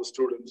talk to the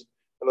students.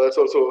 And that's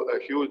also a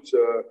huge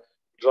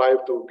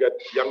drive to get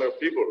younger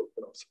people,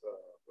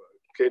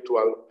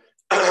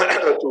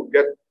 K-12, to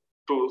get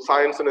to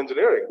science and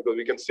engineering, because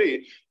we can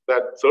see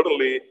that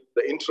certainly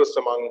the interest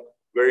among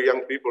very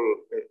young people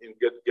in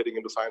getting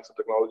into science and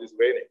technology is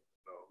waning,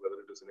 whether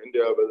it is in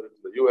India, whether it's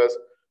in the US,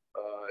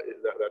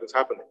 that is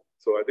happening.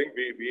 So I think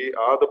we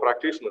are the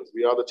practitioners,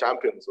 we are the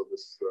champions of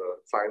this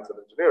science and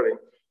engineering.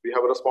 We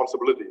have a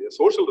responsibility, a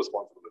social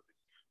responsibility,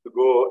 to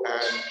go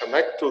and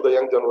connect to the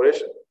young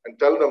generation and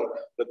tell them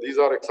that these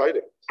are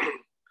exciting.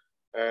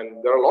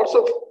 And there are lots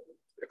of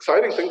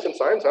exciting things in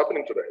science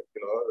happening today.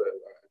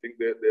 I think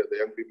the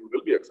young people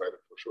will be excited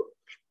for sure.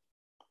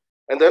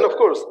 And then, of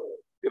course,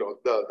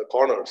 the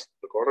corners.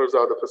 The corners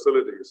are the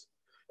facilities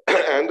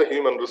and the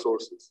human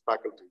resources,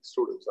 faculty,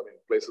 students. I mean,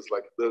 places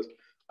like this,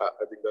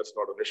 I think that's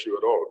not an issue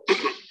at all.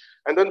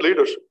 And then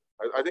leadership.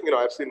 I think,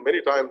 I've seen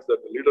many times that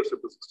the leadership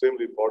is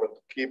extremely important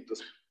to keep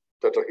this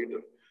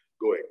tetrahedron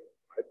going,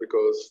 right?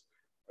 Because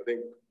I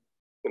think,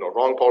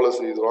 wrong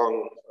policies,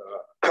 wrong,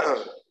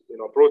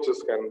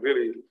 approaches can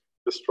really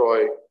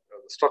destroy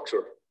the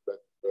structure that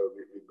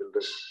we build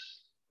in.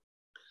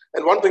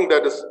 And one thing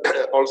that is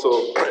also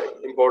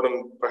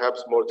important,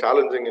 perhaps more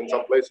challenging in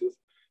some places,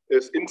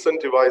 is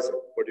incentivizing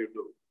what you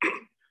do.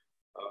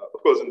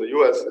 Of course, in the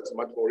US, it's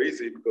much more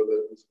easy because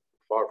it's a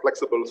far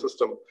flexible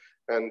system.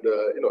 And,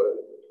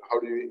 how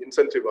do you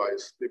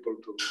incentivize people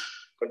to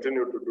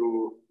continue to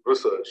do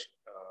research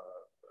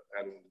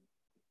and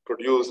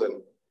produce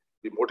and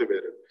be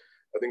motivated?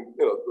 I think,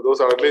 those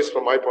are, at least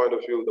from my point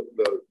of view,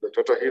 the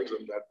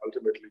tetrahedron that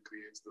ultimately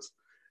creates this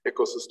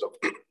ecosystem.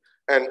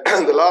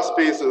 And the last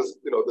piece is,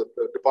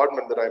 the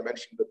department that I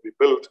mentioned that we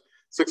built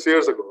 6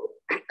 years ago.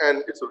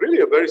 And it's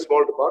really a very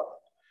small department.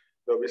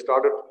 We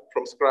started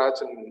from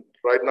scratch, and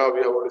right now we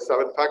have only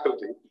 7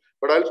 faculty.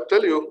 But I'll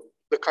tell you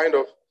the kind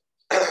of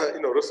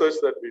research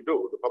that we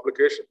do, the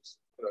publications.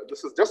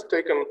 This is just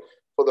taken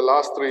for the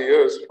last 3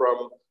 years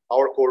from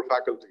our core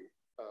faculty.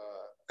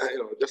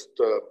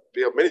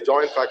 We have many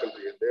joint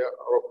faculty, and they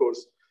are, of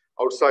course,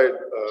 outside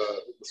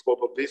the scope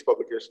of these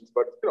publications.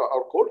 But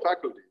our core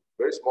faculty,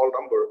 very small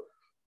number,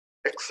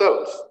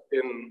 excels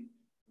in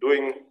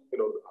doing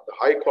the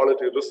high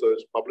quality research,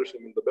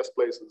 publishing in the best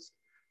places.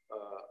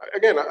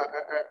 Again,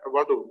 I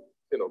want to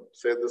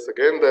say this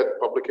again, that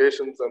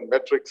publications and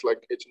metrics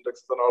like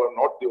H-indexes and all are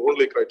not the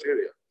only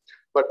criteria.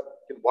 But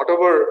in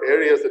whatever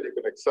areas that you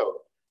can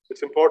excel,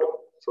 it's important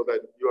so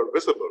that you are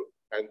visible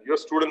and your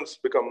students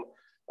become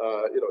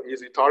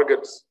easy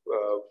targets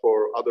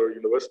for other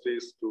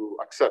universities to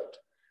accept.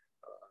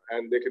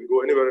 And they can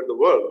go anywhere in the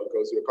world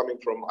because you're coming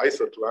from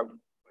ISA to London,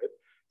 right?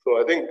 So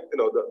I think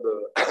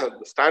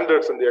the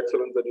standards and the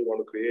excellence that you want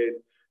to create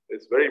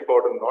is very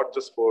important, not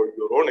just for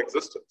your own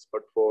existence,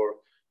 but for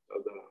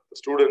the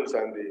students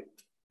and the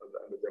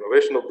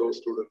generation of those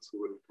students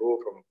who will grow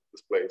from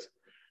this place.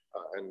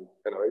 And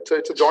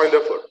it's a joint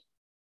effort.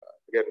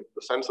 Again,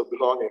 the sense of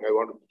belonging, I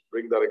want to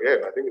bring that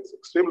again. I think it's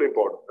extremely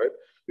important, right?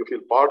 You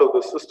feel part of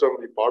the system,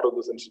 you're part of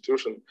this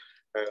institution,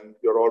 and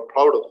you're all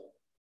proud of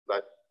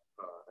that.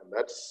 And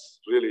that's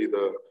really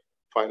the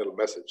final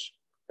message.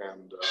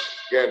 And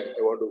again,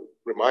 I want to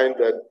remind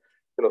that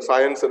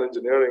science and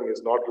engineering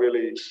is not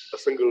really a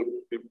single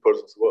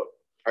person's work.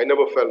 I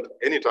never felt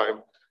any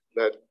time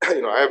that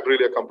I have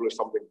really accomplished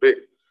something big,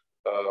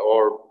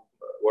 or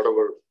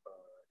whatever.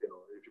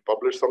 If you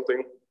publish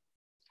something,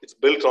 it's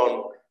built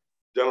on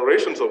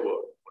generations of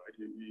work. Right?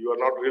 You are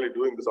not really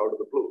doing this out of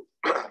the blue,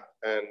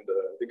 and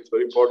I think it's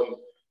very important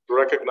to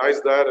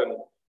recognize that and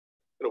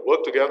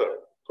work together,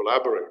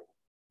 collaborate.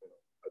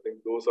 I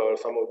think those are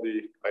some of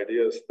the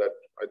ideas that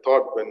I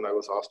thought when I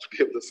was asked to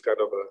give this kind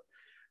of a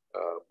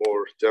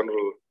more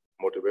general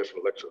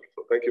motivational lecture.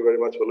 So thank you very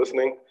much for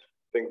listening.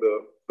 I think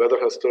the weather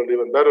has turned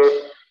even better.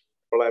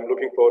 What I'm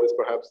looking for is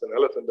perhaps an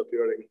elephant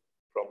appearing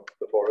from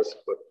the forest,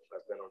 but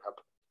that may not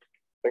happen.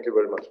 Thank you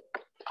very much.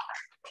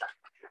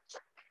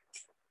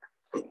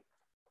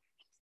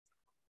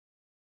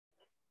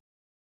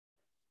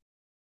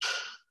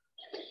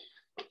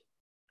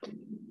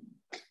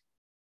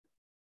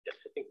 Yeah,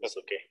 I think that's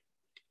okay.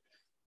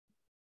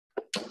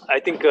 I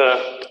think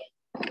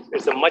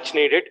it's a much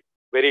needed,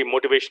 very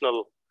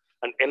motivational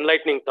and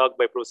enlightening talk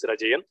by Professor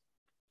Ajayan.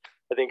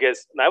 I think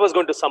I was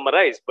going to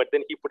summarize, but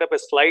then he put up a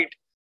slide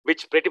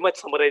which pretty much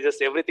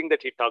summarizes everything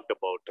that he talked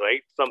about,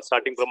 right?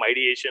 Starting from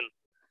ideation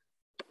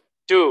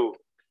to,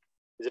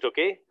 is it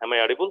okay? Am I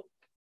audible?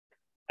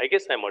 I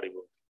guess I'm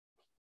audible.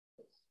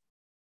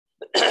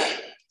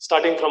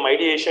 Starting from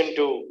ideation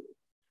to,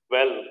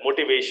 well,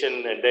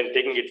 motivation and then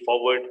taking it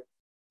forward.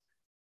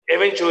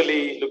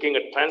 Eventually looking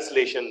at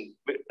translation,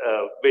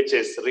 which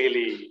is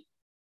really,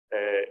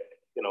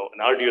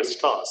 an arduous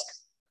task.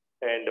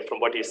 And from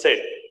what he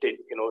said,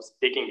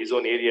 taking his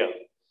own area,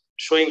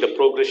 showing the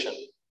progression.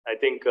 I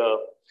think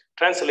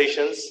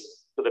translations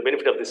to the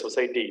benefit of the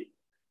society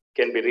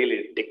can be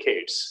really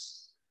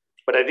decades.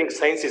 But I think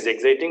science is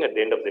exciting at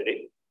the end of the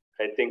day.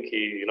 I think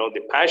he,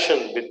 the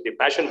passion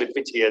with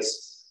which he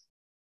has,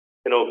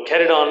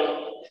 carried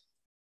on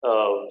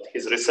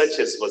his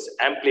researches was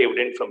amply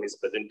evident from his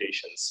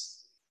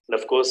presentations. And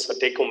of course, a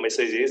take-home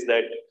message is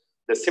that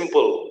the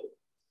simple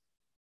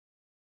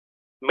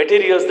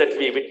materials that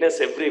we witness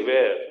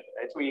everywhere,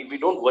 right, we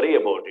don't worry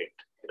about it.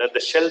 The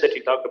shell that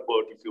he talked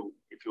about, if you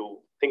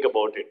think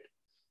about it,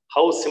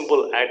 how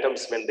simple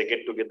atoms, when they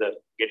get together,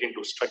 get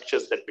into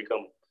structures that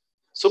become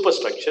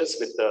superstructures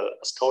with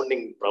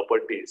astounding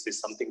properties, is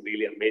something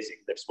really amazing.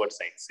 That's what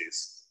science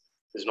is.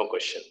 There's no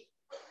question.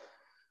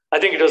 I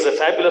think it was a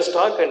fabulous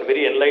talk and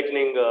very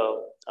enlightening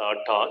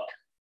talk.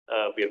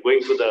 We are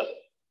going through the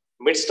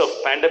midst of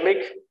pandemic,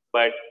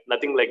 but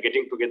nothing like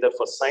getting together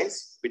for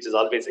science, which is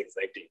always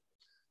exciting.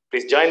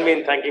 Please join me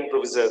in thanking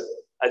Professor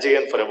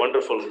Ajayan for a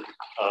wonderful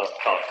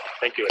talk.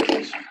 Thank you very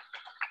much.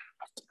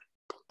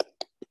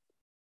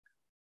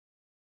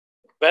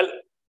 Well,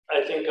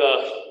 I think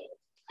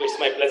it's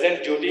my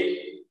pleasant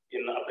duty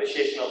in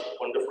appreciation of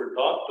wonderful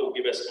talk to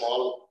give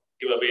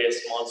away a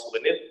small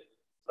souvenir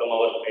from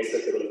our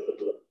research.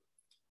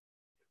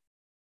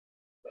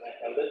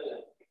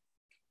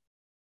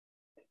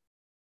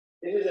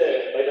 This is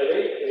by the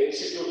way, an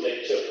institute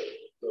lecture.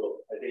 So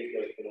I think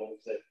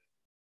it's a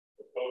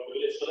proud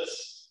privilege for us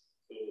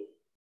to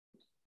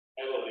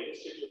have our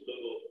institute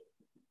logo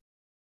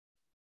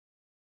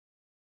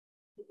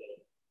with the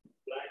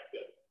black.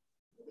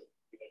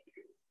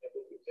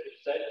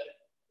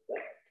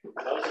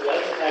 And also, we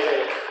also have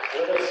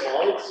another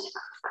small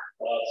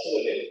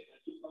souvenir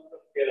from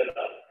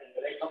Kerala, and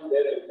when I come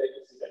there, I would like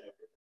to see that.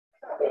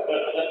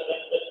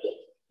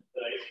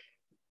 Right?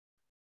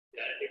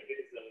 Yeah, I think this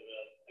is nice.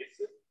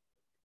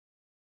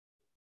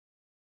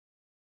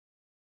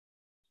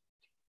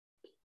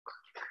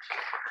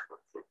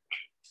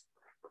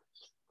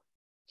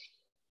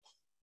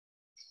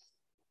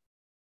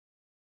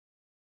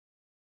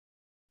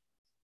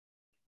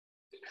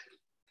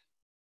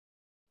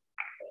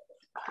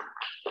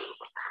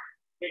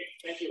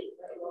 Thank you.